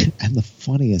 and the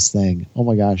funniest thing, oh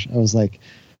my gosh, I was like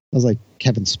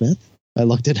Kevin Smith. I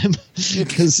looked at him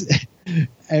because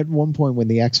at one point when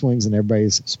the X-Wings and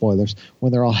everybody's spoilers,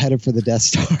 when they're all headed for the Death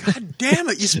Star. God damn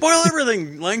it. You spoil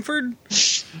everything, Langford.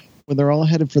 When they're all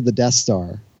headed for the Death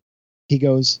Star, he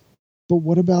goes, but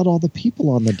what about all the people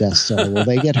on the Death Star? Will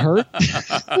they get hurt?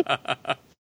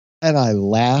 And I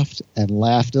laughed and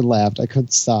laughed and laughed. I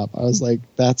couldn't stop. I was like,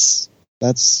 that's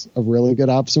a really good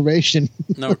observation.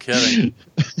 No kidding.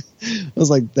 I was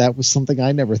like, that was something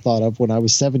I never thought of when I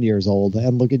was 7 years old.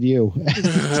 And look at you.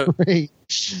 Great.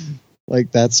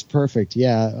 Like, that's perfect.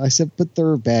 Yeah. I said, but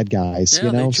they're bad guys.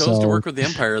 Yeah, they chose to work with the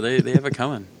Empire. They have it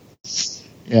coming.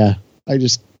 Yeah. I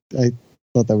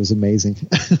thought that was amazing.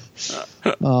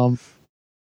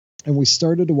 And we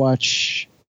started to watch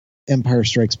Empire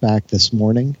Strikes Back this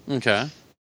morning. Okay.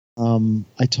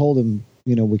 I told him,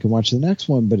 we can watch the next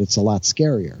one, but it's a lot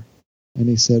scarier. And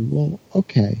he said, well,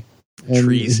 okay. And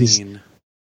tree scene.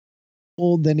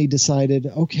 Well, then he decided,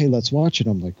 okay, let's watch it.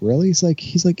 I'm like, really? He's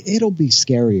like, it'll be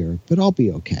scarier, but I'll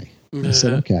be okay. I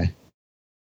said, okay.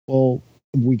 Well,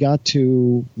 we got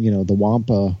to, the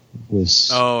Wampa was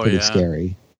pretty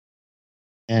scary.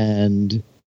 And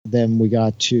then we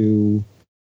got to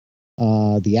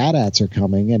the AT-ATs are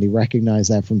coming, and he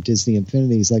recognized that from Disney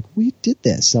Infinity. He's like, we did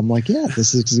this. I'm like, yeah,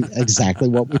 this is exactly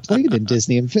what we played in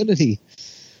Disney Infinity.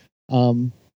 But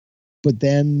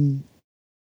then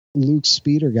Luke's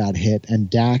speeder got hit, and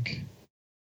Dak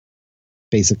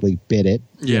basically bit it,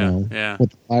 with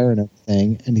the fire and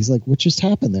everything. And he's like, what just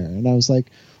happened there? And I was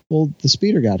like, well, the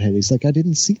speeder got hit. He's like, I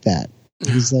didn't see that.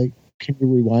 He's like, can you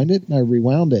rewind it? And I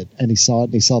rewound it, and he saw it,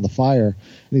 and he saw the fire,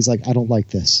 and he's like, I don't like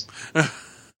this.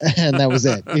 And that was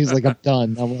it. He was like, I'm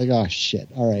done. I'm like, oh, shit.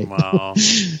 All right. Wow.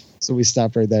 So we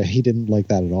stopped right there. He didn't like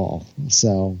that at all.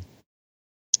 So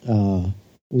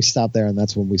we stopped there, and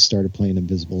that's when we started playing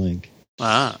Invisible Ink.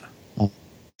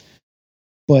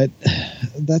 But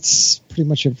that's pretty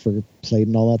much it for played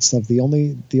and all that stuff. The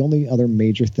only other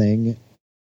major thing,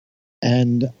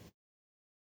 and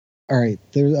all right,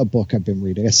 there's a book I've been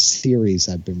reading, a series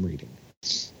I've been reading.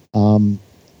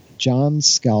 John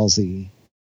Scalzi,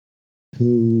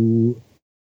 who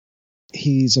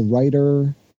he's a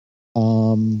writer.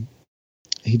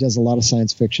 He does a lot of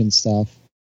science fiction stuff,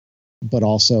 but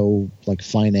also like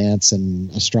finance and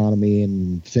astronomy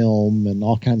and film and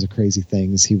all kinds of crazy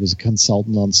things. He was a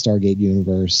consultant on Stargate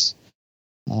Universe.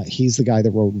 He's the guy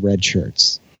that wrote Red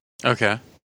Shirts. Okay.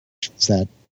 It's that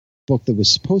book that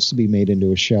was supposed to be made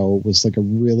into a show. It was like a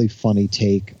really funny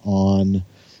take on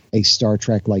a Star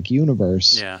Trek-like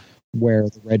universe. Yeah. Where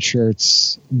the Red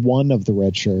Shirts, one of the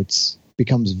Red Shirts,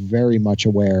 becomes very much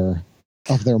aware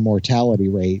of their mortality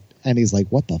rate. And he's like,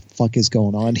 what the fuck is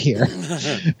going on here?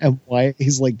 And why?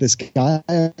 He's like, this guy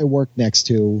I worked next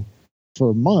to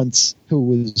for months who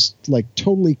was like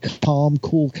totally calm,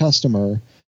 cool customer,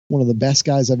 one of the best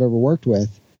guys I've ever worked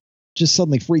with, just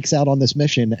suddenly freaks out on this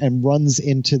mission and runs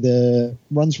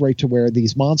right to where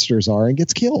these monsters are and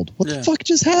gets killed. What the fuck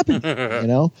just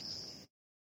happened?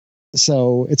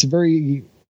 So it's a very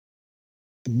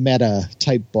meta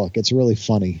type book. It's really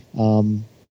funny.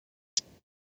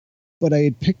 But I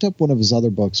had picked up one of his other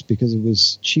books because it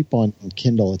was cheap on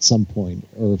Kindle at some point,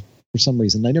 or for some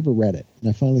reason. I never read it. And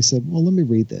I finally said, well, let me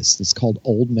read this. It's called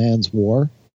Old Man's War.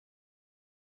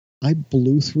 I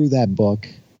blew through that book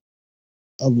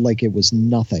like it was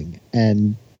nothing,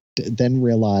 and then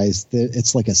realized that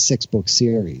it's like a 6-book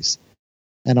series,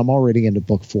 and I'm already into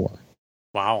book 4.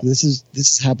 Wow. This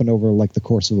has happened over like the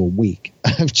course of a week.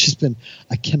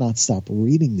 I cannot stop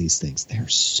reading these things. They're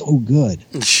so good.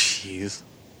 Jeez.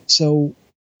 So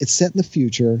it's set in the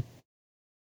future.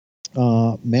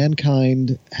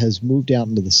 Mankind has moved out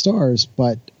into the stars,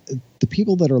 but the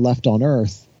people that are left on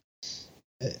Earth,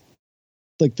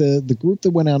 like the group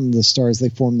that went out into the stars, they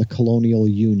formed the Colonial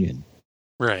Union.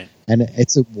 Right. And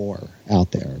it's a war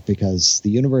out there because the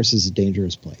universe is a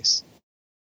dangerous place.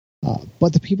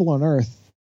 But the people on Earth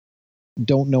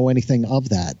don't know anything of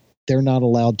that. They're not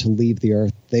allowed to leave the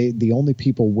Earth. The only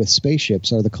people with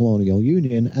spaceships are the Colonial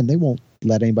Union, and they won't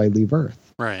let anybody leave Earth.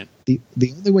 Right. The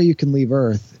only way you can leave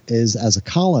Earth is as a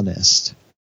colonist.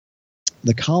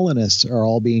 The colonists are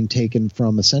all being taken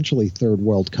from essentially third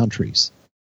world countries.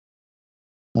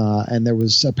 And there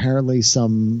was apparently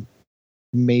some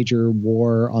major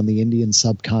war on the Indian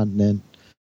subcontinent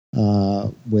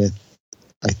with,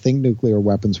 I think, nuclear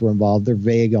weapons were involved. They're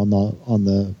vague on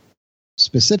the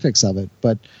specifics of it,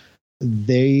 but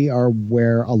they are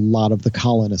where a lot of the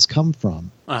colonists come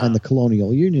from. Uh-huh. And the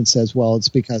Colonial Union says, well, it's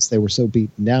because they were so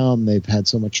beaten down, they've had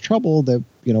so much trouble that,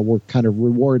 we're kind of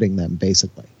rewarding them,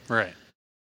 basically. Right.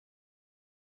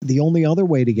 The only other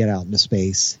way to get out into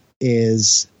space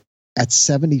is at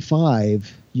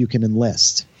 75, you can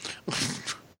enlist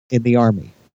in the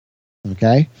Army.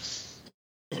 Okay?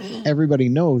 Everybody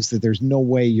knows that there's no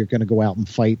way you're going to go out and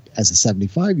fight as a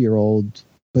 75-year-old,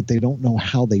 but they don't know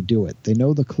how they do it. They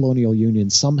know the Colonial Union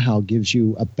somehow gives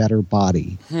you a better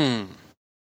body.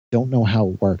 Don't know how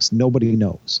it works. Nobody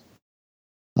knows.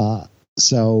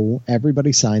 So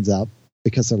everybody signs up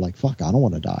because they're like, fuck, I don't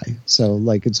want to die. So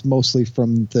like it's mostly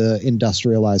from the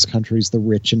industrialized countries, the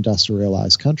rich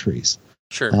industrialized countries.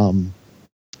 Sure.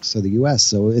 So the U.S.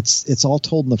 So it's all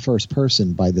told in the first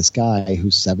person by this guy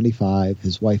who's 75.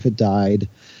 His wife had died.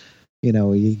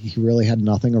 He really had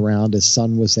nothing around. His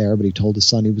son was there, but he told his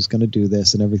son he was going to do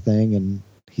this and everything. And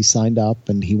he signed up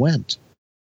and he went.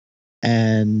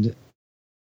 And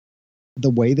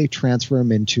the way they transfer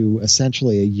him into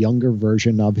essentially a younger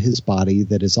version of his body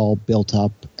that is all built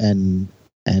up and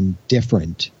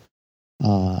different,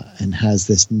 and has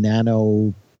this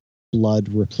nano blood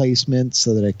replacement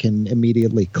so that it can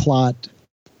immediately clot,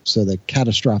 so that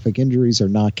catastrophic injuries are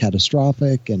not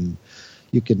catastrophic, and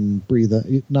you can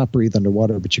not breathe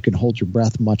underwater, but you can hold your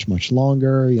breath much, much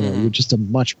longer. You're just a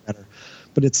much better,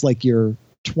 but it's like your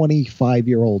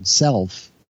 25-year-old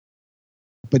self,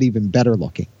 but even better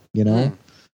looking,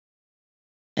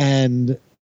 And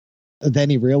then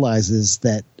he realizes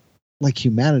that like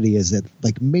humanity is at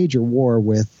like major war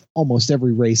with almost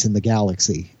every race in the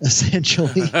galaxy,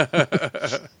 essentially.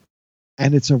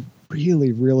 And it's a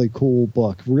really, really cool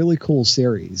book, really cool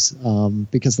series,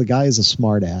 because the guy is a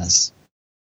smart ass.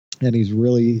 And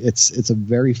it's a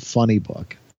very funny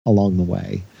book along the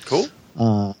way. Cool.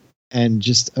 And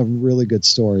just a really good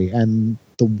story. And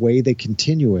the way they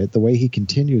continue it, the way he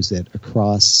continues it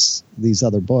across these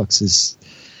other books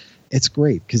it's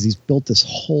great because he's built this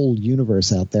whole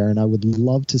universe out there. And I would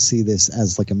love to see this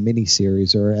as like a mini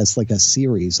series or as like a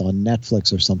series on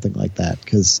Netflix or something like that.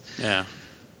 Because I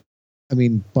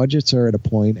mean, budgets are at a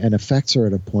point and effects are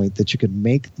at a point that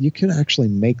you could actually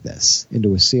make this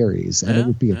into a series, and it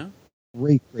would be a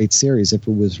great, great series if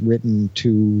it was written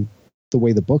to the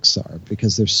way the books are,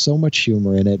 because there's so much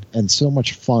humor in it and so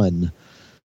much fun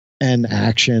and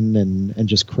action and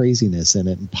just craziness in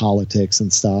it and politics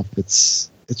and stuff. It's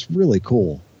really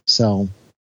cool. So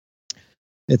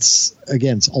it's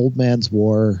Old Man's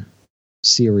War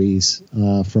series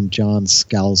from John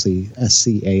Scalzi,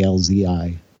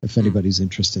 Scalzi. If anybody's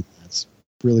interested, that's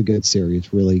really good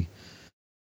series, really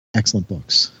excellent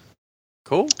books.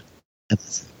 Cool.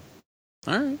 That's it.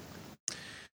 All right.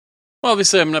 Well,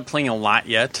 obviously, I'm not playing a lot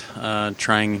yet.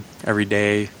 Trying every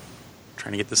day,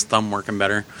 trying to get this thumb working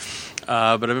better.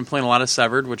 But I've been playing a lot of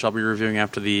Severed, which I'll be reviewing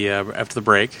after the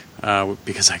break,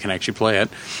 because I can actually play it,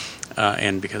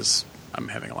 and because I'm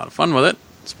having a lot of fun with it.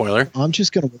 Spoiler. I'm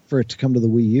just going to wait for it to come to the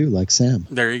Wii U, like Sam.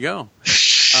 There you go.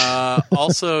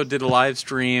 Also did a live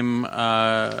stream,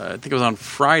 I think it was on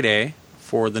Friday,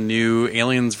 for the new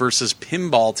Aliens vs.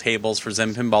 Pinball tables for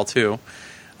Zen Pinball 2.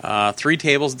 3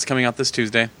 tables. It's coming out this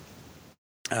Tuesday.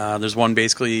 There's one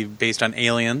basically based on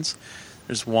Aliens.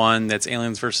 There's one that's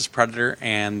Aliens vs. Predator,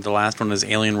 and the last one is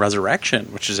Alien Resurrection,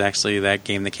 which is actually that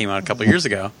game that came out a couple years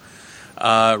ago.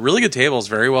 Really good tables,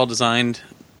 very well designed.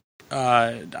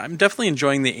 I'm definitely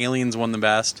enjoying the Aliens one the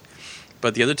best,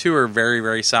 but the other two are very,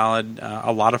 very solid.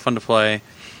 A lot of fun to play,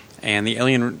 And the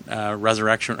Alien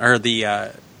Resurrection, or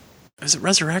the is it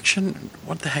Resurrection?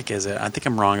 What the heck is it? I think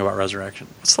I'm wrong about Resurrection.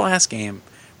 What's the last game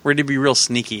where it'd be real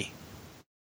sneaky?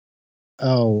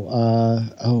 Oh.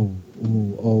 I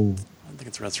don't think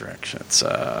it's Resurrection. It's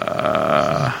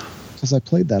because I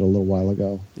played that a little while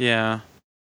ago. Yeah.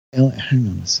 Hang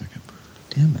on a second.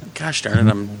 Damn it! Gosh darn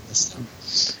it! I'm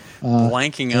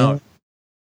blanking out.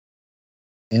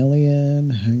 Alien.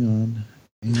 Hang on.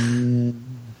 Alien.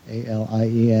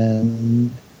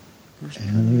 ALIEN.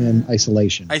 Alien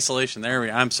Isolation. Isolation. There we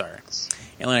go. I'm sorry.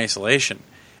 Alien Isolation.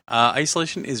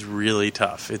 Isolation is really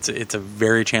tough. It's a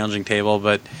very challenging table,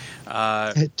 but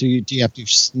do you have to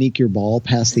sneak your ball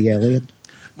past the alien?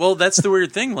 Well, that's the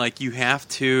weird thing. Like, you have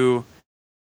to.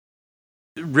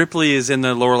 Ripley is in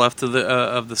the lower left of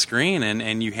the screen,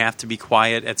 and you have to be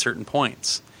quiet at certain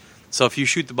points. So if you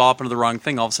shoot the ball up into the wrong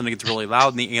thing, all of a sudden it gets really loud,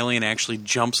 and the alien actually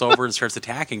jumps over and starts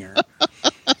attacking her.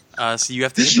 So you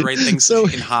have to hit the right things so you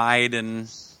can hide. And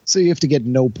so you have to get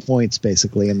no points,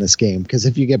 basically, in this game. Because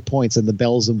if you get points and the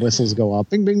bells and whistles go up,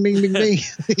 bing, bing, bing, bing, bing,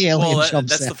 the alien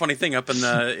jumps that's out. The funny thing. Up in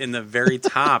the very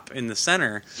top, in the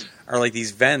center, are like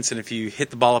these vents, and if you hit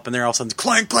the ball up in there, all of a sudden,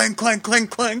 clank, clank, clank, clank,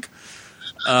 clank.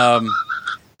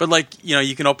 But, like, you know,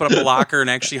 you can open up a locker and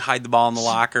actually hide the ball in the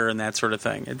locker and that sort of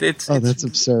thing. That's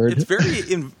absurd. It's very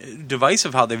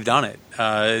divisive how they've done it.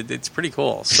 It's pretty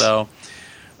cool. So,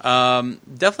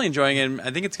 definitely enjoying it. I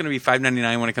think it's going to be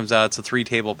 $5.99 when it comes out. It's a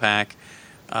 3-table pack.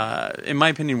 In my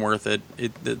opinion, worth it.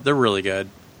 They're really good.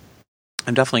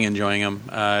 I'm definitely enjoying them.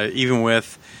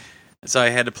 So I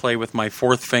had to play with my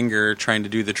fourth finger trying to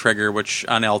do the trigger, which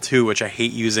on L2, which I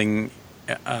hate using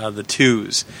the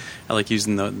 2s. I like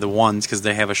using the 1s because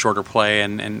they have a shorter play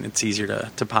and it's easier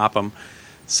to pop them.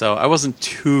 So I wasn't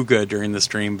too good during the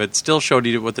stream, but still showed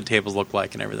you what the tables look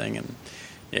like and everything. And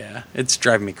yeah, it's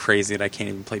driving me crazy that I can't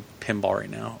even play pinball right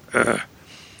now.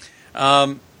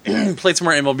 Played some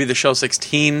more MLB The Show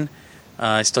 16.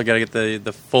 I still got to get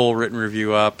the full written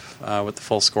review up with the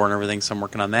full score and everything, so I'm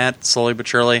working on that slowly but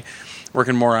surely.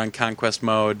 Working more on Conquest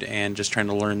mode and just trying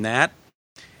to learn that.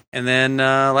 And then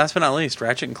last but not least,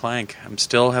 Ratchet and Clank. I'm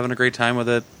still having a great time with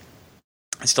it.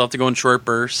 I still have to go in short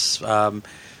bursts. I'm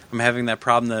having that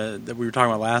problem that we were talking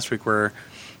about last week where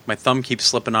my thumb keeps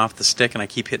slipping off the stick and I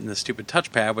keep hitting the stupid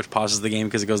touchpad, which pauses the game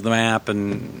because it goes to the map,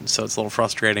 and so it's a little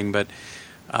frustrating. But,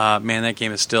 man, that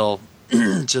game is still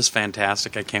just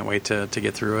fantastic. I can't wait to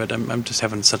get through it. I'm just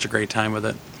having such a great time with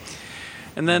it.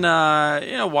 And then,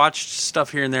 watched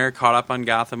stuff here and there, caught up on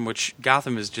Gotham, which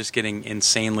Gotham is just getting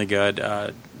insanely good.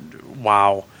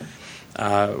 Wow.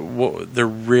 They're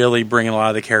really bringing a lot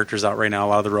of the characters out right now, a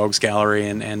lot of the Rogues Gallery,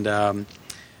 and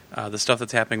the stuff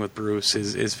that's happening with Bruce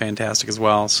is fantastic as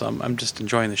well. So I'm just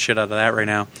enjoying the shit out of that right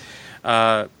now.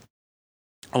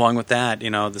 Along with that,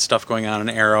 the stuff going on in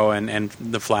Arrow and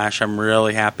The Flash, I'm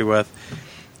really happy with.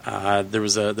 There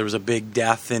was a big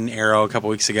death in Arrow a couple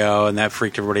weeks ago, and that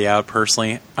freaked everybody out.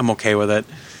 Personally, I'm okay with it.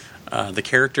 The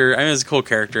character, it's a cool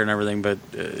character and everything, but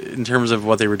in terms of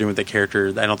what they were doing with the character,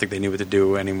 I don't think they knew what to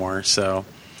do anymore, so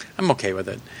I'm okay with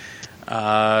it.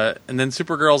 And then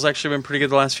Supergirl's actually been pretty good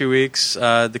the last few weeks.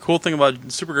 The cool thing about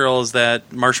Supergirl is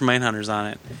that Martian Manhunter's on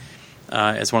it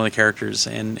as one of the characters,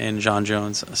 and John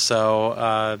Jones.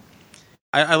 So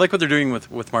I like what they're doing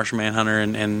with Martian Manhunter,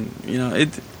 and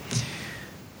it.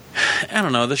 I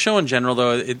don't know, the show in general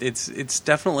though. It's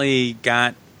definitely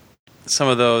got some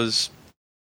of those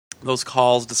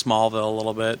calls to Smallville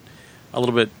a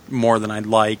little bit more than I'd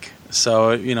like.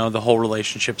 So the whole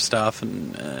relationship stuff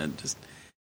and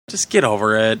just get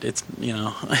over it. It's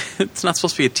it's not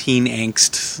supposed to be a teen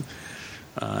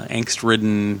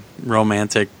angst-ridden,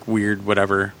 romantic, weird,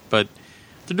 whatever. But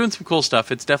they're doing some cool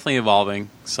stuff. It's definitely evolving.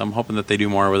 So I'm hoping that they do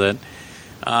more with it.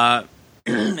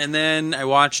 And then I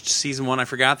watched season 1. I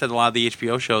forgot that a lot of the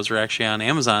HBO shows are actually on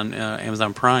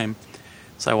Amazon Prime.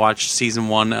 So I watched season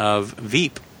 1 of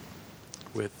Veep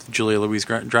with Julia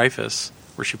Louis-Dreyfus,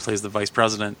 where she plays the vice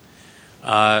president.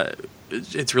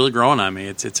 It's really growing on me.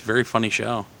 It's a very funny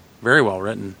show, very well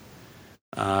written.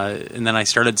 And then I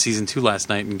started season 2 last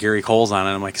night, and Gary Cole's on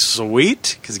it. I'm like,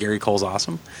 sweet, because Gary Cole's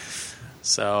awesome.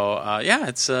 So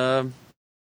it's a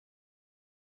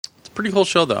pretty cool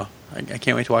show though. I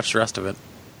can't wait to watch the rest of it.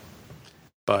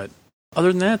 But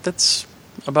other than that, that's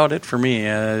about it for me.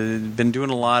 Been doing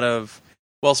a lot of...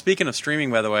 Well, speaking of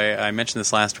streaming, by the way, I mentioned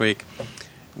this last week.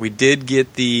 We did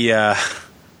get the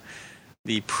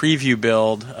preview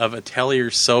build of Atelier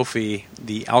Sophie,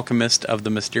 the Alchemist of the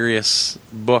Mysterious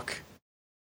Book,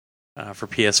 for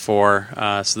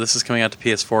PS4. So this is coming out to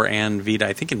PS4 and Vita,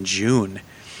 I think in June.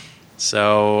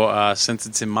 So since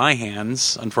it's in my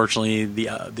hands, unfortunately,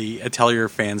 the Atelier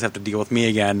fans have to deal with me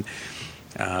again.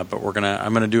 But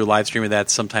I'm gonna do a live stream of that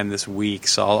sometime this week,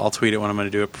 so I'll tweet it when I'm gonna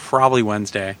do it. Probably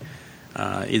Wednesday,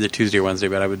 either Tuesday or Wednesday,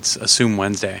 but I would assume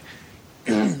Wednesday.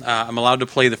 I'm allowed to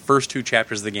play the first 2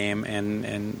 chapters of the game,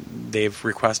 and they've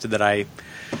requested that I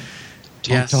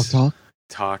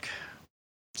talk.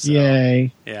 So,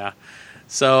 yay! Yeah.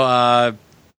 So,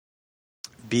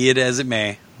 be it as it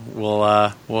may,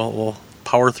 we'll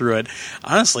power through it.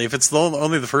 Honestly, if it's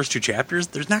only the first 2 chapters,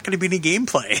 there's not going to be any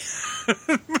gameplay.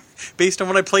 Based on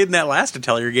what I played in that last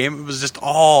Atelier game, it was just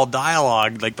all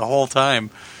dialogue like the whole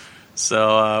time.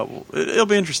 So it'll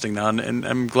be interesting though, and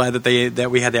I'm glad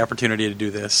that we had the opportunity to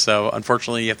do this. So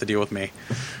unfortunately, you have to deal with me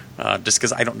just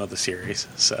because I don't know the series.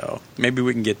 So maybe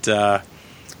we can get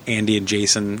Andy and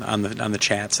Jason on the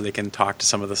chat so they can talk to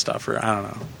some of the stuff. Or I don't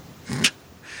know.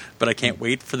 But I can't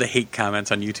wait for the hate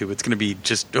comments on YouTube. It's going to be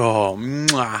just it's going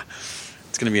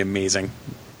to be amazing.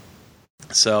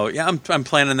 So yeah, I'm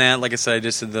planning that. Like I said, I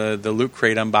just did the Loot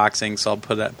Crate unboxing, so I'll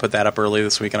put that up early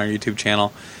this week on our YouTube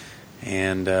channel.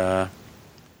 And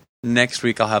next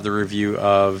week I'll have the review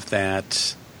of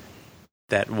that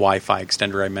Wi-Fi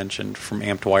extender I mentioned from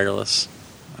Amped Wireless,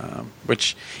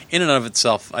 which in and of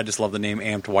itself, I just love the name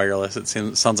Amped Wireless. It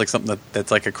sounds like something that's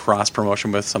like a cross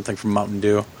promotion with something from Mountain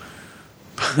Dew.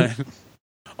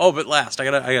 But last, I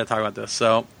gotta talk about this.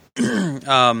 So,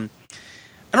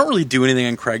 I don't really do anything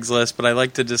on Craigslist, but I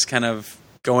like to just kind of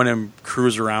go in and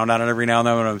cruise around on it every now and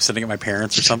then when I'm sitting at my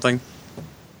parents' or something.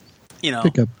 You know,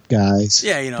 pick up guys.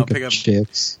 Yeah, pick up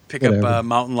chicks. Pick up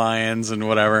mountain lions and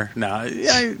whatever. No,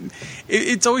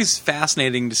 it's always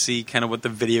fascinating to see kind of what the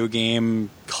video game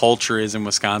culture is in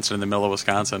Wisconsin, in the middle of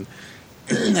Wisconsin.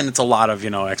 And it's a lot of,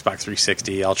 Xbox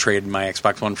 360. I'll trade my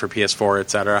Xbox One for PS4,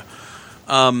 etc.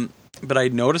 But I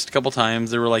noticed a couple times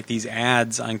there were like these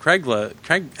ads on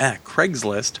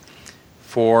Craigslist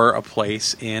for a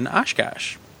place in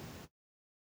Oshkosh.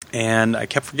 And I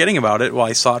kept forgetting about it. Well,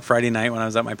 I saw it Friday night when I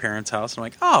was at my parents' house. And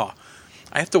I'm like, I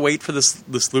have to wait for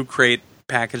this Loot Crate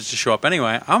package to show up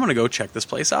anyway. I'm going to go check this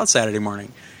place out Saturday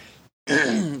morning.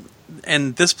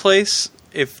 And this place,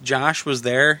 if Josh was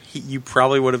there, you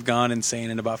probably would have gone insane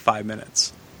in about 5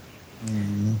 minutes.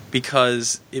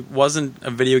 Because it wasn't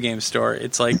a video game store.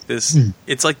 It's like this.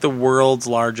 It's like the world's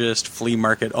largest flea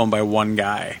market owned by one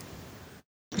guy.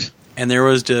 And there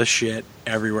was just shit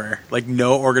everywhere. Like,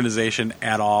 no organization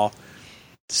at all.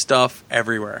 Stuff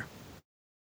everywhere.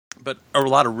 But a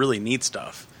lot of really neat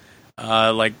stuff.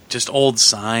 Like, just old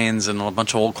signs and a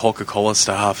bunch of old Coca-Cola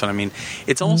stuff. And, I mean,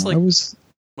 it's almost like...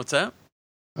 What's that?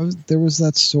 There was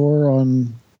that store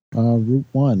on Route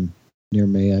 1 near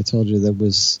me. I told you that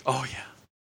was... Oh,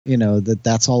 yeah.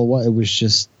 That's all it was. It was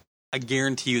just... I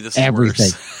guarantee you this everything.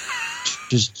 is worse.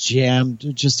 Just jammed,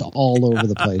 just all over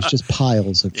the place, just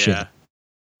piles of shit.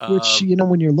 Which,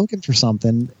 when you're looking for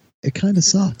something, it kind of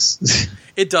sucks.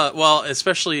 It does. Well,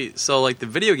 especially, so like the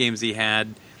video games he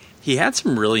had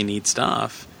some really neat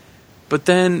stuff. But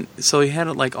then, so he had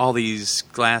like all these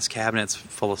glass cabinets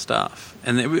full of stuff.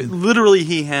 And literally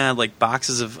he had like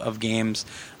boxes of games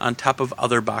on top of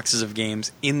other boxes of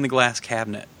games in the glass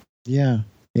cabinet. Yeah.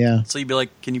 So you'd be like,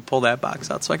 can you pull that box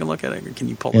out so I can look at it? Or can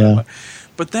you pull that out?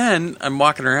 But then I'm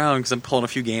walking around because I'm pulling a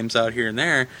few games out here and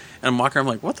there, and I'm walking around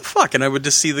like, what the fuck? And I would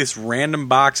just see this random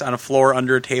box on a floor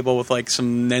under a table with like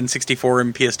some N64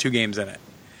 and PS2 games in it.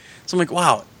 So I'm like,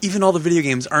 wow, even all the video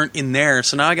games aren't in there,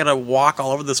 so now I got to walk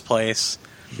all over this place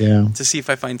to see if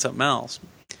I find something else.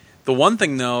 The one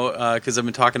thing, though, because I've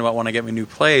been talking about when I get my new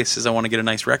place, is I want to get a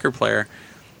nice record player.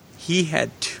 He had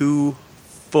 2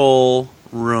 full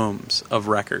rooms of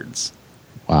records.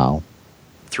 Wow.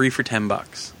 3 for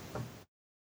 $10.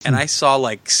 And I saw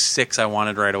like 6 I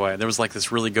wanted right away. There was like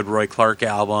this really good Roy Clark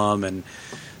album, and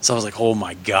so I was like, oh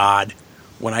my God,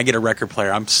 when I get a record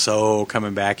player, I'm so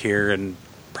coming back here and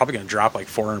probably going to drop like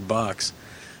 $400.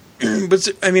 But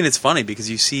I mean, it's funny because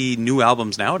you see new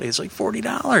albums nowadays like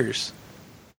 $40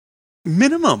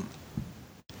 minimum,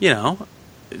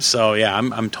 So yeah,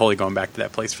 I'm totally going back to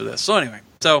that place for this. So anyway,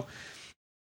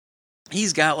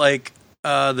 he's got like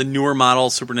the newer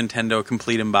model Super Nintendo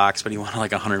complete in box, but he wanted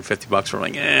like $150. We're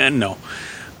like, no.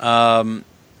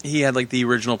 He had like the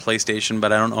original PlayStation,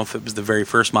 but I don't know if it was the very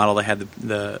first model that had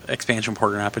the expansion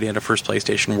port or not. But he had a first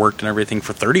PlayStation, worked and everything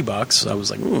for $30. So I was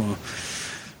like, ooh,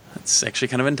 that's actually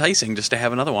kind of enticing just to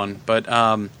have another one. But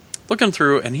looking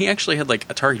through, and he actually had like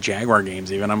Atari Jaguar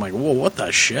games even. I'm like, whoa, what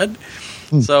the shit?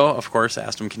 So, of course,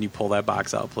 asked him, can you pull that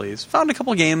box out, please? Found a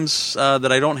couple games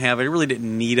that I don't have. I really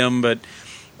didn't need them, but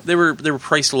they were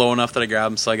priced low enough that I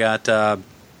grabbed them. So I got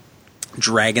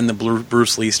Dragon, the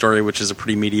Bruce Lee story, which is a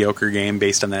pretty mediocre game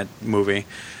based on that movie.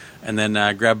 And then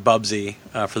grabbed Bubsy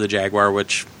for the Jaguar,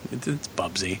 which it's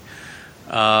Bubsy.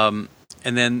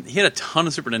 And then he had a ton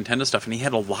of Super Nintendo stuff, and he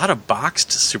had a lot of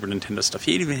boxed Super Nintendo stuff.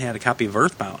 He even had a copy of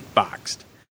Earthbound boxed.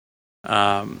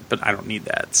 But I don't need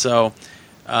that. So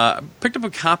picked up a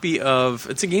copy of...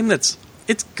 It's a game it's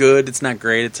good. It's not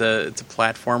great. It's a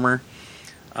platformer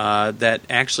that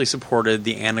actually supported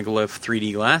the Anaglyph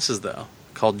 3D glasses, though,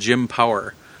 called Gym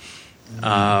Power.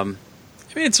 I mean,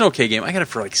 it's an okay game. I got it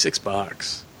for like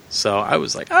 $6. So I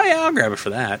was like, oh, yeah, I'll grab it for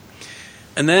that.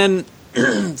 And then...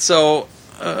 so...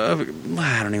 I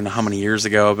don't even know how many years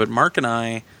ago, but Mark and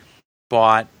I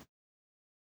bought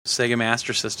Sega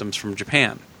Master Systems from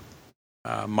Japan.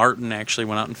 Martin actually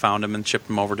went out and found them and shipped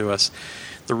them over to us.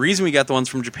 The reason we got the ones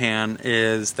from Japan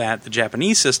is that the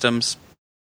Japanese systems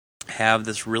have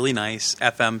this really nice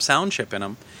FM sound chip in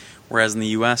them, whereas in the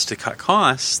U.S., to cut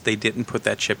costs, they didn't put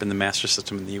that chip in the Master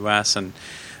System in the U.S. And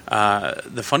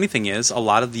the funny thing is, a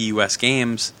lot of the U.S.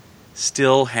 games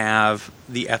still have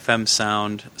the FM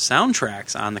sound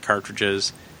soundtracks on the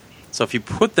cartridges. So if you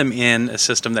put them in a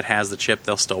system that has the chip,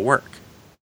 they'll still work.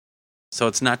 So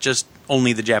it's not just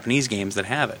only the Japanese games that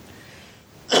have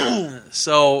it.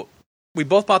 So we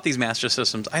both bought these Master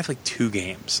Systems. I have like 2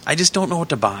 games. I just don't know what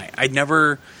to buy. I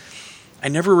never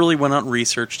really went out and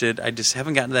researched it. I just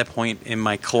haven't gotten to that point in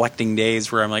my collecting days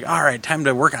where I'm like, all right, time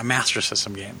to work on Master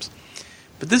System games.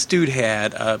 But this dude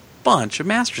had a bunch of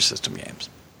Master System games.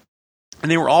 And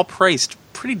they were all priced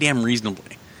pretty damn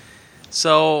reasonably.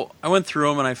 So I went through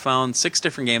them and I found 6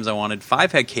 different games I wanted.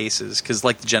 5 had cases, because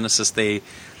like the Genesis, they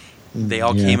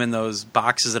all came in those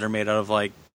boxes that are made out of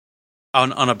like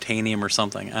unobtainium or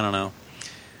something. I don't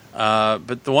know.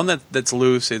 But the one that's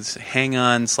loose is Hang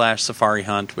On / Safari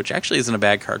Hunt, which actually isn't a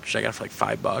bad cartridge. I got it for like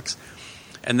 $5.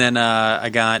 And then I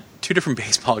got 2 different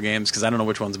baseball games, because I don't know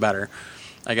which one's better.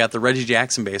 I got the Reggie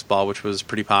Jackson baseball, which was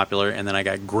pretty popular, and then I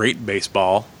got Great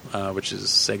Baseball, which is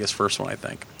Sega's first one, I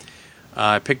think.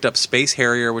 I picked up Space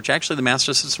Harrier, which actually the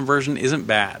Master System version isn't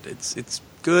bad. It's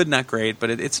good, not great,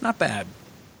 but it's not bad.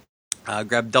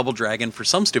 Grabbed Double Dragon for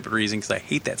some stupid reason, because I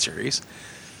hate that series.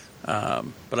 But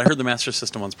I heard the Master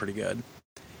System one's pretty good.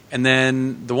 And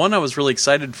then the one I was really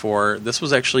excited for, this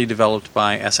was actually developed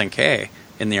by SNK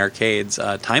in the arcades,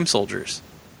 Time Soldiers,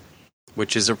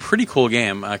 which is a pretty cool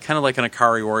game, kind of like an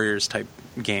Akari Warriors type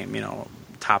game,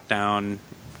 top down,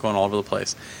 going all over the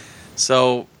place.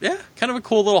 So, yeah, kind of a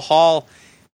cool little haul.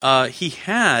 He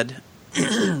had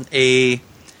a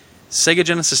Sega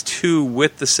Genesis 2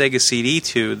 with the Sega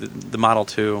CD2, the Model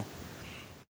 2,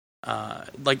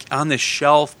 like on the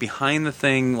shelf behind the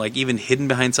thing, like even hidden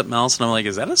behind something else. And I'm like,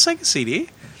 is that a Sega CD?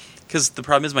 Because the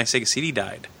problem is my Sega CD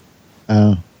died.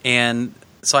 Oh. And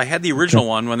so I had the original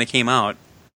one when they came out,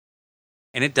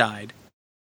 and it died.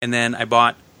 And then I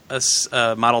bought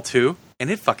a Model 2, and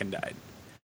it fucking died.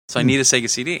 So I need a Sega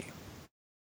CD.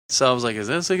 So I was like, is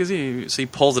that a Sega CD? So he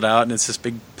pulls it out, and it's this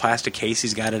big plastic case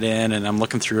he's got it in, and I'm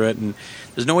looking through it, and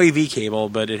there's no AV cable,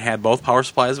 but it had both power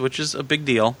supplies, which is a big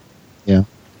deal. Yeah.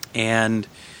 And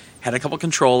had a couple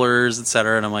controllers,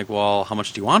 etc. And I'm like, well, how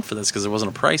much do you want for this? Because there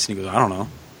wasn't a price. And he goes, I don't know.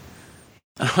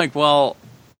 And I'm like, well,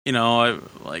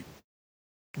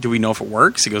 do we know if it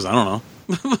works? He goes, I don't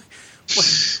know.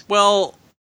 Well,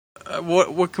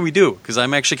 what can we do? Because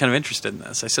I'm actually kind of interested in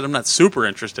this. I said, I'm not super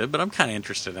interested, but I'm kind of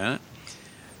interested in it.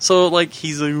 So,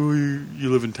 he's like, oh, you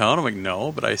live in town? I'm like,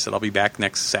 no. But I said, I'll be back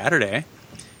next Saturday.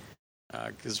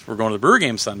 Because we're going to the Brewer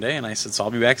game Sunday. And I said, so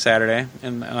I'll be back Saturday.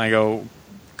 And I go,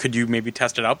 could you maybe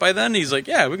test it out by then? He's like,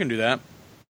 yeah, we can do that.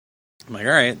 I'm like,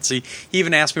 all right. So he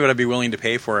even asked me what I'd be willing to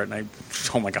pay for it. And I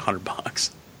told him like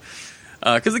 $100.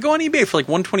 Because they go on eBay for like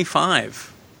 $125.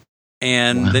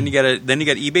 And then you got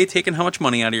eBay taking how much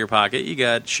money out of your pocket? You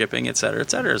got shipping, et cetera,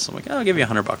 et cetera. So I'm like, I'll give you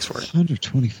 $100 for it.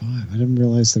 $125. I didn't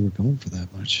realize they were going for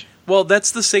that much. Well,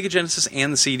 that's the Sega Genesis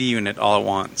and the CD unit all at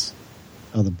once.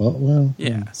 Oh, well,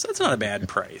 yeah. So that's not a bad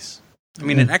price. I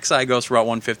mean, an XI goes for about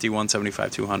 $150,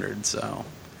 $175, $200. So,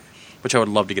 which I would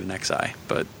love to get an XI,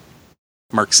 but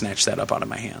Mark snatched that up out of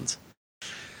my hands.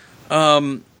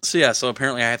 So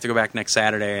apparently I have to go back next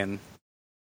Saturday and.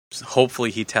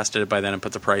 Hopefully he tested it by then and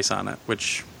put the price on it,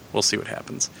 which we'll see what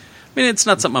happens. I mean, it's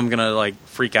not something I'm going to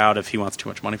freak out if he wants too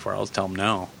much money for. I'll just tell him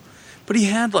no. But he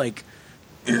had he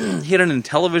had an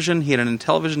Intellivision, he had an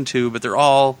Intellivision 2, but they're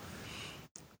all...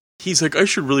 He's like, I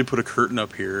should really put a curtain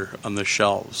up here on the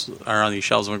shelves, or on these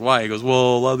shelves. I'm like, why? He goes,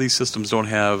 well, a lot of these systems don't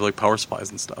have power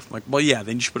supplies and stuff. I'm like, well, yeah,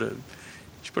 then you should put a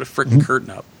freaking curtain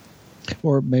up.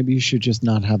 Or maybe you should just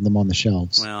not have them on the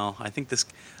shelves. Well, I think this...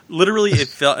 Literally, it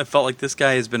felt like this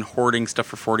guy has been hoarding stuff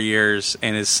for 40 years,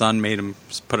 and his son made him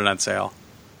put it on sale.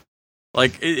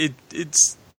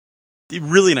 It's a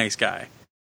really nice guy.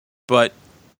 But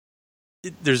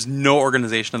there's no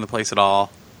organization in the place at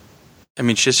all. I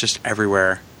mean, shit's just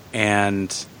everywhere.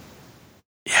 And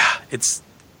yeah,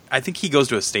 I think he goes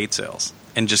to estate sales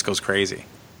and just goes crazy.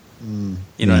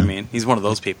 You know what I mean? He's one of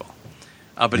those people.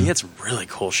 But he had some really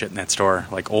cool shit in that store,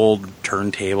 like old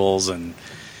turntables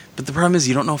but the problem is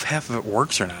you don't know if half of it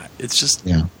works or not. It's just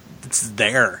it's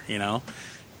there, you know.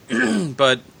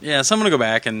 But yeah, so I'm gonna go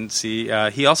back and see.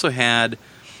 He also had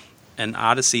an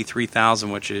Odyssey 3000,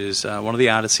 which is one of the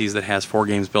Odysseys that has 4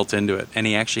 games built into it, and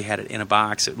he actually had it in a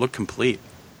box. It looked complete.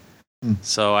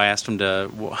 So I asked him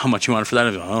how much he wanted for that.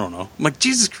 I don't know. I'm like,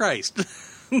 Jesus Christ.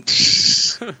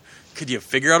 Could you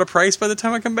figure out a price by the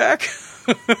time I come back?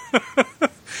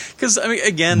 Because, I mean,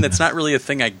 again, that's not really a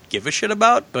thing I give a shit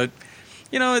about, but,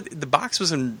 you know, the box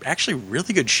was in actually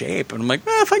really good shape. And I'm like,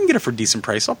 if I can get it for a decent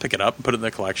price, I'll pick it up and put it in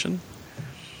the collection.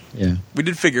 Yeah. We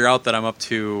did figure out that I'm up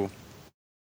to,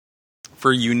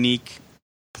 for unique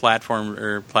platforms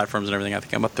and everything, I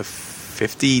think I'm up to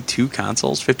 52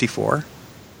 consoles, 54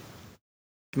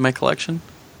 in my collection.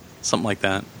 Something like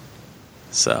that.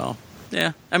 So,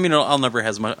 yeah. I mean, I'll never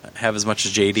have as much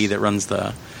as JD that runs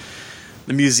the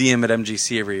museum at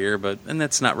MGC every year, and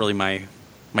that's not really my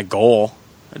goal.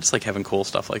 I just like having cool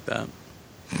stuff like that.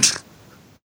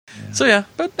 So yeah,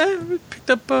 but I picked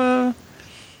up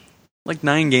like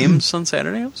 9 games on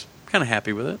Saturday. I was kind of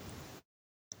happy with it.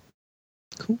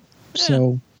 Cool. Yeah.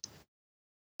 So,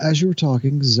 as you were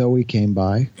talking, Zoe came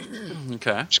by.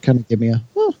 Okay. She kind of gave me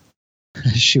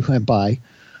she went by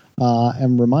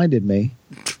and reminded me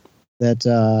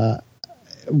that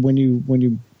when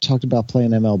you talked about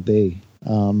playing MLB,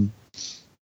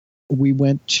 we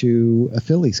went to a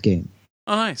Phillies game.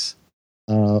 Oh, nice.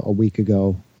 A week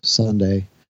ago, Sunday,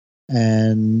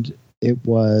 and it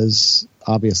was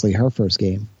obviously her first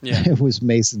game. Yeah. It was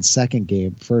Mason's second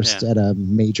game, first at a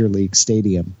major league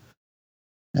stadium.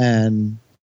 And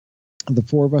the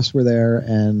 4 of us were there,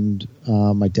 and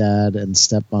my dad and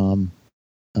stepmom,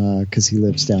 because he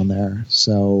lives down there.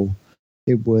 So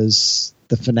it was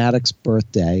the Fanatic's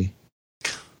birthday.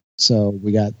 So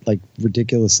we got like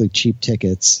ridiculously cheap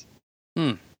tickets.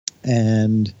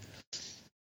 And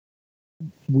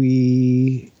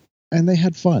they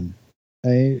had fun.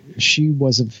 Zoe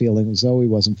wasn't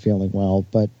feeling well,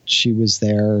 but she was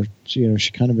there. You know,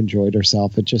 she kind of enjoyed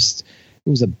herself. It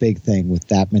was a big thing with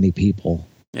that many people.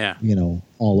 Yeah. You know,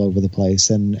 all over the place.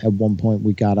 And at one point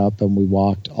we got up and we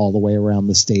walked all the way around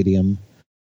the stadium.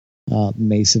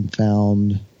 Mason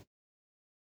found,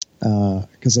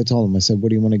 because I told him, I said, what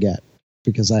do you want to get?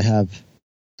 Because I have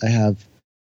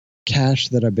cash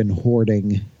that I've been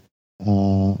hoarding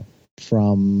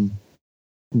from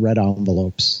red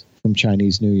envelopes from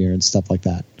Chinese New Year and stuff like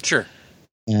that. Sure.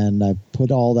 And I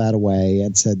put all that away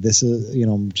and said, this is, you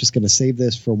know, I'm just going to save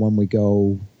this for when we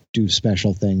go do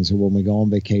special things or when we go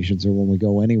on vacations or when we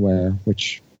go anywhere,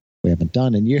 which we haven't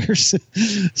done in years.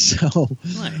 So,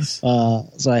 nice.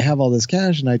 So I have all this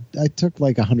cash, and I took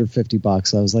like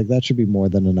 $150. I was like, that should be more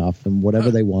than enough. And whatever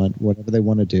they want, whatever they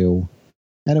want to do.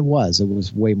 And it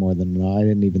was way more than enough. I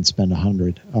didn't even spend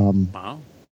 $100. Wow.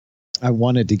 I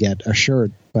wanted to get a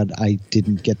shirt, but I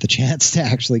didn't get the chance to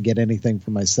actually get anything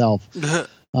for myself.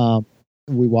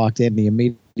 We walked in, and he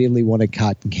immediately wanted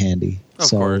cotton candy. Of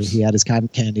course. He had his cotton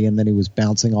candy, and then he was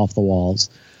bouncing off the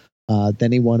walls.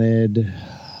 Then he wanted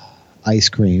ice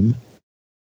cream.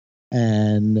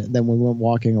 And then we went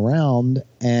walking around,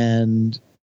 and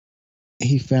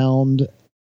he found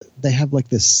they have like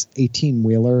this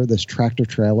 18-wheeler, this tractor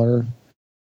trailer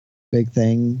big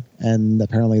thing, and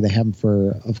apparently they have them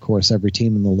for, of course, every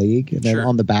team in the league. And then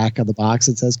on the back of the box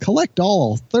it says collect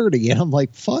all 30, and I'm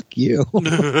like, fuck you.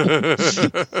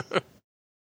 Because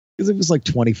it was like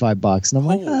 $25, and I'm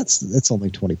like, it's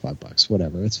only $25,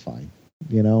 whatever, it's fine,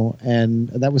 you know. And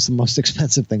that was the most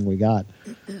expensive thing we got.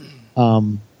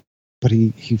 But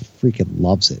he freaking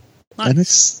loves it. Nice. And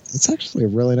it's actually a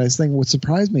really nice thing. What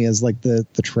surprised me is like the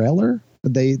trailer,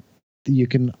 you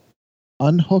can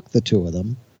unhook the 2 of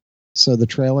them. So the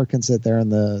trailer can sit there and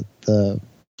the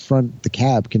front, the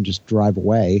cab can just drive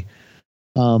away.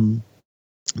 But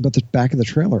the back of the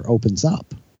trailer opens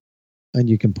up and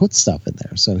you can put stuff in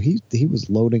there. So he was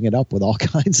loading it up with all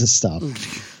kinds of stuff.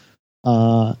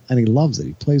 And he loves it.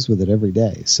 He plays with it every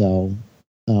day. So,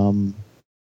 you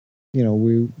know,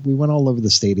 we went all over the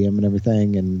stadium and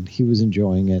everything, and he was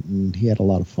enjoying it, and he had a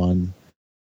lot of fun.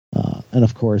 And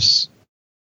of course,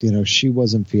 you know, she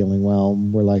wasn't feeling well.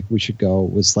 We're like, we should go.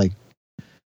 It was like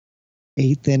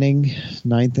 8th inning,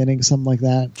 9th inning, something like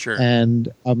that. Sure. And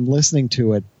I'm listening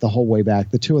to it the whole way back.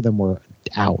 The 2 of them were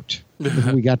out.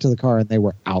 We got to the car and they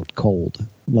were out cold,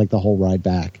 like the whole ride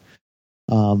back.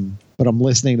 But I'm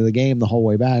listening to the game the whole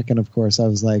way back. And of course I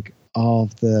was like, oh,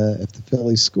 if the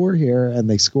Phillies score here, and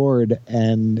they scored,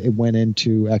 and it went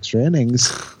into extra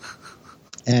innings,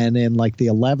 and in like the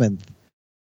 11th,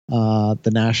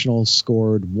 the Nationals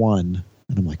scored 1,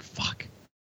 and I'm like, fuck.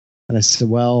 And I said,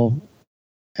 well,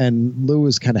 and Lou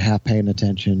was kind of half paying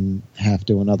attention, half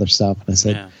doing other stuff, and I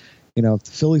said, if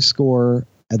the Phillies score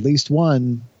at least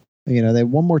 1, they have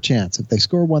one more chance. If they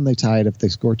score 1, they tie it. If they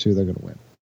score 2, they're going to win.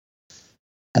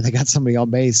 And they got somebody on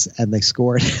base, and they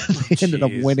scored. They ended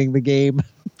up winning the game.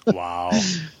 Wow.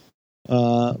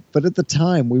 But at the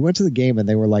time, we went to the game, and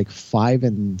they were like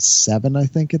 5-7, I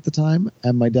think, at the time.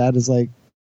 And my dad is like,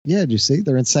 yeah, did you see?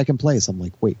 They're in second place. I'm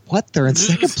like, wait, what? They're in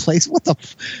second place? What the?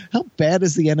 How bad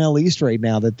is the NL East right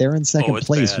now that they're in second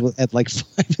place at like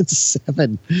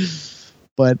 5-7?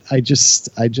 But I just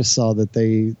saw that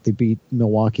they beat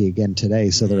Milwaukee again today,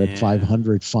 so they're at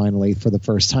 500 finally for the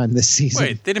first time this season.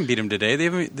 Wait, they didn't beat them today.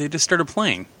 They just started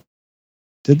playing.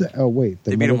 Did they? Oh wait,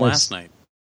 they beat them last night.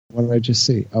 What did I just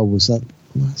see? Oh, was that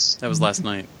last? That was last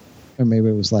night. Or maybe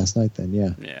it was last night then.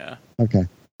 Yeah. Yeah. Okay.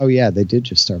 Oh yeah, they did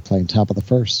just start playing top of the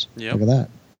first. Yep. Look at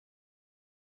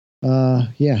that.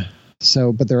 Yeah.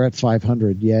 So, but they're at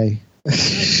 500. Yay.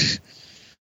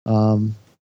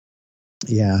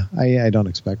 Yeah, I don't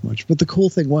expect much. But the cool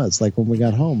thing was, like, when we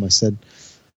got home, I said,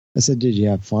 did you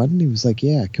have fun? And he was like,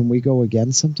 yeah, can we go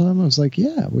again sometime? I was like,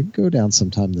 yeah, we can go down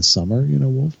sometime this summer.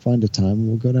 We'll find a time and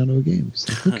we'll go down to a game.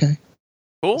 He's like, okay.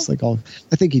 Cool. It's like, I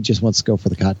think he just wants to go for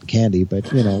the cotton candy,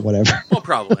 but, whatever. Well,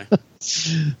 probably.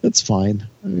 That's fine.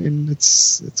 I mean,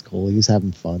 it's cool. He's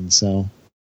having fun. So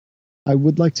I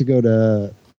would like to go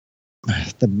to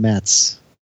the Mets.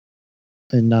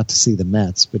 And not to see the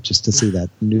Mets, but just to see that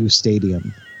new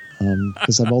stadium.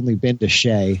 Because I've only been to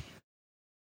Shea.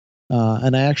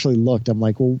 And I actually looked. I'm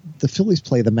like, well, the Phillies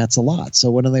play the Mets a lot.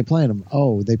 So when are they playing them?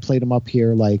 Oh, they played them up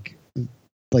here like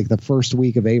the first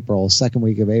week of April, second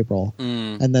week of April.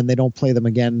 And then they don't play them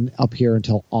again up here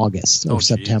until August or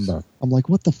September. Geez. I'm like,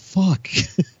 what the fuck?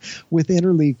 With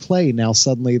interleague play now,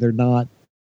 suddenly they're not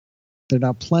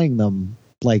playing them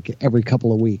like every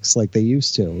couple of weeks like they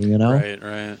used to,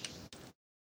 Right.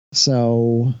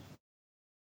 So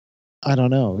I don't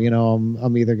know.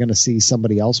 I'm either going to see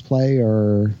somebody else play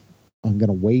or I'm going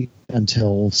to wait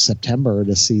until September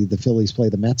to see the Phillies play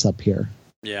the Mets up here.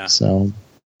 Yeah. So,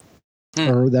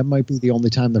 or that might be the only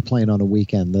time they're playing on a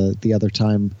weekend. The other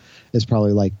time is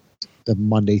probably like the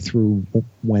Monday through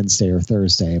Wednesday or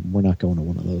Thursday. We're not going to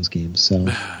one of those games. So,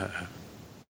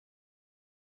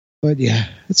 but yeah,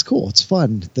 it's cool. It's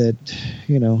fun that,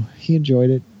 he enjoyed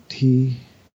it. He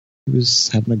was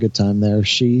having a good time there.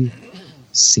 She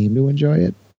seemed to enjoy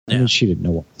it. I mean, she didn't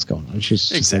know what was going on. She's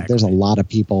just like, there's a lot of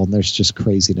people and there's just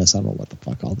craziness. I don't know what the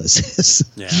fuck all this is.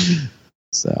 Yeah.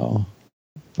 So,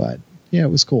 but yeah,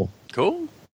 it was cool. Cool.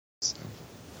 So.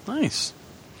 Nice.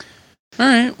 All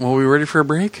right. Well, we ready for a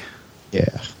break?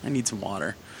 Yeah. I need some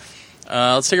water.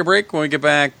 Let's take a break. When we get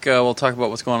back, we'll talk about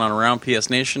what's going on around PS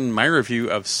Nation, my review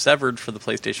of Severed for the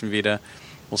PlayStation Vita.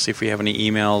 We'll see if we have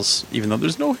any emails, even though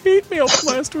there's no hate mail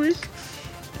from last week.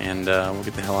 And we'll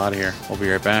get the hell out of here. We'll be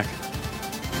right back.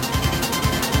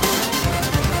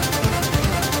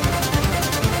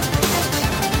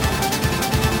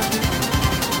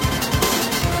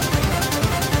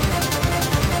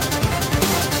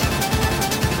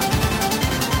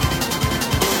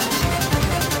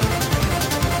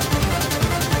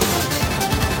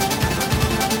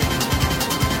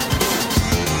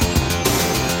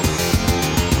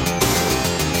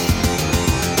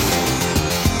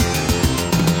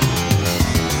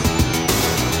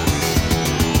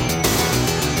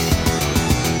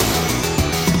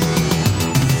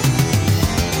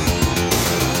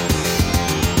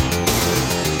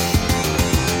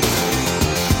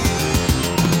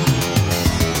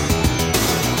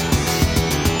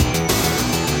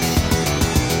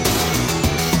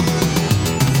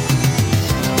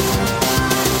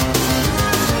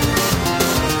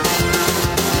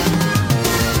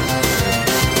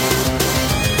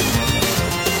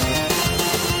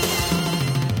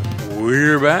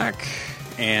 Back,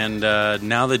 and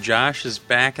now that Josh is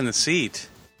back in the seat,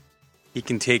 he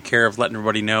can take care of letting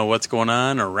everybody know what's going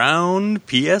on around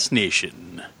PS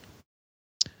Nation.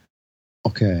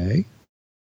 Okay.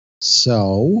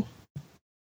 So,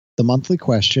 the monthly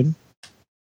question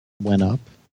went up,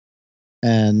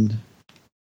 and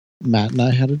Matt and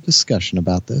I had a discussion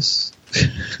about this.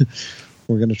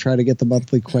 We're going to try to get the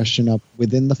monthly question up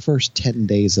within the first 10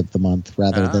 days of the month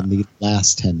rather than the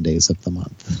last 10 days of the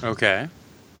month. Okay.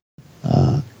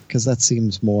 Because that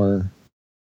seems more...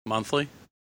 Monthly?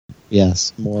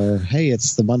 Yes, more, hey,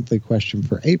 it's the monthly question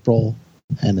for April,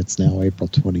 and it's now April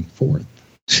 24th,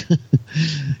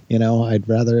 I'd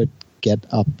rather it get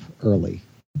up early.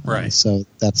 Right. So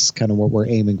that's kind of what we're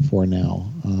aiming for now.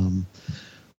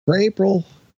 For April,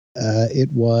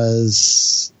 it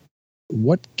was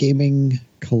what gaming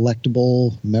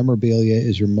collectible memorabilia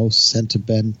is your most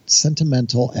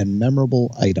sentimental and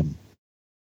memorable item?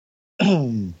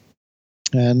 And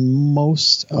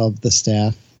most of the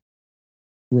staff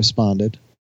responded.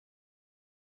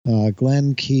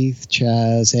 Glenn, Keith,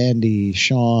 Chaz, Andy,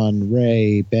 Sean,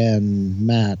 Ray, Ben,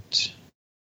 Matt.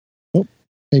 Oh,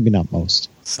 maybe not most.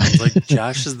 Sounds like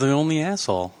Josh is the only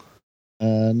asshole.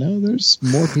 No, there's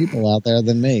more people out there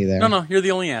than me there. No, you're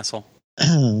the only asshole.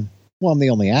 Well, I'm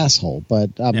the only asshole,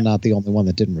 but I'm not the only one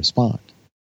that didn't respond.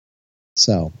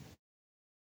 So,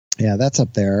 yeah, that's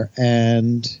up there.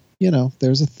 And,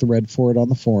 there's a thread for it on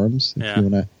the forums if you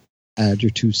want to add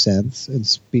your 2 cents. And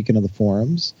speaking of the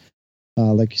forums,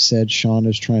 like you said, Sean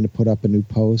is trying to put up a new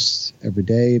post every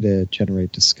day to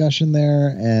generate discussion there.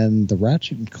 And the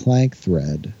Ratchet and Clank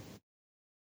thread,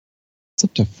 it's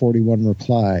up to 41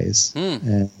 replies.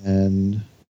 And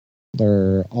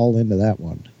they're all into that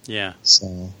one. Yeah.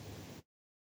 So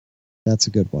that's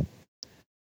a good one.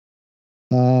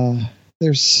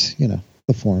 There's,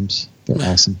 the forums. They're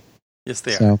awesome. Yes,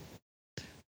 they are. So,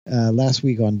 last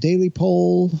week on Daily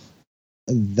Poll,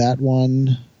 that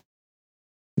one,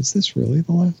 is this really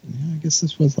the last? Yeah, I guess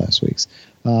this was last week's.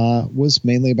 Was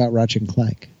mainly about Ratchet and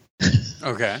Clank.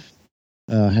 Okay.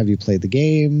 Have you played the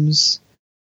games?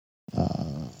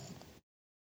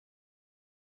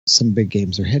 Some big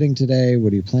games are hitting today.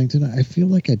 What are you playing tonight? I feel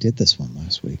like I did this one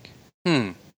last week.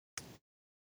 You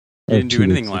didn't do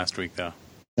anything last week, though.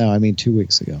 No, I mean 2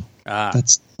 weeks ago. Ah.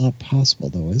 That's not possible,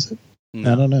 though, is it?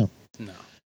 No. I don't know. No.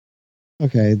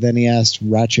 Okay, then he asked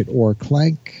Ratchet or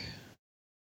Clank.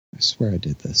 I swear I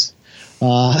did this.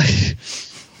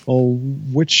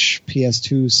 Which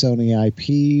PS2 Sony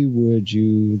IP would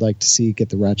you like to see get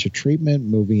the Ratchet treatment,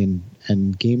 movie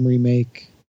and game remake?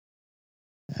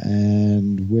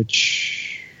 And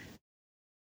which...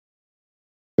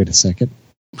 Wait a second.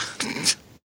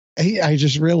 I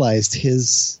just realized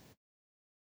his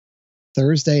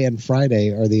Thursday and Friday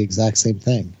are the exact same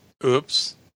thing.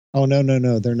 Oops. Oh, no,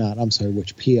 they're not. I'm sorry,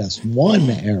 which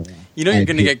PS1 era?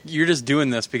 You're just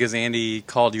doing this because Andy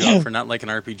called you out for not liking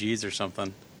RPGs or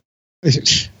something.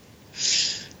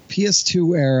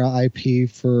 PS2 era IP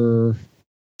for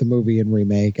the movie and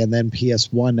remake, and then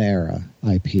PS1 era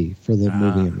IP for the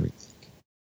movie and remake.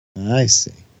 I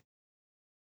see.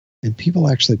 And people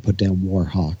actually put down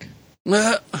Warhawk.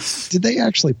 Did they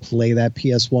actually play that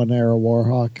PS1 era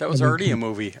Warhawk? That was already a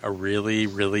movie. A really,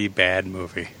 really bad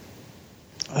movie.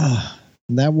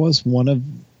 That was one of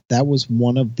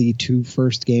the 2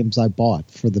 first games I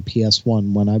bought for the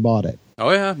PS1 when I bought it.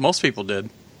 Oh yeah, most people did.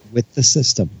 With the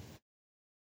system.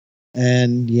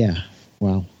 And yeah,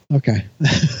 wow. Okay.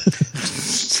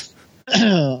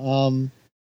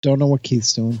 Don't know what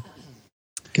Keith's doing.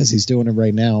 Because he's doing it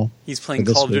right now. He's playing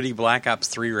Call of Duty Black Ops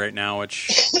 3 right now,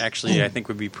 which actually I think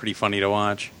would be pretty funny to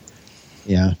watch.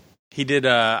 Yeah. He did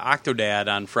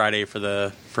Octodad on Friday for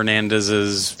the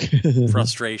Fernandez's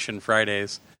Frustration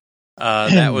Fridays.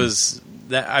 I was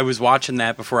watching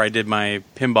that before I did my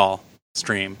pinball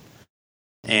stream.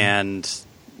 And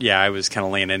yeah, I was kind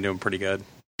of laying into him pretty good.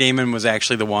 Damon was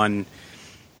actually the one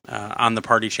on the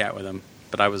party chat with him,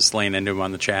 but I was laying into him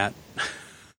on the chat.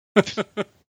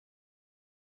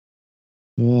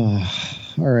 All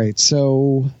right,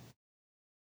 so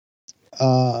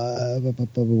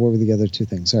what were the other 2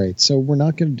 things? All right, so we're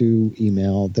not going to do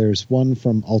email. There's one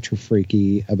from Ultra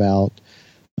Freaky about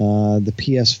the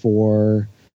PS4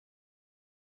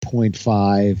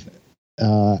 0.5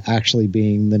 actually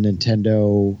being the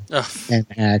Nintendo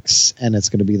NX, and it's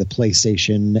going to be the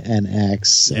PlayStation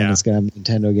NX, and it's going to have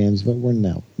Nintendo games, but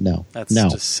no. That's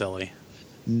just silly.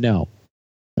 No.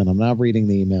 And I'm not reading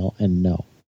the email, and no.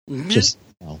 Just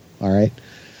no. All right.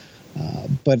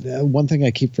 But one thing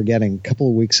I keep forgetting, a couple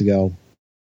of weeks ago,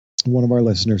 one of our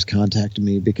listeners contacted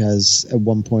me because at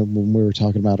one point when we were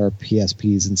talking about our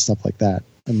PSPs and stuff like that,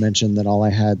 I mentioned that all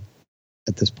I had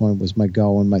at this point was my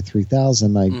Go and my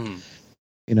 3000.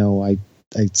 I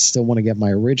still want to get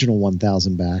my original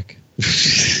 1000 back.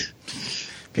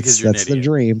 Because that's the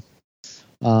dream.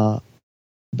 But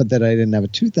that I didn't have a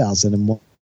 2000, and one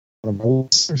of our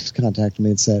listeners contacted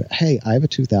me and said, "Hey, I have a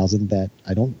 2000 that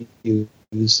I don't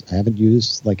use. I haven't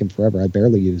used like in forever. I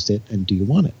barely used it. And do you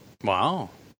want it?" Wow.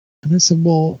 And I said,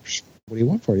 "Well, what do you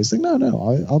want for it?" He's like,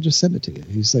 "No, I'll just send it to you."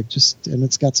 He's like, and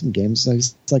it's got some games.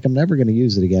 It's like, I'm never going to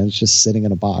use it again. It's just sitting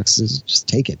in a box. Just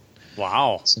take it.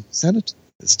 Wow. So send it.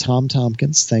 It's Tom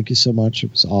Tompkins. Thank you so much.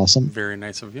 It was awesome. Very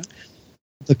nice of you.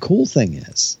 The cool thing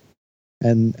is,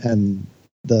 And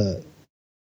the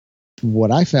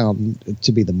what I found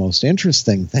to be the most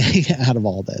interesting thing out of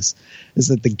all this is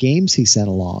that the games he sent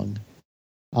along,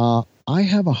 I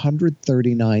have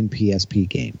 139 PSP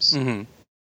games. Mm-hmm.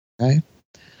 Okay.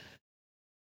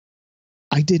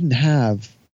 I didn't have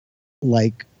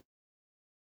like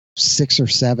 6 or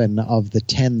 7 of the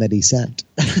 10 that he sent.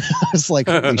 I was like,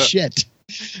 holy shit.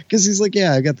 Because he's like,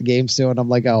 yeah, I got the games too. And I'm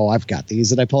like, oh, I've got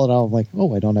these. And I pull it out. I'm like,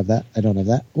 oh, I don't have that. I don't have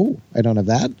that. Oh, I don't have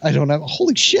that. I don't have.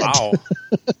 Holy shit. Wow.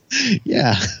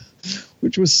 Yeah.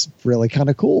 Which was really kind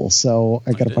of cool. So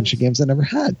I got a bunch of games I never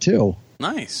had too.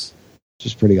 Nice. Which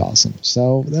is pretty awesome.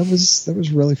 So that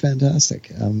was really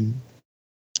fantastic.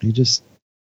 He just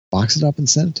boxed it up and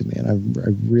sent it to me. And I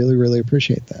really, really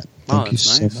appreciate that. Thank you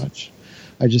so much.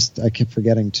 I kept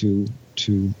forgetting to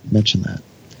mention that.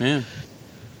 Yeah.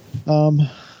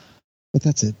 But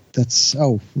that's it. That's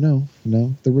the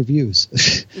reviews.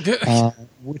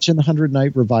 Witch in the 100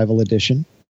 Night Revival Edition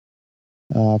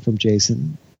from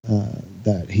Jason.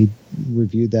 That he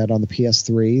reviewed that on the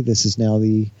PS3. This is now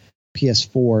the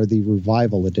PS4, the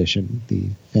Revival Edition, the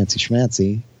fancy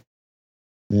schmancy.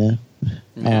 Yeah. There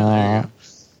you go.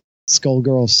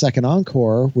 Skullgirl's Second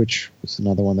Encore, which was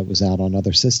another one that was out on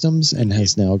other systems and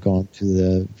has now gone to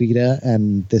the Vita,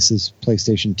 and this is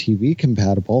PlayStation TV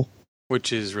compatible.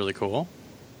 Which is really cool.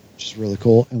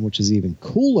 And which is even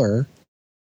cooler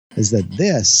is that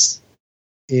this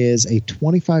is a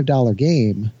 $25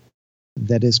 game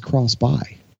that is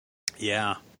cross-buy.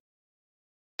 Yeah.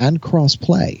 And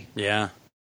cross-play. Yeah.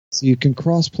 So you can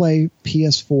cross-play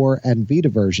PS4 and Vita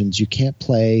versions. You can't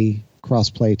play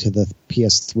cross-play to the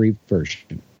PS3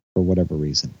 version for whatever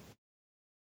reason.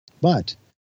 But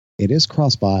it is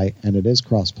cross-buy and it is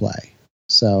cross-play.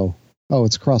 So,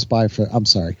 it's cross-buy for... I'm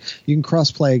sorry. You can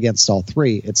cross-play against all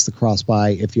three. It's the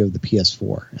cross-buy if you have the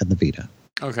PS4 and the Vita.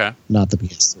 Okay. Not the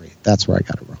PS3. That's where I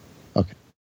got it wrong. Okay.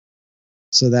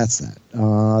 So that's that.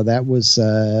 That was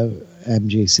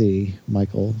MGC.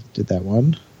 Michael did that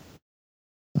one.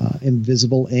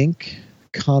 Invisible Ink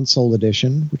Console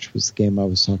Edition, which was the game I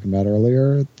was talking about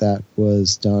earlier. That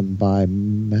was done by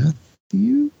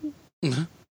Matthew. Mm-hmm.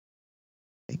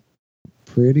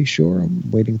 Pretty sure.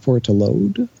 I'm waiting for it to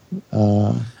load.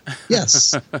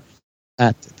 Yes.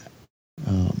 At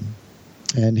that.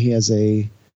 And he has a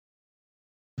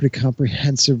pretty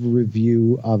comprehensive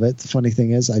review of it. The funny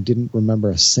thing is, I didn't remember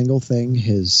a single thing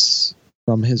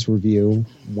from his review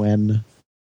when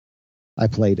I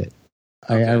played it.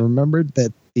 Okay. I remembered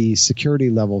that the security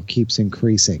level keeps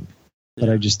increasing, but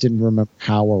I just didn't remember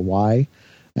how or why.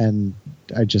 And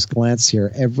I just glanced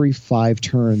here. Every 5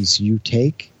 turns you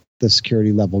take, the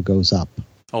security level goes up.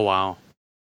 Oh, wow.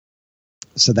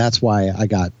 So that's why I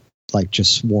got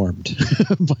just swarmed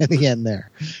by the end there.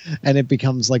 And it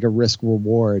becomes like a risk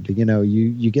reward.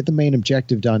 You get the main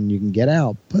objective done, you can get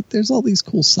out, but there's all these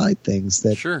cool side things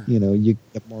that, you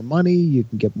get more money, you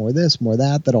can get more this, more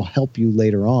that, that'll help you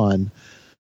later on.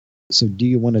 So do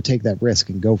you want to take that risk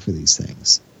and go for these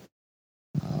things?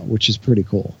 Which is pretty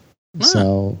cool.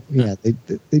 So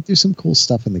they do some cool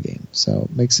stuff in the game. So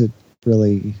it makes it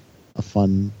really a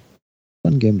fun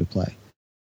game to play.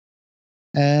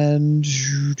 And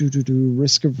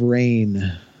Risk of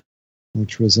Rain,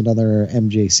 which was another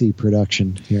MJC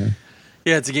production here.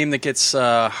 Yeah, it's a game that gets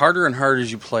harder and harder as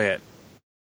you play it.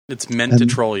 It's meant to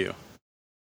troll you.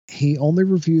 He only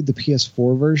reviewed the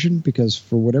PS4 version because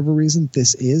for whatever reason,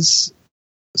 this is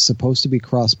supposed to be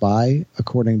cross-buy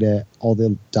according to all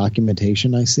the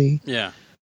documentation I see. Yeah.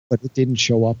 But it didn't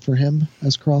show up for him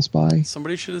as cross-buy.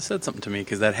 Somebody should have said something to me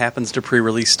because that happens to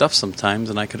pre-release stuff sometimes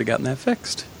and I could have gotten that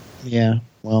fixed. Yeah,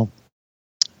 well,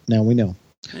 now we know.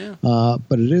 Yeah.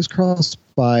 But it is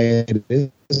cross-buy,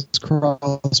 it is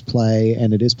cross-play,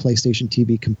 and it is PlayStation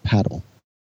TV compatible.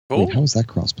 Oh. Wait, how is that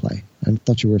cross-play? I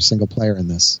thought you were a single player in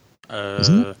this.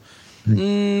 Isn't it?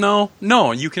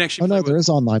 No, you can actually play there is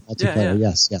online multiplayer.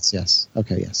 Yeah. Yes.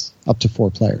 Okay, yes. Up to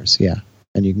 4 players, yeah.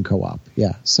 And you can co-op,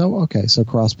 yeah. So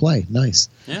cross-play, nice.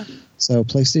 Yeah. So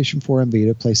PlayStation 4 and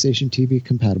Vita, PlayStation TV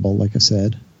compatible, like I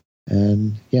said.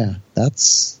 And yeah,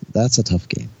 that's a tough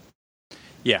game.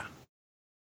 Yeah.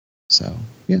 So,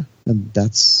 yeah. And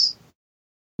that's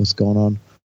what's going on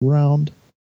around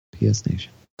PS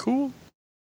Nation. Cool.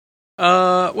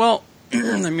 Well,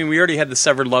 I mean, we already had the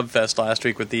Severed Love Fest last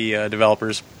week with the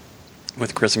developers,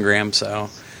 with Chris and Graham, so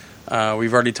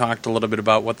we've already talked a little bit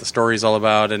about what the story's all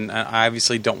about, and I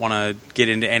obviously don't want to get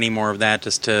into any more of that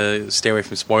just to stay away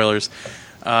from spoilers.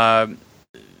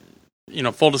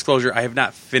 Full disclosure, I have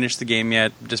not finished the game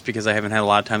yet just because I haven't had a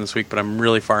lot of time this week, but I'm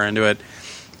really far into it,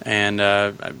 and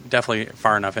I'm definitely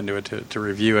far enough into it to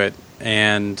review it.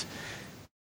 And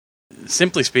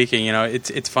simply speaking,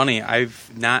 it's funny.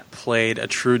 I've not played a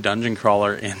true dungeon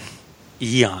crawler in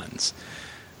eons.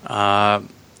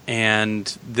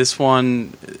 And this one,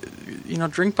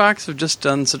 Drinkbox have just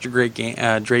done such a great game,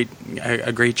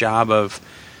 a great job of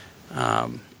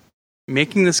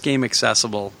making this game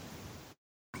accessible,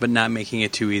 but not making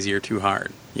it too easy or too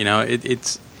hard.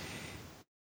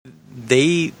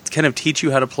 They kind of teach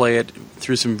you how to play it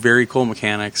through some very cool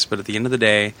mechanics, but at the end of the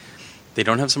day, they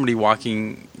don't have somebody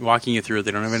walking you through it.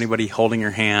 They don't have anybody holding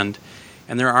your hand,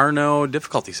 and there are no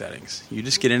difficulty settings. You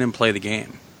just get in and play the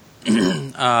game.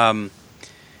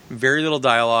 Very little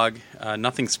dialogue,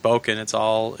 nothing spoken. It's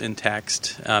all in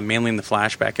text, mainly in the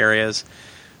flashback areas.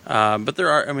 But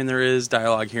there is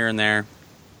dialogue here and there,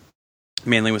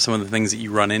 mainly with some of the things that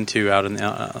you run into out in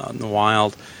the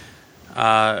wild.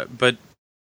 But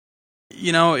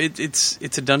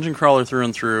it's a dungeon crawler through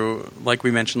and through. Like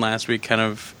we mentioned last week, kind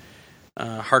of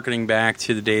harkening back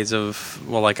to the days of,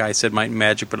 well, like I said, Might and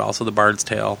Magic, but also the Bard's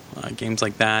Tale, games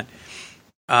like that.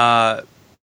 But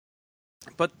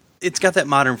it's got that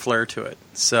modern flair to it.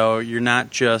 So you're not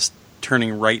just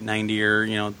turning right 90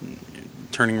 or,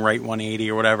 turning right 180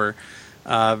 or whatever.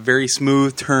 Very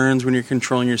smooth turns when you're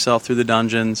controlling yourself through the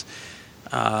dungeons.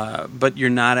 But you're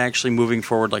not actually moving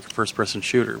forward like a first-person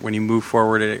shooter. When you move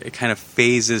forward, it kind of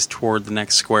phases toward the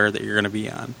next square that you're going to be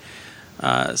on.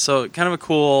 So kind of a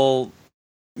cool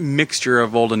mixture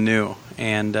of old and new,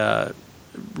 and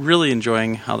really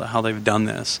enjoying how they've done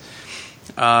this.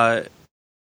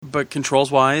 But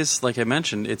controls-wise, like I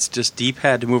mentioned, it's just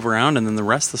D-pad to move around, and then the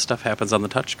rest of the stuff happens on the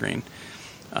touchscreen.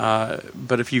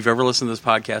 But if you've ever listened to this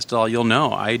podcast at all, you'll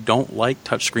know I don't like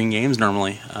touchscreen games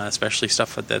normally, especially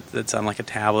stuff that's on like a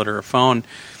tablet or a phone.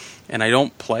 And I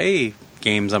don't play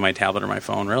games on my tablet or my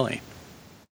phone, really.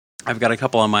 I've got a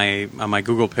couple on my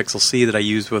Google Pixel C that I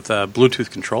use with a Bluetooth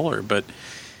controller, but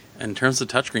in terms of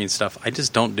touchscreen stuff, I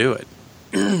just don't do it.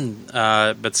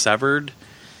 But Severed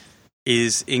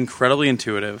is incredibly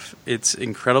intuitive. It's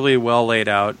incredibly well laid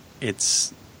out.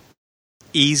 It's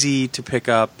easy to pick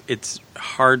up. It's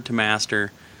hard to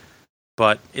master,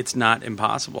 but it's not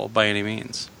impossible by any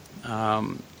means.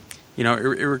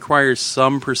 It requires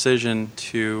some precision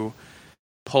to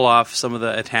pull off some of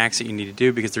the attacks that you need to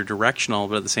do because they're directional,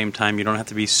 but at the same time, you don't have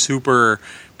to be super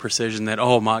precision that,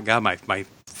 oh my God, my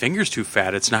finger's too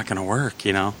fat. It's not going to work,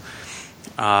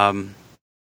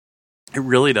 It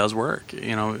really does work.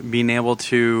 Being able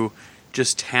to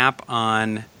just tap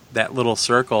on that little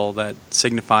circle that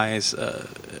signifies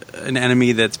an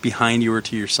enemy that's behind you or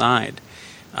to your side.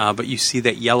 But you see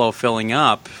that yellow filling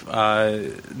up,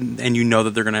 and you know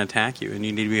that they're going to attack you, and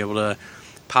you need to be able to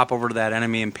pop over to that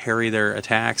enemy and parry their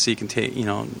attack so you can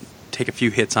take a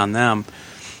few hits on them.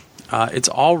 It's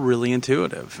all really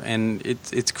intuitive, and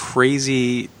it's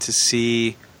crazy to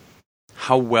see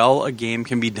how well a game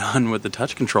can be done with the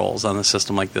touch controls on a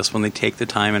system like this when they take the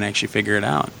time and actually figure it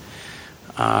out.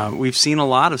 We've seen a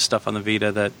lot of stuff on the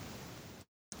Vita that,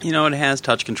 it has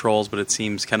touch controls, but it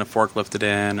seems kind of forklifted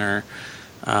in, or,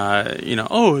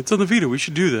 oh, it's on the Vita, we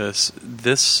should do this.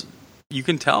 This, you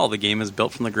can tell the game is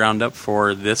built from the ground up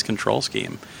for this control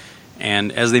scheme.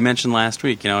 And as they mentioned last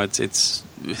week, it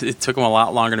took them a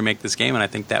lot longer to make this game, and I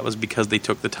think that was because they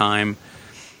took the time,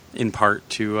 in part,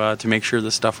 to make sure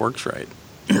this stuff works right.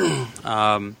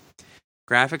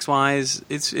 Graphics-wise,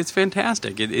 it's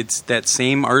fantastic. It's that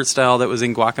same art style that was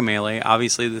in Guacamelee.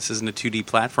 Obviously, this isn't a 2D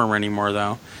platformer anymore,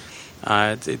 though.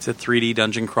 It's a 3D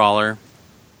dungeon crawler.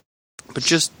 But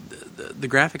just the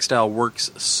graphic style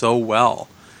works so well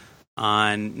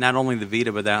on not only the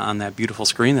Vita, but on that beautiful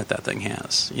screen that thing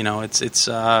has. It's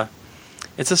a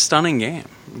stunning game.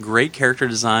 Great character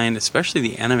design, especially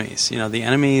the enemies. The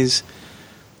enemies,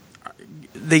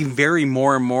 they vary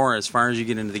more and more as far as you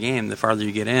get into the game, the farther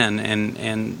you get in,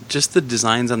 and just the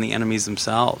designs on the enemies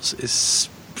themselves is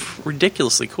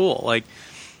ridiculously cool. Like,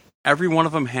 every one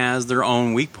of them has their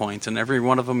own weak points, and every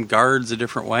one of them guards a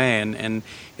different way, and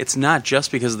it's not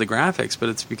just because of the graphics, but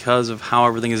it's because of how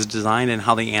everything is designed and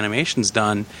how the animation's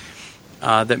done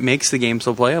that makes the game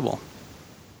so playable.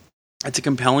 It's a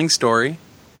compelling story,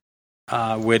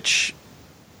 which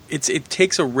it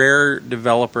takes a rare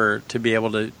developer to be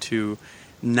able to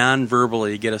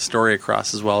non-verbally get a story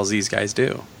across as well as these guys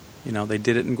do. They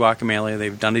did it in Guacamelee.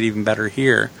 They've done it even better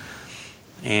here.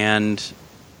 And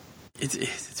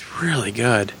it's really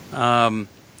good.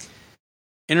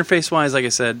 Interface-wise, like I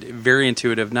said, very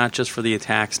intuitive, not just for the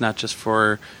attacks, not just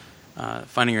for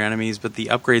finding your enemies, but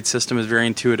the upgrade system is very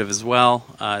intuitive as well.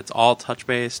 It's all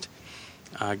touch-based.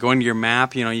 Going to your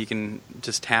map, you can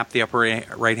just tap the upper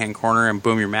right-hand corner and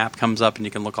boom, your map comes up and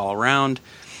you can look all around.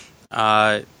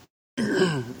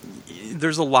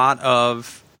 There's a lot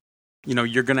of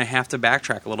you're going to have to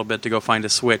backtrack a little bit to go find a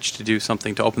switch to do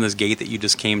something to open this gate that you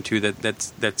just came to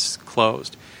that's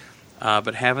closed.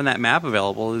 But having that map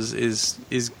available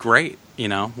is great.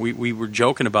 We were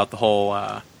joking about the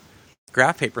whole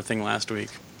graph paper thing last week,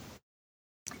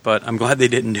 but I'm glad they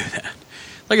didn't do that.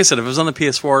 Like I said, if it was on the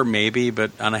PS4, maybe,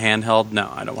 but on a handheld,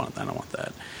 no, I don't want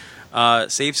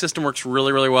that. Save system works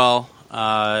really, really well.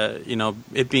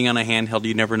 It being on a handheld,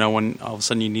 you never know when all of a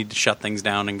sudden you need to shut things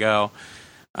down and go.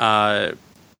 The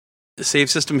save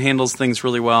system handles things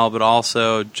really well, but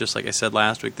also, just like I said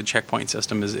last week, the checkpoint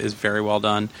system is very well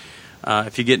done.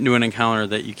 If you get into an encounter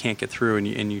that you can't get through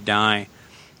and you die,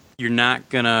 you're not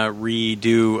going to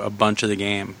redo a bunch of the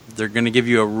game. They're going to give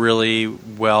you a really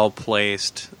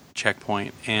well-placed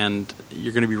checkpoint, and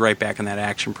you're going to be right back in that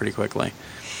action pretty quickly.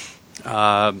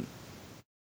 But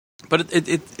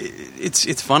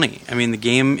it's funny. I mean, the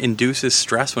game induces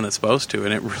stress when it's supposed to,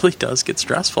 and it really does get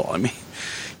stressful. I mean,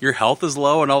 your health is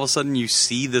low, and all of a sudden you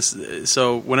see this.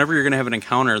 So whenever you're going to have an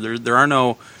encounter, there are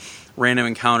no random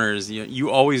encounters.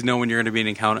 You always know when you're going to be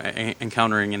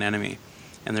encountering an enemy,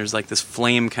 and there's like this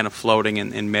flame kind of floating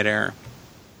in midair.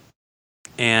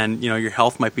 And your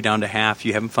health might be down to half.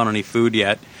 You haven't found any food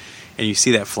yet, and you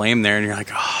see that flame there, and you're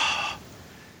like, oh,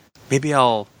 maybe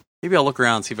I'll look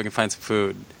around and see if I can find some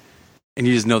food. And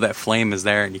you just know that flame is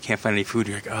there, and you can't find any food.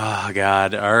 You're like, oh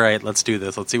god, all right, let's do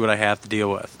this. Let's see what I have to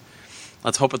deal with.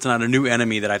 Let's hope it's not a new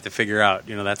enemy that I have to figure out.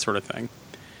 That sort of thing.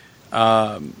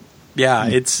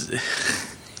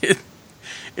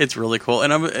 It's really cool,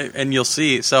 and you'll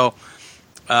see. So,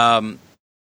 on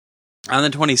the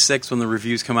 26th, when the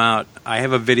reviews come out, I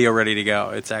have a video ready to go.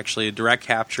 It's actually a direct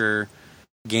capture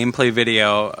gameplay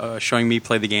video showing me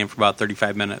play the game for about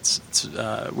 35 minutes,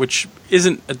 which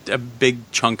isn't a big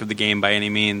chunk of the game by any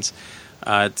means.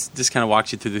 It just kind of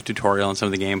walks you through the tutorial and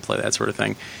some of the gameplay, that sort of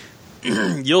thing.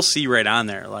 You'll see right on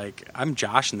there, like, I'm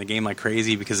joshing the game like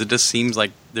crazy because it just seems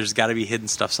like there's got to be hidden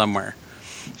stuff somewhere.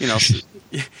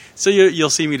 So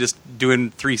you'll see me just doing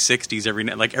 360s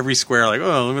every square, like,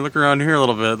 oh, let me look around here a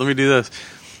little bit, let me do this.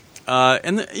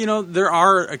 There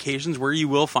are occasions where you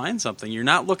will find something. You're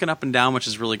not looking up and down, which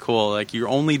is really cool. Like, you're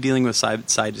only dealing with side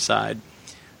to side.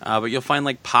 But you'll find,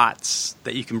 like, pots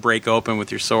that you can break open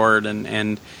with your sword,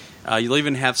 and you'll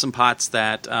even have some pots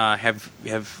that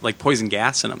have like poison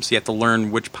gas in them. So you have to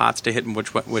learn which pots to hit and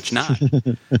which not.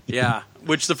 Yeah.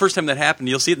 Which the first time that happened,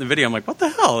 you'll see it in the video. I'm like, what the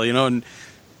hell, and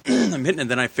I'm hitting it.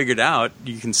 Then I figured out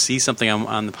you can see something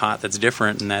on the pot that's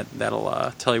different, and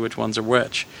that'll tell you which ones are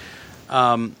which.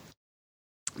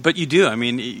 But you do. I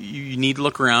mean, you need to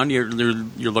look around. You're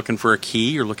looking for a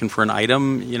key. You're looking for an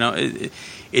item.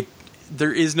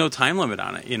 There is no time limit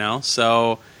on it.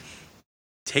 So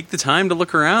take the time to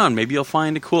look around. Maybe you'll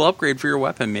find a cool upgrade for your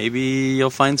weapon. Maybe you'll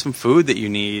find some food that you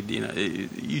need.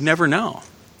 You never know.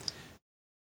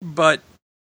 But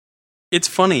it's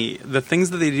funny, the things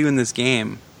that they do in this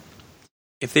game.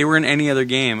 If they were in any other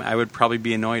game, I would probably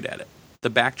be annoyed at it. The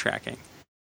backtracking,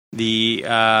 the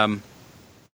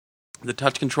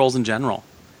touch controls in general,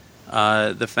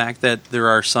 the fact that there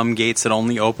are some gates that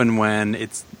only open when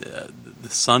it's the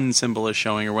sun symbol is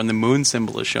showing or when the moon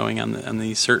symbol is showing on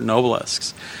the certain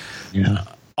obelisks. Yeah.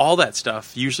 All that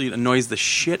stuff usually annoys the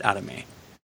shit out of me.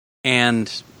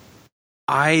 And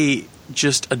I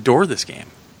just adore this game.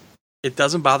 It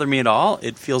doesn't bother me at all.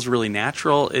 It feels really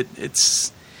natural.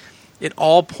 It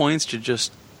all points to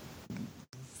just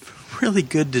really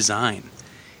good design.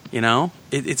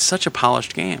 It's such a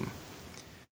polished game.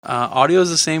 Audio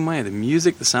is the same way. The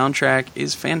music, the soundtrack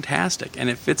is fantastic, and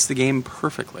it fits the game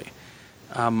perfectly.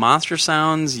 Monster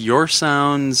sounds, your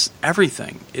sounds,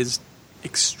 everything is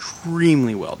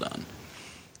extremely well done.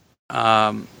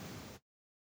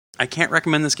 I can't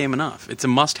recommend this game enough. It's a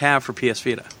must-have for PS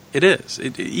Vita. It is.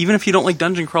 Even if you don't like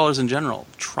dungeon crawlers in general,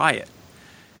 try it,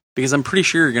 because I'm pretty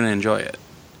sure you're going to enjoy it.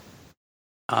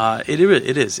 It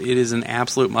is. It is an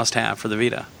absolute must-have for the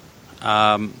Vita.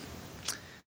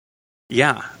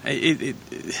 Yeah,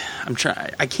 I'm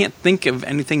trying. I can't think of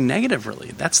anything negative,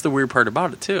 really. That's the weird part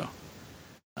about it too.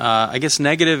 I guess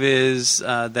negative is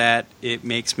that it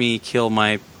makes me kill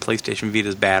my PlayStation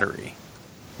Vita's battery,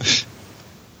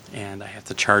 and I have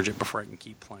to charge it before I can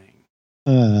keep playing.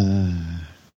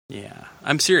 Yeah,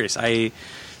 I'm serious. I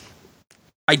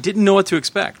didn't know what to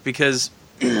expect because,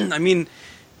 I mean,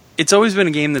 it's always been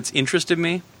a game that's interested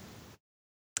me.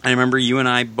 I remember you and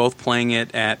I both playing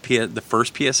it at the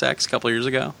first PSX a couple of years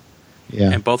ago.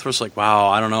 Yeah. And both of us were like, wow,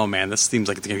 I don't know, man, this seems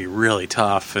like it's going to be really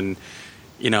tough. And,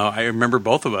 I remember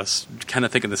both of us kind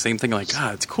of thinking the same thing, like,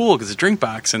 God, it's cool because it's a drink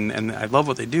box and I love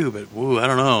what they do, but, woo, I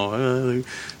don't know. This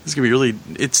is going to be really,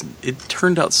 it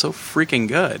turned out so freaking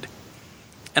good.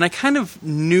 And I kind of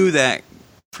knew that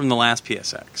from the last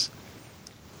PSX.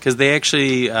 Because they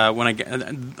actually,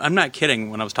 I'm not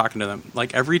kidding when I was talking to them.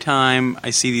 Like, every time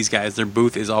I see these guys, their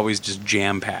booth is always just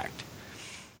jam-packed.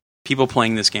 People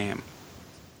playing this game.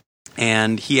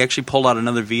 And he actually pulled out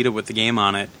another Vita with the game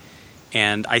on it.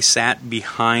 And I sat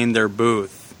behind their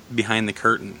booth, behind the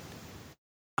curtain,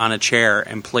 on a chair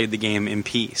and played the game in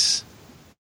peace.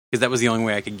 Because that was the only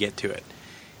way I could get to it.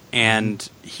 And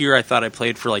here I thought I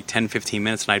played for like 10, 15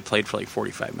 minutes, and I'd played for like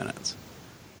 45 minutes.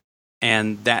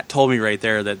 And that told me right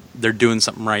there that they're doing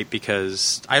something right,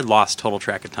 because I lost total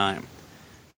track of time.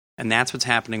 And that's what's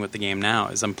happening with the game now,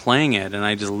 is I'm playing it and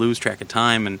I just lose track of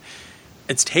time. And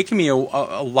it's taken me a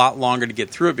lot longer to get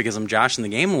through it because I'm joshing the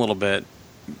game a little bit,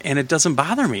 and it doesn't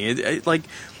bother me. Like,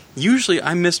 usually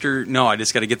I'm Mr. No, I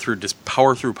just got to get through, just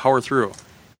power through.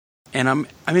 And I'm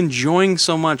enjoying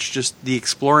so much just the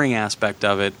exploring aspect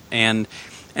of it. And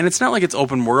it's not like it's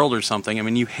open world or something. I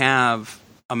mean, you have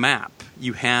a map.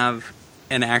 You have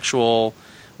an actual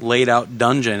laid out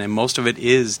dungeon, and most of it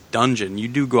is dungeon. You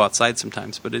do go outside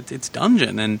sometimes, but it's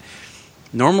dungeon. And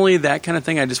normally that kind of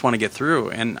thing I just want to get through.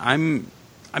 And I'm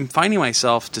finding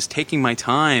myself just taking my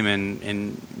time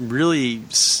and really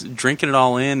drinking it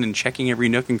all in and checking every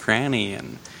nook and cranny.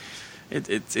 And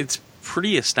it's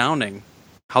pretty astounding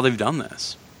how they've done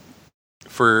this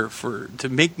to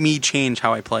make me change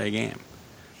how I play a game.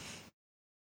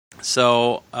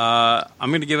 So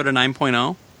I'm going to give it a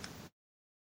 9.0.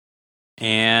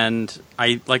 And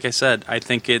like I said, I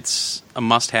think it's a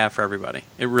must-have for everybody.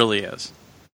 It really is.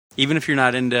 Even if you're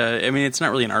not into... I mean, it's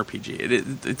not really an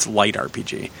RPG. It's light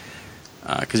RPG.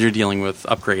 Because you're dealing with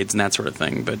upgrades and that sort of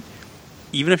thing. But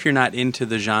even if you're not into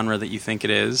the genre that you think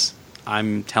it is,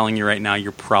 I'm telling you right now,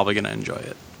 you're probably going to enjoy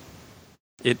it.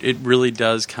 It really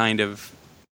does kind of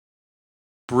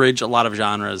bridge a lot of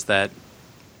genres that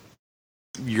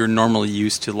you're normally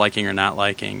used to liking or not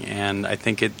liking, and I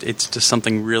think it's just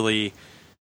something really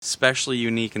specially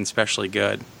unique and specially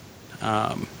good.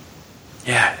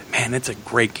 Yeah, man, it's a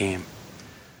great game.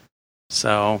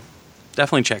 So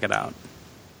definitely check it out.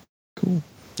 Cool.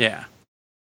 Yeah.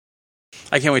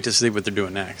 I can't wait to see what they're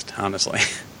doing next, honestly.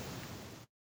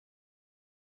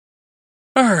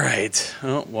 All right.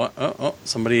 Oh, what? Oh,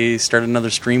 somebody started another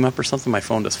stream up or something. My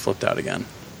phone just flipped out again.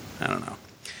 I don't know.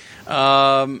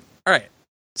 All right.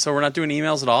 So we're not doing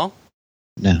emails at all?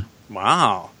 No.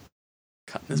 Wow.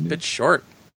 Cutting this bitch short.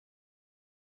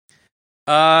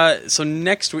 So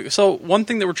next week... So one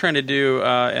thing that we're trying to do,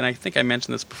 and I think I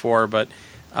mentioned this before, but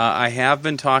I have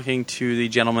been talking to the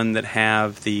gentlemen that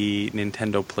have the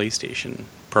Nintendo PlayStation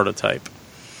prototype.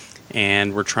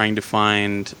 And we're trying to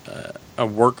find a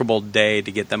workable day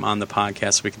to get them on the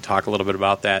podcast so we can talk a little bit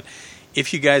about that.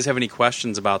 If you guys have any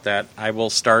questions about that, I will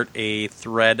start a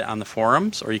thread on the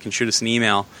forums, or you can shoot us an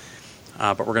email.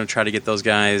 But we're going to try to get those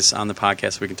guys on the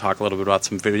podcast so we can talk a little bit about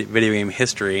some video game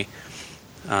history,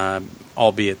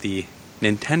 albeit the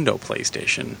Nintendo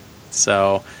PlayStation.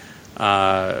 So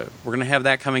we're going to have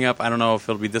that coming up. I don't know if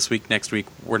it'll be this week, next week.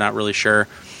 We're not really sure.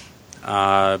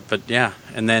 But yeah,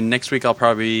 and then next week I'll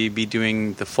probably be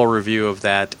doing the full review of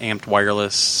that amped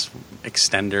wireless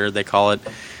extender, they call it.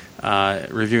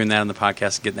 Reviewing that on the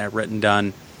podcast, getting that written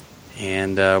done,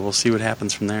 and we'll see what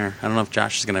happens from there. I don't know if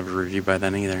Josh is going to have a review by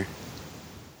then either.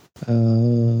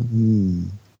 We're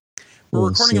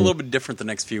recording a little bit different the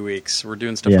next few weeks. We're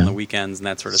doing stuff on the weekends and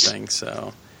that sort of thing,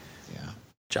 so yeah,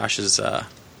 Josh's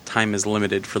time is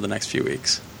limited for the next few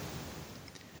weeks.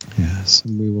 Yes,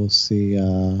 and we will see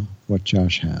what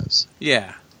Josh has.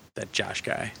 Yeah, that Josh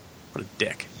guy. What a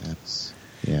dick. Yes.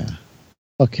 Yeah.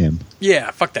 Fuck him. Yeah,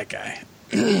 fuck that guy.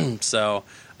 So,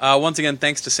 once again,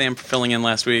 thanks to Sam for filling in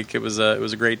last week. It was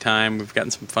a great time. We've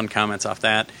gotten some fun comments off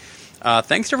that.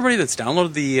 Thanks to everybody that's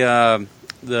downloaded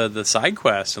the side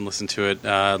quest and listened to it.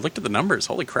 Looked at the numbers.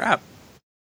 Holy crap.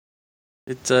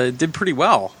 It did pretty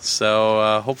well.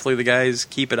 So hopefully the guys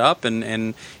keep it up,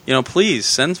 and please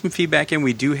send some feedback in.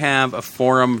 We do have a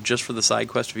forum just for the side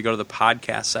quest. If you go to the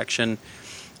podcast section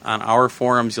on our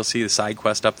forums, you'll see the side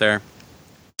quest up there.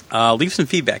 Leave some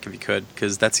feedback if you could,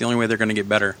 because that's the only way they're going to get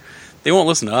better. They won't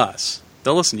listen to us.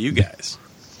 They'll listen to you guys.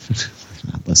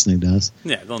 Not listening to us.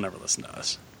 Yeah, they'll never listen to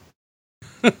us.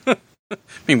 I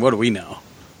mean, what do we know?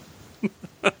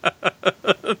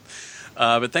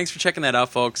 But thanks for checking that out,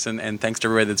 folks, and thanks to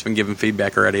everybody that's been giving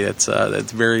feedback already. That's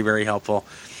very, very helpful.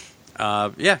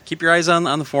 Keep your eyes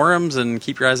on the forums, and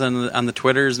keep your eyes on the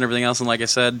Twitters and everything else. And like I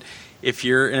said, if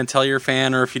you're an Atelier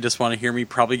fan, or if you just want to hear me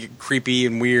probably get creepy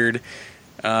and weird,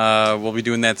 we'll be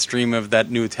doing that stream of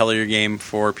that new Atelier game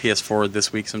for PS4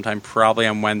 this week sometime, probably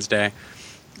on Wednesday.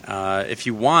 If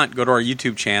you want, go to our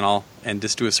YouTube channel and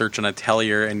just do a search on a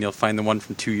Tellier, and you'll find the one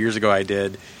from 2 years ago I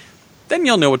did. Then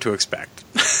you'll know what to expect.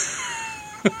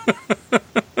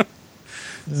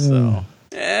 So,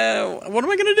 what am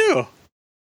I going to do?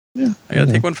 Yeah, I got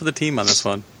to take one for the team on this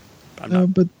one.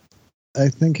 But I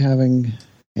think having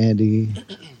Andy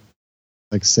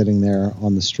like sitting there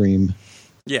on the stream,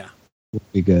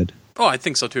 would be good. Oh, I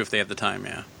think so too. If they have the time,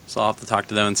 yeah. So I'll have to talk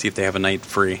to them and see if they have a night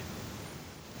free.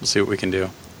 We'll see what we can do.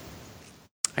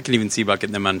 I can even see about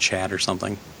getting them on chat or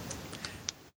something.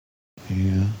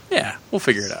 Yeah, we'll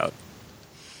figure it out.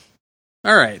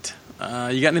 All right.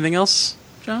 You got anything else,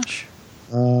 Josh?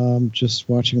 Just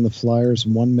watching the Flyers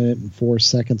 1 minute and 4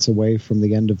 seconds away from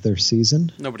the end of their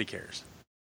season. Nobody cares.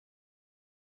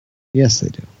 Yes, they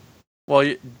do.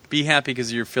 Well, be happy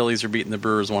because your Phillies are beating the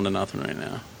Brewers 1-0 right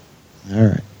now. All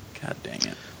right. God dang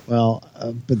it. Well,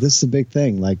 but this is a big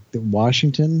thing. Like,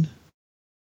 Washington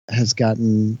has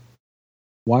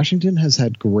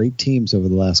had great teams over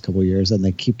the last couple of years, and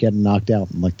they keep getting knocked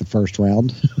out in like the first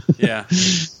round. Yeah.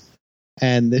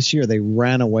 And this year they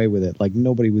ran away with it. Like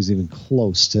nobody was even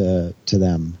close to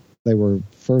them. They were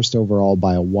first overall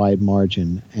by a wide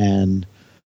margin, and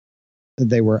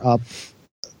they were up.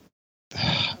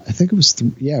 I think it was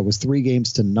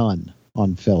 3-0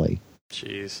 on Philly.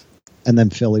 Jeez. And then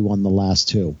Philly won the last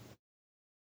 2.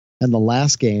 And the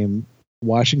last game,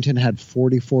 Washington had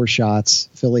 44 shots,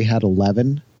 Philly had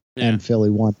 11, and Philly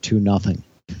won 2-0.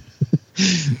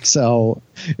 So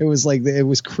it was like it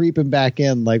was creeping back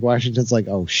in. Like Washington's like,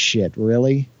 oh shit,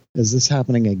 really? Is this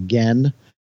happening again?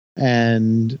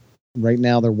 And right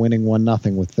now they're winning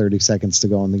 1-0 with 30 seconds to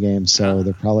go in the game. So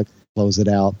they're probably going to close it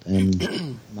out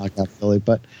and knock out Philly.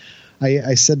 But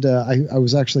I said I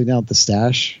was actually down at the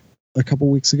Stash a couple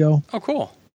weeks ago. Oh,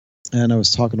 cool. And I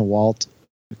was talking to Walt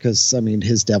because, I mean,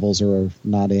 his Devils are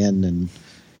not in, and,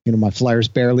 you know, my Flyers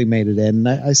barely made it in. And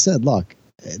I said, look,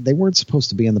 they weren't supposed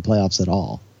to be in the playoffs at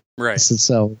all. Right.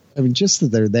 So, I mean, just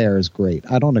that they're there is great.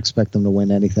 I don't expect them to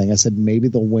win anything. I said maybe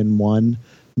they'll win 1,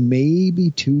 maybe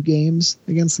 2 games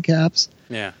against the Caps.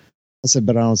 Yeah. I said,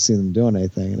 but I don't see them doing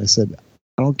anything. And I said,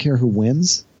 I don't care who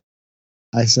wins.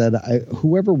 I said,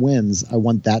 whoever wins, I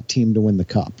want that team to win the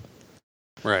cup.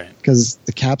 Right. Because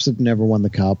the Caps have never won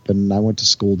the cup, and I went to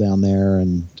school down there,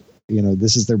 and, you know,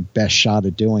 this is their best shot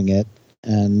at doing it.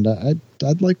 And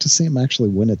I'd like to see them actually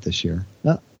win it this year.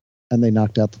 And they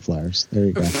knocked out the Flyers. There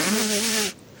you go.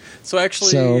 So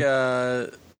actually,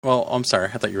 well, I'm sorry.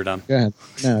 I thought you were done. Go ahead.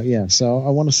 No, yeah. So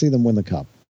I want to see them win the cup.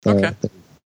 Okay.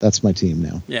 That's my team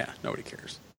now. Yeah, nobody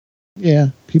cares. Yeah,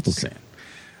 people care.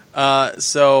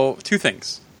 So 2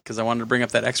 things, because I wanted to bring up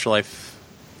that Extra Life,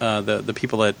 the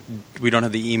people that we don't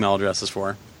have the email addresses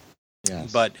for.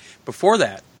 Yes. But before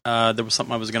that, there was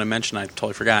something I was going to mention. I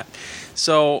totally forgot.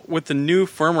 So with the new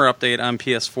firmware update on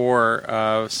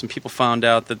PS4, some people found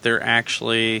out that they're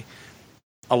actually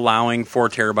allowing 4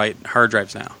 terabyte hard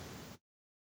drives now,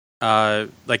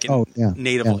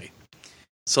 natively. Yeah.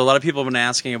 So a lot of people have been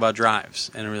asking about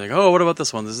drives, and we're like, "Oh, what about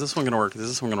this one? Is this one going to work? Is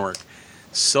this one going to work?"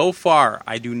 So far,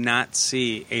 I do not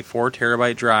see a 4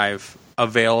 terabyte drive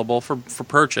available for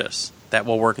purchase that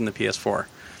will work in the PS4.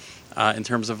 In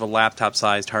terms of a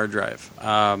laptop-sized hard drive.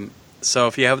 So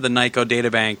if you have the Nyko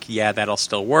databank, that'll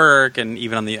still work, and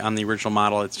even on the original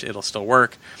model, it'll still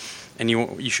work, and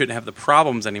you shouldn't have the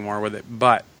problems anymore with it.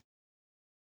 But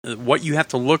what you have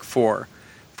to look for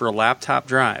a laptop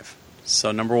drive,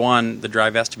 so number 1, the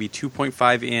drive has to be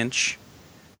 2.5 inch,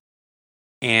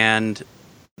 and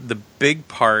the big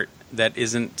part that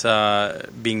isn't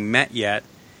being met yet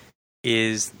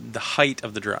is the height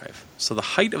of the drive. So the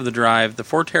height of the drive, the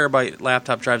 4 terabyte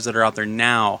laptop drives that are out there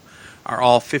now are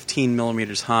all 15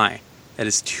 millimeters high. That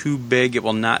is too big. It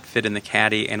will not fit in the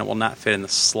caddy, and it will not fit in the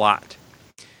slot.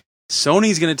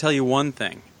 Sony's going to tell you one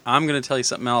thing. I'm going to tell you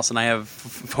something else, and I have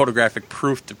photographic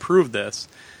proof to prove this.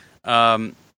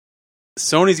 Sony's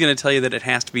going to tell you that it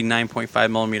has to be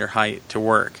 9.5 millimeter height to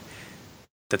work.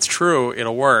 That's true.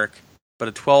 It'll work, but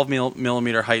a 12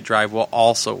 millimeter height drive will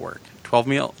also work.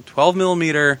 12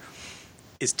 millimeter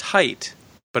is tight,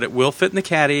 but it will fit in the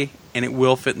caddy, and it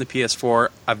will fit in the PS4.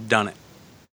 I've done it.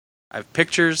 I have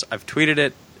pictures. I've tweeted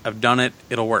it. I've done it.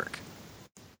 It'll work.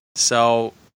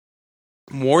 So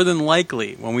more than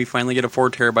likely, when we finally get a 4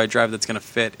 terabyte drive that's going to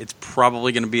fit, it's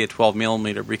probably going to be a 12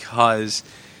 millimeter because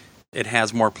it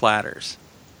has more platters.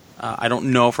 I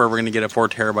don't know if we're ever going to get a 4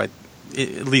 terabyte,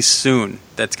 at least soon,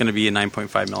 that's going to be a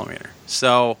 9.5 millimeter.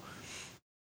 So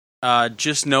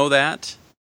just know that,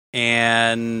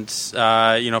 and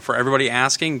for everybody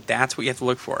asking, that's what you have to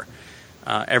look for.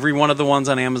 Every one of the ones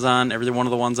on Amazon, every one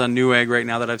of the ones on Newegg right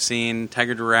now that I've seen,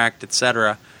 Tiger Direct,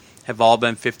 etc., have all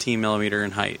been 15 millimeter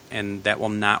in height, and that will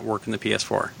not work in the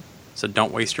PS4. So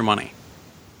don't waste your money.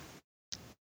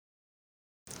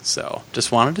 So,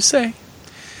 just wanted to say.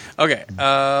 Okay,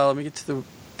 let me get to the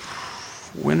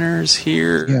winners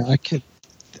here. Yeah,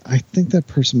 I think that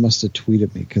person must have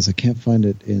tweeted me because I can't find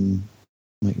it in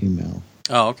my email.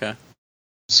 Oh, okay.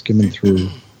 Skimming through.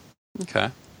 Okay.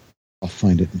 I'll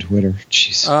find it in Twitter.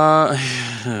 Jeez. I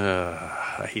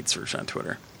hate search on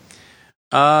Twitter.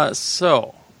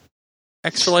 So,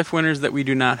 Extra Life winners that we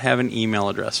do not have an email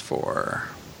address for.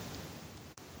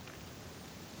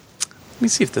 Let me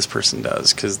see if this person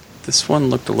does, because this one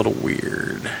looked a little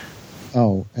weird.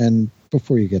 Oh, and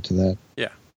before you get to that. Yeah.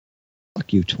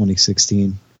 Fuck you,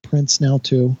 2016. Prince now,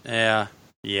 too. Yeah.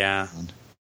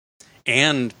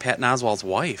 And Patton Oswalt's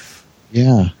wife.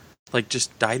 Yeah. Like,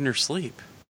 just died in her sleep.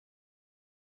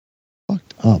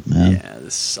 Fucked up, man. Yeah,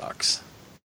 this sucks.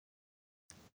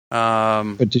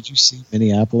 But did you see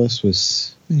Minneapolis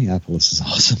is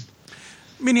awesome.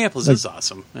 Minneapolis is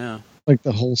awesome, yeah. Like,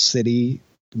 the whole city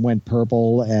went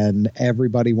purple, and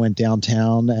everybody went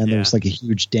downtown, and there was like a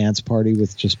huge dance party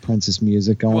with just Prince's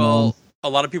music going on. Well, a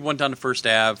lot of people went down to First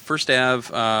Ave. First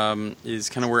Ave is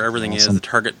kind of where everything is. The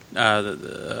Target,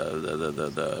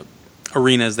 the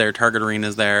arena is there. Target Arena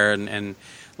is there, and a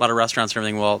lot of restaurants and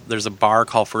everything. Well, there's a bar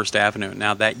called First Avenue.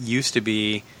 Now, that used to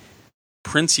be...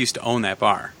 Prince used to own that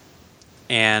bar.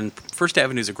 And First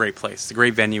Avenue is a great place. It's a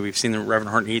great venue. We've seen the Reverend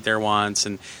Horton eat there once,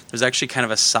 and there's actually kind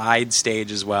of a side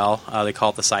stage as well. They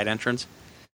call it the side entrance.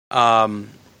 But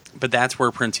that's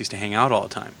where Prince used to hang out all the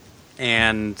time.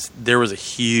 And there was a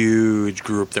huge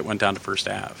group that went down to First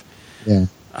Ave. Yeah.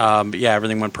 But yeah,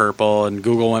 everything went purple, and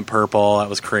Google went purple. That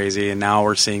was crazy. And now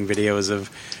we're seeing videos of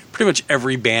pretty much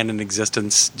every band in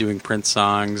existence doing Prince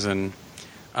songs. And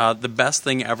the best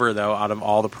thing ever, though, out of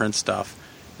all the Prince stuff,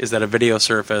 is that a video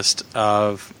surfaced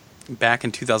of back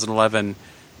in 2011.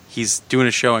 He's doing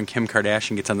a show and Kim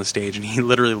Kardashian gets on the stage and he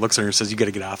literally looks at her and says, "You got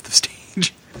to get off the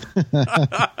stage."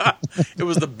 It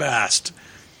was the best.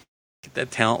 Get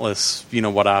that talentless,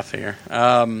 what off here.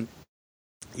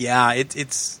 Yeah,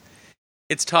 it's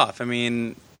tough. I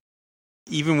mean,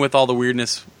 even with all the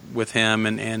weirdness with him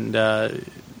and the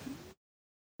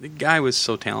guy was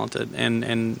so talented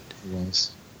and he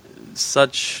was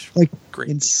such great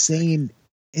insane.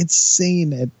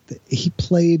 He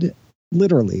played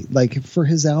literally, like, for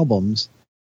his albums,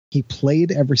 he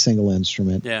played every single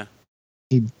instrument. Yeah.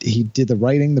 He did the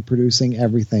writing, the producing,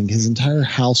 everything. His entire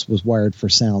house was wired for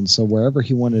sound, so wherever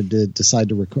he wanted to decide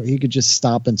to record, he could just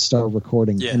stop and start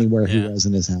recording anywhere he was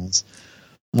in his house.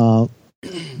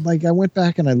 Like, I went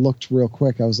back and I looked real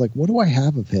quick. I was like, what do I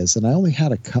have of his? And I only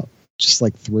had just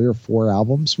like 3 or 4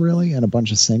 albums, really, and a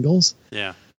bunch of singles.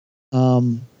 Yeah.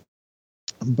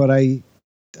 But I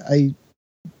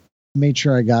made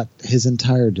sure I got his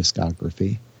entire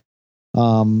discography,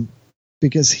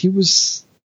 because he's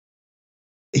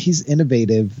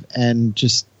innovative and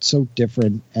just so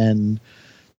different. And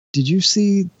did you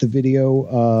see the video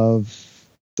of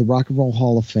the Rock and Roll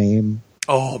Hall of Fame?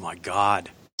 Oh my God!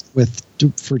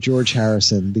 For George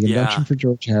Harrison, the induction for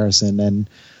George Harrison, and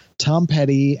Tom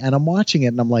Petty, and I'm watching it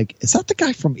and I'm like, is that the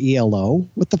guy from ELO?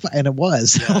 And it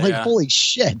was. I'm like, holy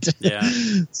shit. Yeah.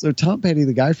 So Tom Petty,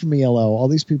 the guy from ELO, all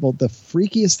these people, the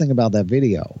freakiest thing about that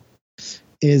video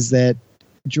is that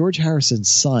George Harrison's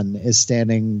son is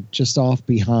standing just off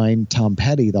behind Tom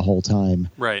Petty the whole time.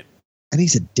 Right. And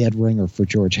he's a dead ringer for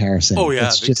George Harrison. Oh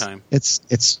yeah, big time.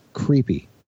 It's creepy.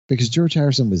 Because George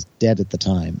Harrison was dead at the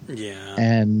time. Yeah.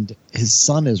 And his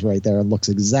son is right there and looks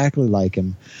exactly like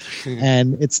him.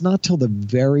 And it's not till the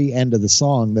very end of the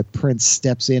song that Prince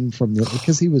steps in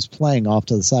because he was playing off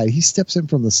to the side. He steps in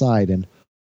from the side and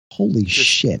holy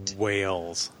shit.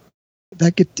 Wails.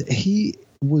 He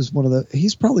was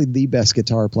he's probably the best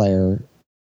guitar player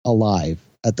alive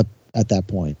at that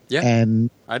point. Yeah. And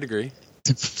I'd agree.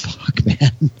 Fuck,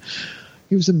 man.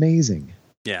 He was amazing.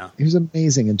 Yeah. He was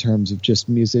amazing in terms of just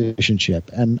musicianship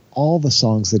and all the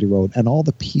songs that he wrote and all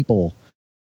the people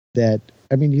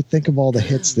you think of all the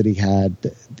hits that he had,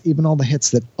 even all the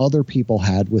hits that other people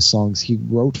had with songs he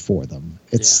wrote for them.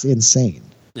 It's insane.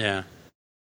 Yeah.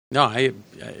 No,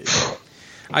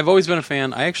 I've always been a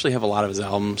fan. I actually have a lot of his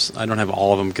albums. I don't have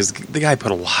all of them because the guy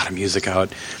put a lot of music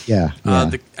out. Yeah.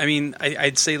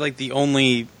 I'd say like the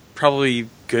only probably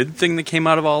good thing that came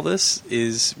out of all this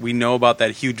is we know about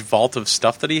that huge vault of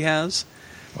stuff that he has.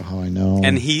 Oh, I know.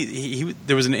 And he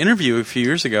there was an interview a few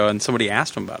years ago, and somebody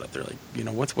asked him about it. They're like,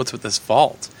 what's with this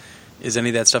vault? Is any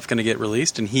of that stuff going to get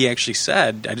released? And he actually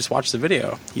said, I just watched the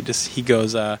video. He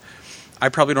goes, I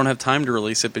probably don't have time to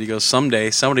release it, but he goes,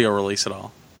 someday somebody will release it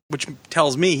all. which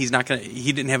tells me he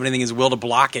didn't have anything in his will to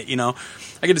block it.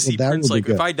 I get to see Prince like,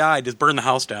 if I die, just burn the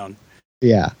house down.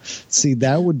 Yeah. See,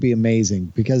 that would be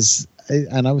amazing because,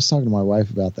 and I was talking to my wife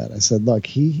about that. I said, look,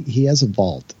 he has a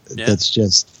vault that's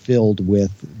just filled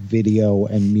with video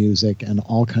and music and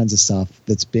all kinds of stuff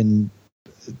that's been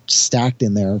stacked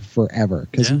in there forever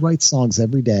because he writes songs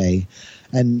every day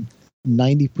and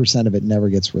 90% of it never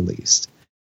gets released.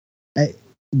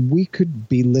 We could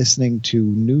be listening to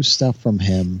new stuff from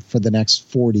him for the next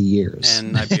 40 years.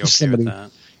 And I'd be okay with that.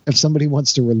 If somebody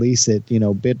wants to release it,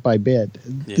 bit by bit,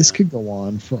 this could go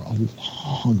on for a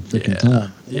long freaking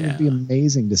time. It would be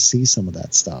amazing to see some of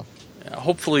that stuff. Yeah,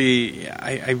 hopefully,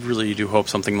 I really do hope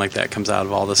something like that comes out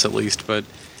of all this at least. But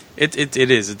it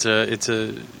is.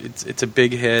 It's a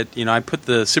big hit. I put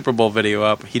the Super Bowl video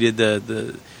up. He did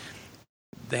the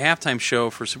halftime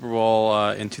show for Super Bowl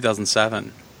in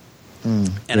 2007.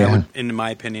 And in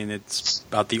my opinion, it's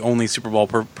about the only Super Bowl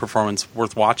performance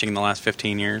worth watching in the last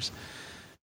 15 years.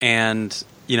 And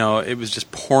it was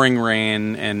just pouring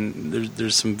rain, and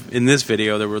there's some in this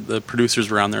video. There were the producers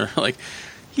were on there like,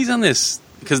 he's on this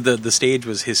because the stage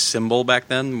was his symbol back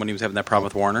then when he was having that problem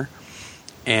with Warner.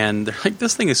 And they're like,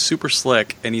 this thing is super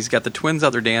slick, and he's got the twins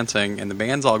out there dancing, and the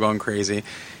band's all going crazy,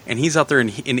 and he's out there in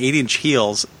 8-inch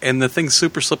heels, and the thing's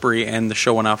super slippery, and the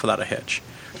show went off without a hitch.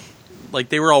 Like,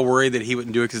 they were all worried that he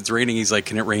wouldn't do it because it's raining. He's like,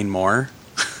 can it rain more?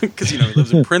 Because he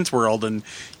lives in Prince world, and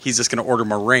he's just going to order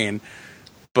more rain.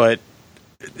 But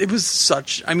it was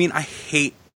such... I mean, I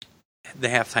hate the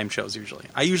halftime shows usually.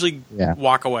 I usually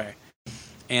walk away.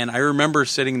 And I remember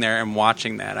sitting there and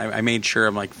watching that. I made sure,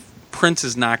 I'm like, Prince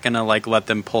is not going to let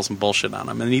them pull some bullshit on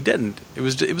him. And he didn't. It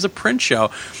was a Prince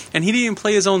show. And he didn't even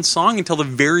play his own song until the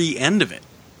very end of it.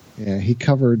 Yeah, he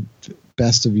covered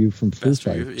Best of You from Foo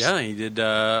Fighters. Yeah, he did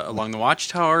Along the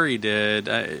Watchtower. He did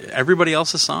everybody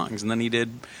else's songs. And then he did,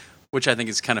 which I think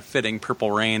is kind of fitting,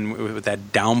 Purple Rain with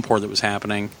that downpour that was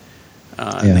happening.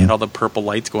 And they had all the purple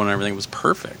lights going and everything. It was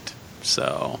perfect.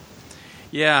 So,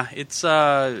 yeah, it's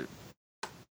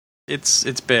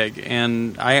big.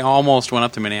 And I almost went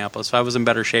up to Minneapolis. If I was in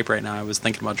better shape right now, I was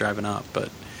thinking about driving up. But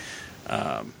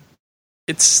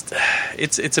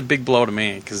it's a big blow to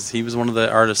me because he was one of the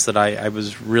artists that I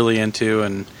was really into,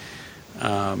 and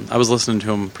I was listening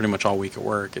to him pretty much all week at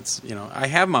work. It's I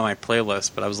have him on my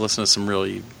playlist, but I was listening to some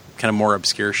really kind of more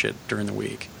obscure shit during the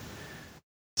week.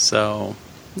 So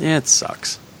yeah, it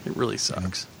sucks. It really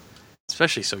sucks,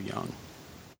 especially so young.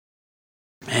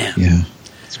 Man, yeah,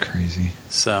 it's crazy.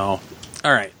 So,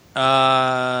 all right,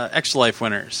 Extra Life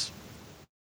winners.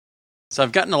 So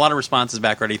I've gotten a lot of responses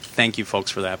back already. Thank you,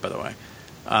 folks, for that, by the way.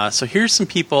 So here's some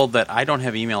people that I don't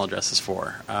have email addresses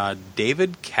for.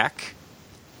 David Keck,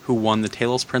 who won the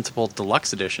Talos Principle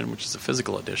Deluxe Edition, which is a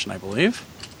physical edition, I believe.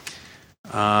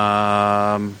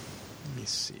 Let me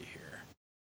see here.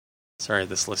 Sorry,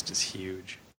 this list is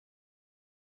huge.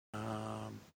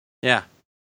 Yeah.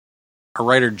 Our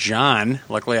writer, John,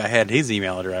 luckily I had his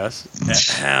email address.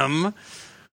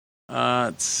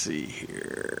 Let's see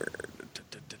here.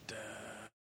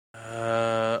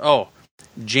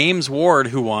 James Ward,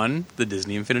 who won the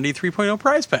Disney Infinity 3.0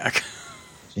 prize pack.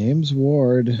 James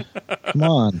Ward, come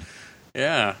on.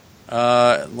 Yeah.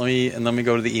 Let me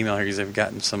go to the email here because I've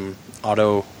gotten some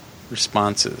auto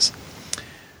responses.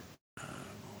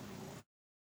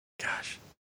 Gosh,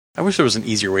 I wish there was an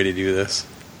easier way to do this.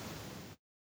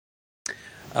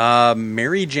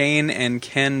 Mary Jane and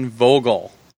Ken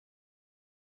Vogel.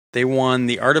 They won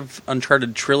the Art of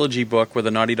Uncharted trilogy book with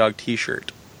a Naughty Dog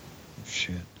t-shirt.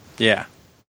 Shit. Yeah.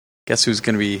 Guess who's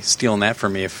going to be stealing that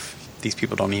from me if these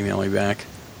people don't email me back?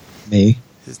 Me.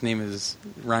 His name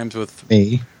rhymes with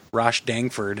me. Rosh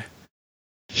Dangford.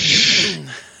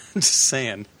 Just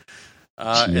saying.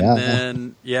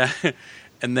 And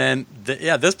then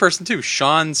this person too,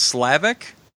 Sean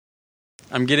Slavic.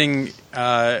 I'm getting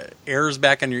errors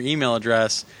back on your email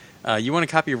address. You won a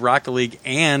copy of Rocket League,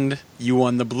 and you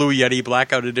won the Blue Yeti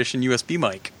Blackout Edition USB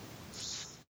mic.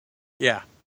 Yeah.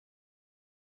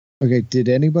 Okay, did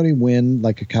anybody win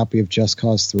like a copy of Just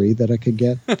Cause 3 that I could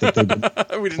get? That they didn't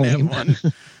we didn't have one.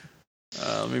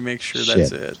 Let me make sure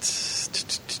that's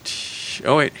it.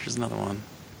 Oh, wait, here's another one.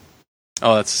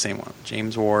 Oh, that's the same one.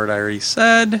 James Ward, I already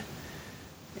said.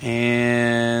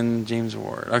 And James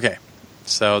Ward. Okay,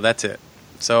 so that's it.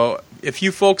 So if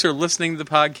you folks are listening to the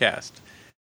podcast,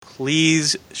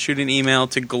 please shoot an email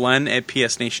to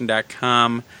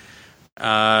glenn@psnation.com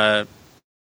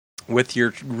with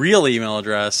your real email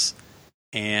address.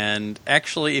 And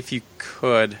actually, if you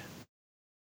could,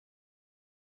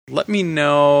 let me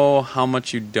know how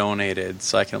much you donated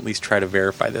so I can at least try to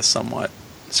verify this somewhat.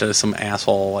 Instead of some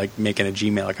asshole like making a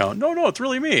Gmail account. No, it's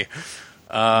really me.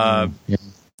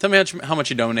 Tell me how much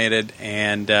you donated,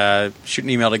 and shoot an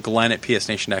email to Glenn at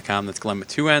psnation.com. That's Glenn with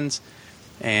 2 N's.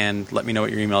 And let me know what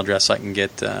your email address so I can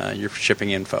get your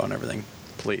shipping info and everything,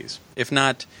 please. If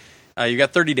not, you've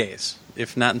got 30 days.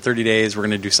 If not in 30 days, we're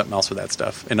going to do something else with that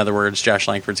stuff. In other words, Josh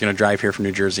Langford's going to drive here from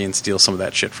New Jersey and steal some of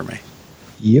that shit from me.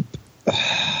 Yep.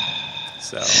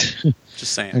 So,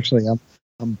 just saying. Actually,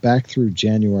 I'm back through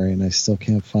January, and I still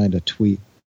can't find a tweet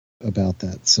about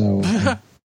that. So I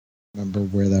remember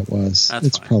where that was.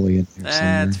 It's fine. Probably in here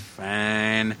somewhere. That's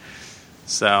fine.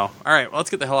 So, all right, well, let's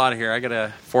get the hell out of here. I got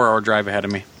a 4-hour drive ahead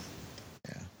of me.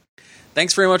 Yeah.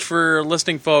 Thanks very much for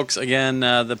listening, folks. Again,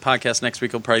 the podcast next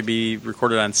week will probably be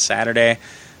recorded on Saturday.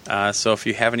 So if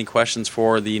you have any questions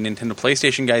for the Nintendo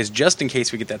PlayStation guys, just in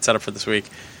case we get that set up for this week,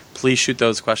 please shoot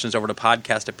those questions over to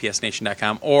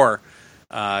podcast@psnation.com or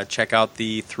check out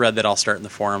the thread that I'll start in the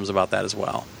forums about that as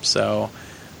well. So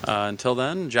until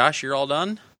then, Josh, you're all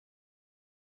done?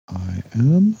 I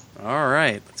am. All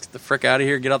right. Let's get the frick out of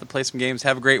here. Get out to play some games.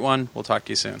 Have a great one. We'll talk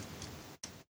to you soon.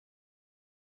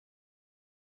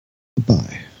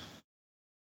 Bye.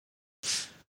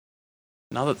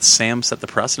 Now that Sam set the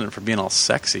precedent for being all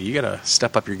sexy, you got to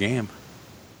step up your game.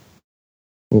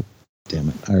 Oh, damn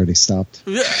it. I already stopped.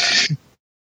 So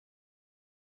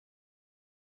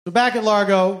back at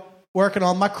Largo, working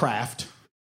on my craft,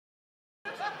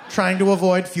 trying to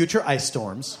avoid future ice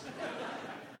storms.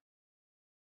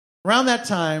 Around that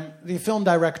time, the film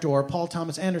director, Paul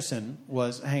Thomas Anderson,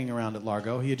 was hanging around at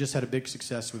Largo. He had just had a big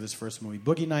success with his first movie,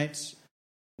 Boogie Nights.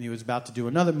 And he was about to do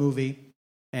another movie,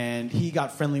 and he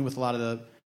got friendly with a lot of the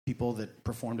people that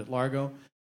performed at Largo.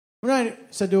 When I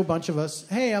said to a bunch of us,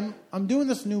 hey, I'm doing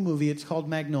this new movie. It's called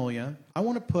Magnolia. I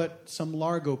want to put some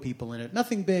Largo people in it.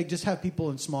 Nothing big, just have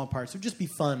people in small parts. It would just be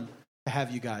fun to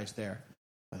have you guys there.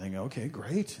 I think, okay,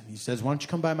 great. And he says, why don't you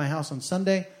come by my house on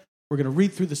Sunday? We're going to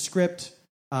read through the script.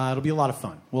 It'll be a lot of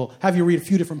fun. We'll have you read a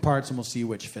few different parts, and we'll see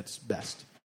which fits best.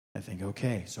 I think,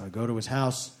 okay. So I go to his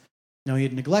house. Now, he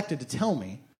had neglected to tell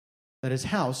me that his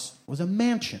house was a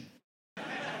mansion.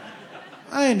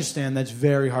 I understand that's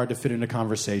very hard to fit into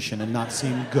conversation and not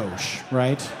seem gauche,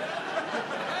 right?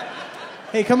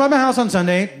 Hey, come by my house on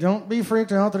Sunday. Don't be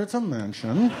freaked out that it's a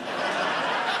mansion.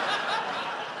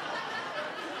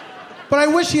 But I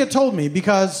wish he had told me,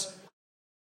 because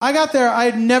I got there, I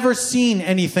had never seen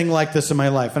anything like this in my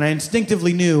life, and I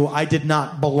instinctively knew I did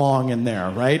not belong in there,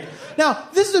 right? Now,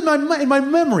 this is in my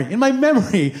memory. In my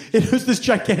memory, it was this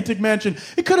gigantic mansion.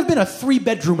 It could have been a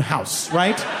 3-bedroom house,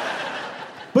 right?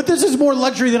 But this is more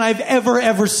luxury than I've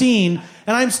ever seen,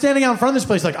 and I'm standing out in front of this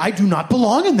place like, I do not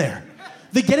belong in there.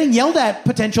 The getting yelled at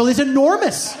potential is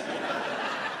enormous.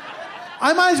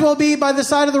 I might as well be by the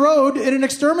side of the road in an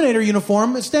exterminator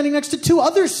uniform standing next to 2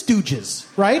 other stooges,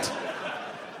 right?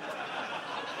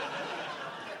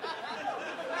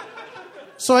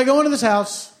 So I go into this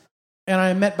house, and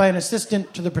I'm met by an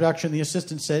assistant to the production. The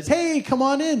assistant says, hey, come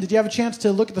on in. Did you have a chance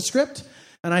to look at the script?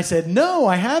 And I said, no,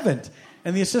 I haven't.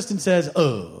 And the assistant says,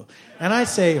 oh. And I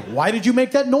say, why did you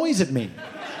make that noise at me?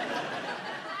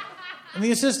 And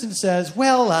the assistant says,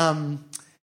 well,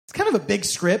 it's kind of a big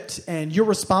script, and you're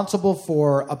responsible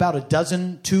for about a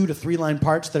dozen 2 to 3 line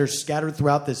parts that are scattered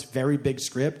throughout this very big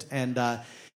script. And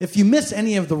if you miss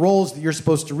any of the roles that you're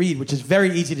supposed to read, which is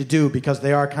very easy to do because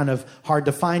they are kind of hard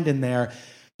to find in there,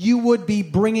 you would be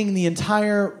bringing the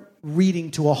entire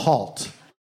reading to a halt.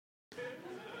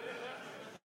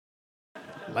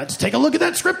 Let's take a look at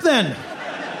that script then.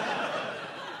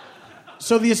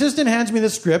 So the assistant hands me the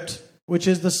script, which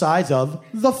is the size of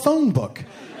the phone book.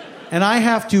 And I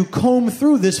have to comb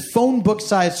through this phone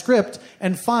book-sized script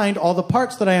and find all the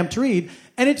parts that I am to read.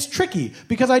 And it's tricky,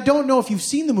 because I don't know if you've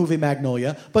seen the movie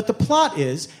Magnolia, but the plot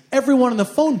is everyone in the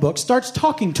phone book starts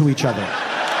talking to each other.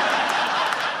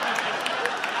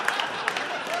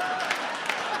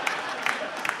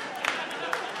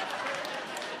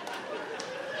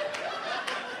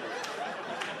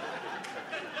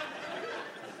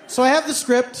 So I have the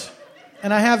script,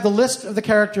 and I have the list of the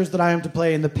characters that I am to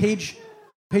play and the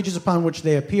pages upon which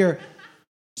they appear.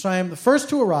 So I am the first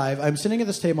to arrive. I'm sitting at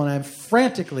this table, and I'm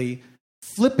frantically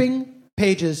flipping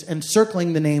pages and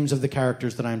circling the names of the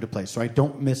characters that I am to play, so I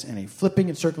don't miss any. Flipping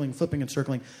and circling, flipping and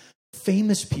circling.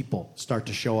 Famous people start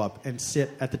to show up and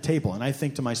sit at the table, and I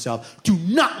think to myself, do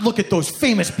not look at those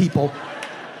famous people.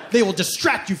 They will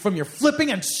distract you from your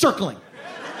flipping and circling.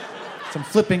 So I'm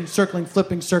flipping,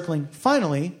 circling.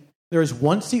 Finally, there is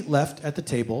one seat left at the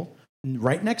table,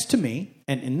 right next to me,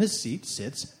 and in this seat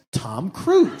sits Tom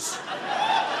Cruise.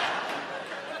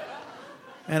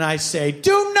 And I say,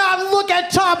 do not look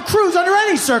at Tom Cruise under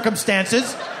any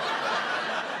circumstances.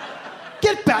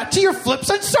 Get back to your flips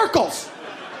and circles.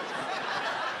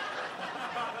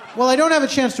 Well, I don't have a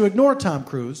chance to ignore Tom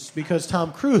Cruise because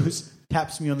Tom Cruise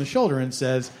taps me on the shoulder and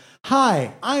says,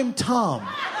 "Hi, I'm Tom."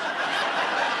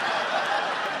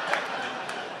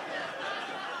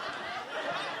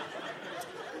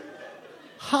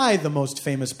 Hi, the most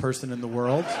famous person in the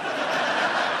world.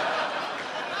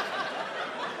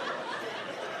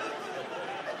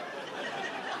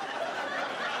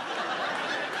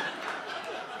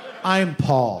 I'm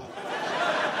Paul.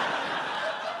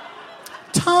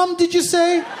 Tom, did you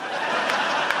say?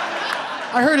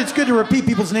 I heard it's good to repeat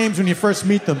people's names when you first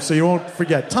meet them so you won't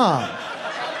forget. Tom.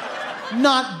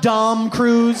 Not Dom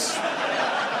Cruise.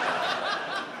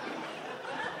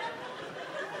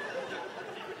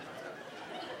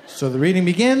 So the reading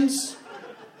begins.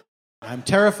 I'm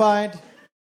terrified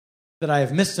that I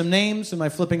have missed some names in my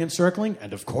flipping and circling.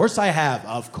 And of course I have.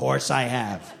 Of course I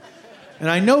have. And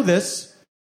I know this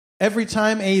every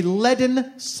time a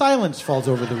leaden silence falls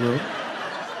over the room.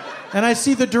 And I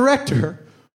see the director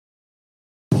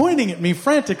pointing at me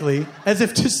frantically as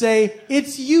if to say,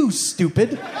 "It's you,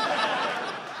 stupid."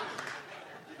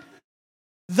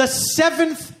 The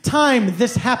 7th time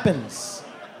this happens,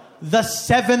 the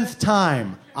 7th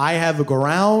time, I have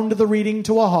ground the reading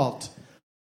to a halt.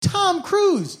 Tom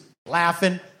Cruise,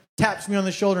 laughing, taps me on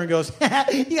the shoulder and goes,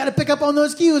 "You got to pick up on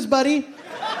those cues, buddy."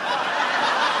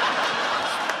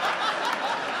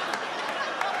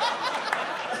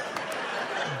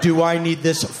 Do I need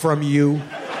this from you?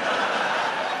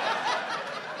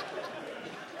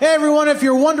 Hey everyone, if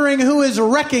you're wondering who is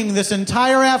wrecking this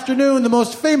entire afternoon, the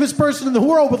most famous person in the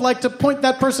world would like to point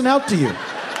that person out to you.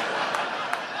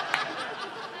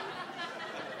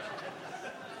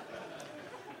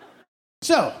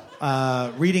 So,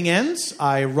 reading ends.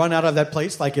 I run out of that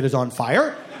place like it is on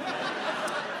fire.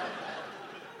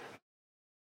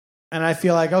 And I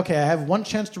feel like, okay, I have one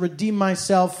chance to redeem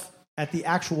myself at the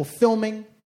actual filming.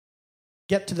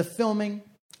 Get to the filming,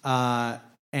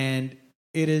 and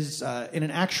it is in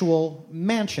an actual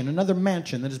mansion, another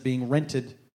mansion that is being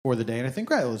rented for the day. And I think,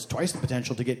 right, well, it's twice the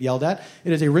potential to get yelled at.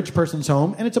 It is a rich person's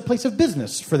home, and it's a place of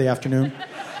business for the afternoon.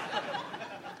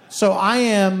 So I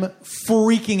am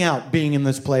freaking out being in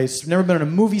this place. I've never been on a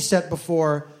movie set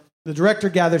before. The director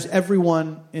gathers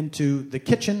everyone into the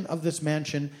kitchen of this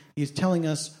mansion. He's telling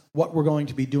us what we're going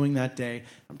to be doing that day.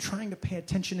 I'm trying to pay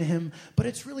attention to him, but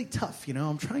it's really tough, you know.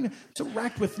 I'm so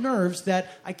racked with nerves that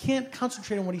I can't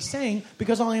concentrate on what he's saying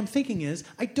because all I am thinking is,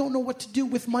 I don't know what to do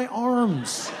with my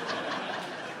arms.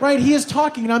 Right? He is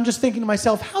talking, and I'm just thinking to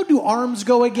myself, how do arms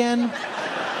go again?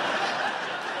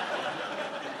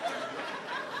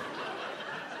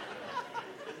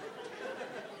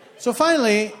 So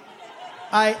finally,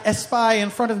 I espy in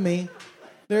front of me,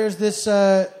 there's this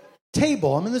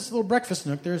table. I'm in this little breakfast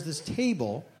nook. There's this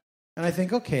table. And I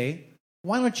think, okay,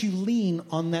 why don't you lean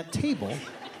on that table?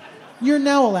 You're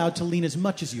now allowed to lean as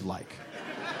much as you like.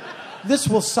 This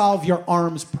will solve your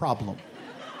arms problem.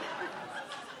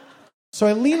 So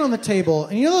I lean on the table,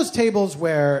 and you know those tables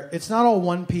where it's not all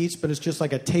one piece, but it's just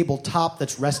like a tabletop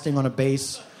that's resting on a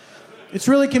base? It's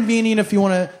really convenient if you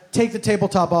want to take the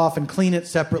tabletop off and clean it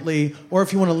separately, or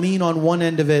if you want to lean on one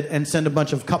end of it and send a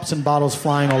bunch of cups and bottles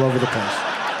flying all over the place.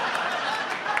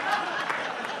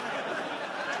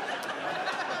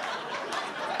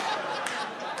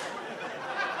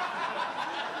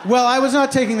 Well, I was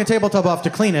not taking the tabletop off to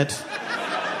clean it.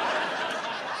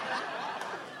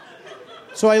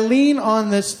 So I lean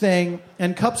on this thing,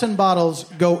 and cups and bottles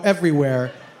go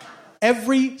everywhere.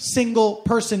 Every single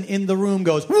person in the room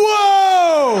goes,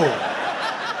 "Whoa!"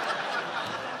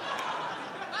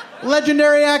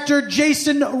 Legendary actor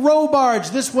Jason Robards.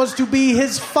 This was to be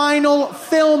his final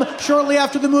film. Shortly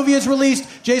after the movie is released,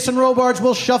 Jason Robards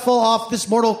will shuffle off this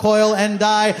mortal coil and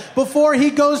die. Before he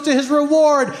goes to his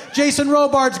reward, Jason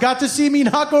Robards got to see me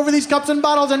knock over these cups and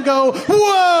bottles and go,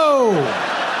 "Whoa!"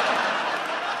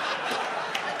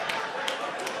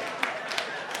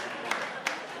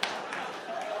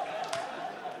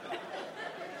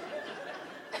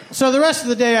 So the rest of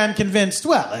the day, I'm convinced,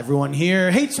 well, everyone here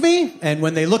hates me, and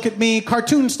when they look at me,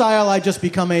 cartoon style, I just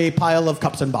become a pile of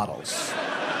cups and bottles.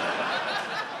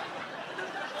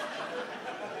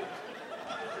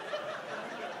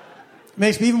 It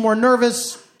makes me even more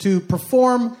nervous to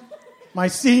perform my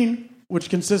scene, which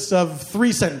consists of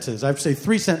 3 sentences. I have to say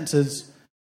 3 sentences.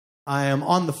 I am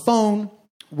on the phone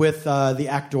with the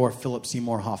actor Philip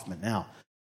Seymour Hoffman. Now,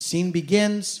 scene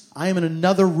begins. I am in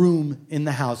another room in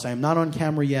the house. I am not on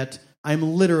camera yet. I'm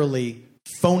literally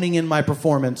phoning in my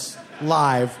performance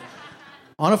live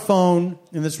on a phone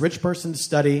in this rich person's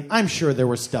study. I'm sure there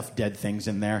were stuffed dead things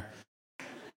in there.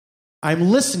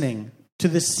 I'm listening to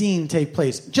the scene take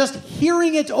place. Just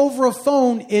hearing it over a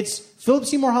phone, it's Philip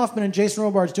Seymour Hoffman and Jason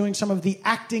Robards doing some of the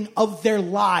acting of their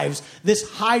lives. This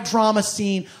high drama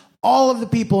scene. All of the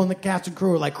people in the cast and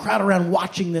crew are like crowd around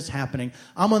watching this happening.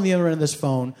 I'm on the other end of this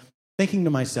phone thinking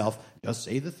to myself, just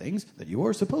say the things that you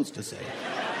are supposed to say.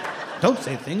 Don't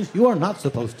say things you are not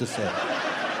supposed to say.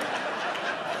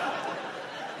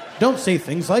 Don't say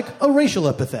things like a racial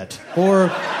epithet or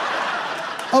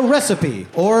a recipe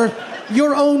or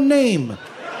your own name.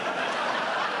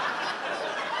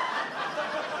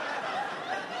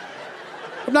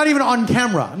 I'm not even on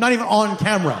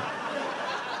camera.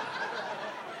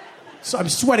 So I'm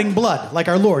sweating blood like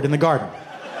our Lord in the garden.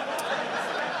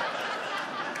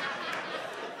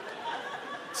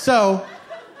 So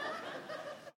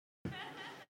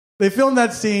they filmed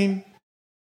that scene,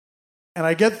 and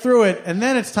I get through it, and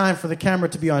then it's time for the camera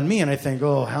to be on me, and I think,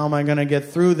 oh, how am I going to get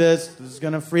through this? This is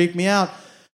going to freak me out.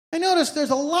 I noticed there's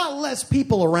a lot less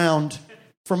people around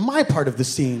for my part of the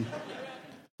scene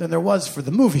than there was for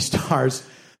the movie stars.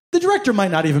 The director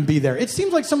might not even be there. It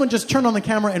seems like someone just turned on the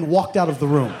camera and walked out of the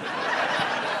room.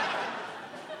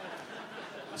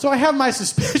 So I have my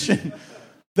suspicion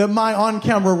that my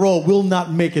on-camera role will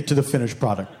not make it to the finished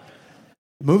product.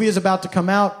 The movie is about to come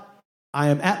out. I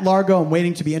am at Largo. I'm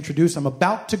waiting to be introduced. I'm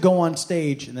about to go on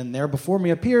stage, and then there before me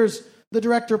appears the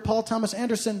director, Paul Thomas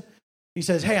Anderson. He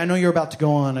says, hey, I know you're about to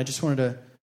go on. I just wanted to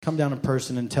come down in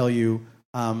person and tell you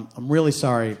I'm really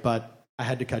sorry, but I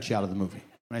had to cut you out of the movie.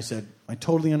 And I said, I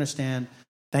totally understand.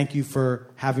 Thank you for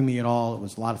having me at all. It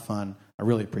was a lot of fun. I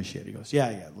really appreciate it. He goes,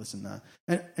 yeah, listen.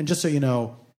 And just so you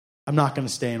know, I'm not going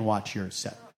to stay and watch your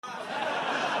set.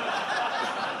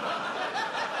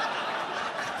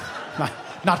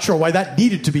 Not sure why that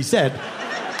needed to be said.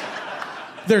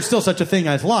 There's still such a thing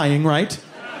as lying, right?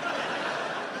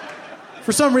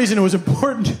 For some reason, it was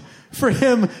important for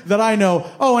him that I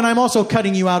know, oh, and I'm also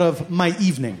cutting you out of my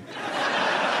evening.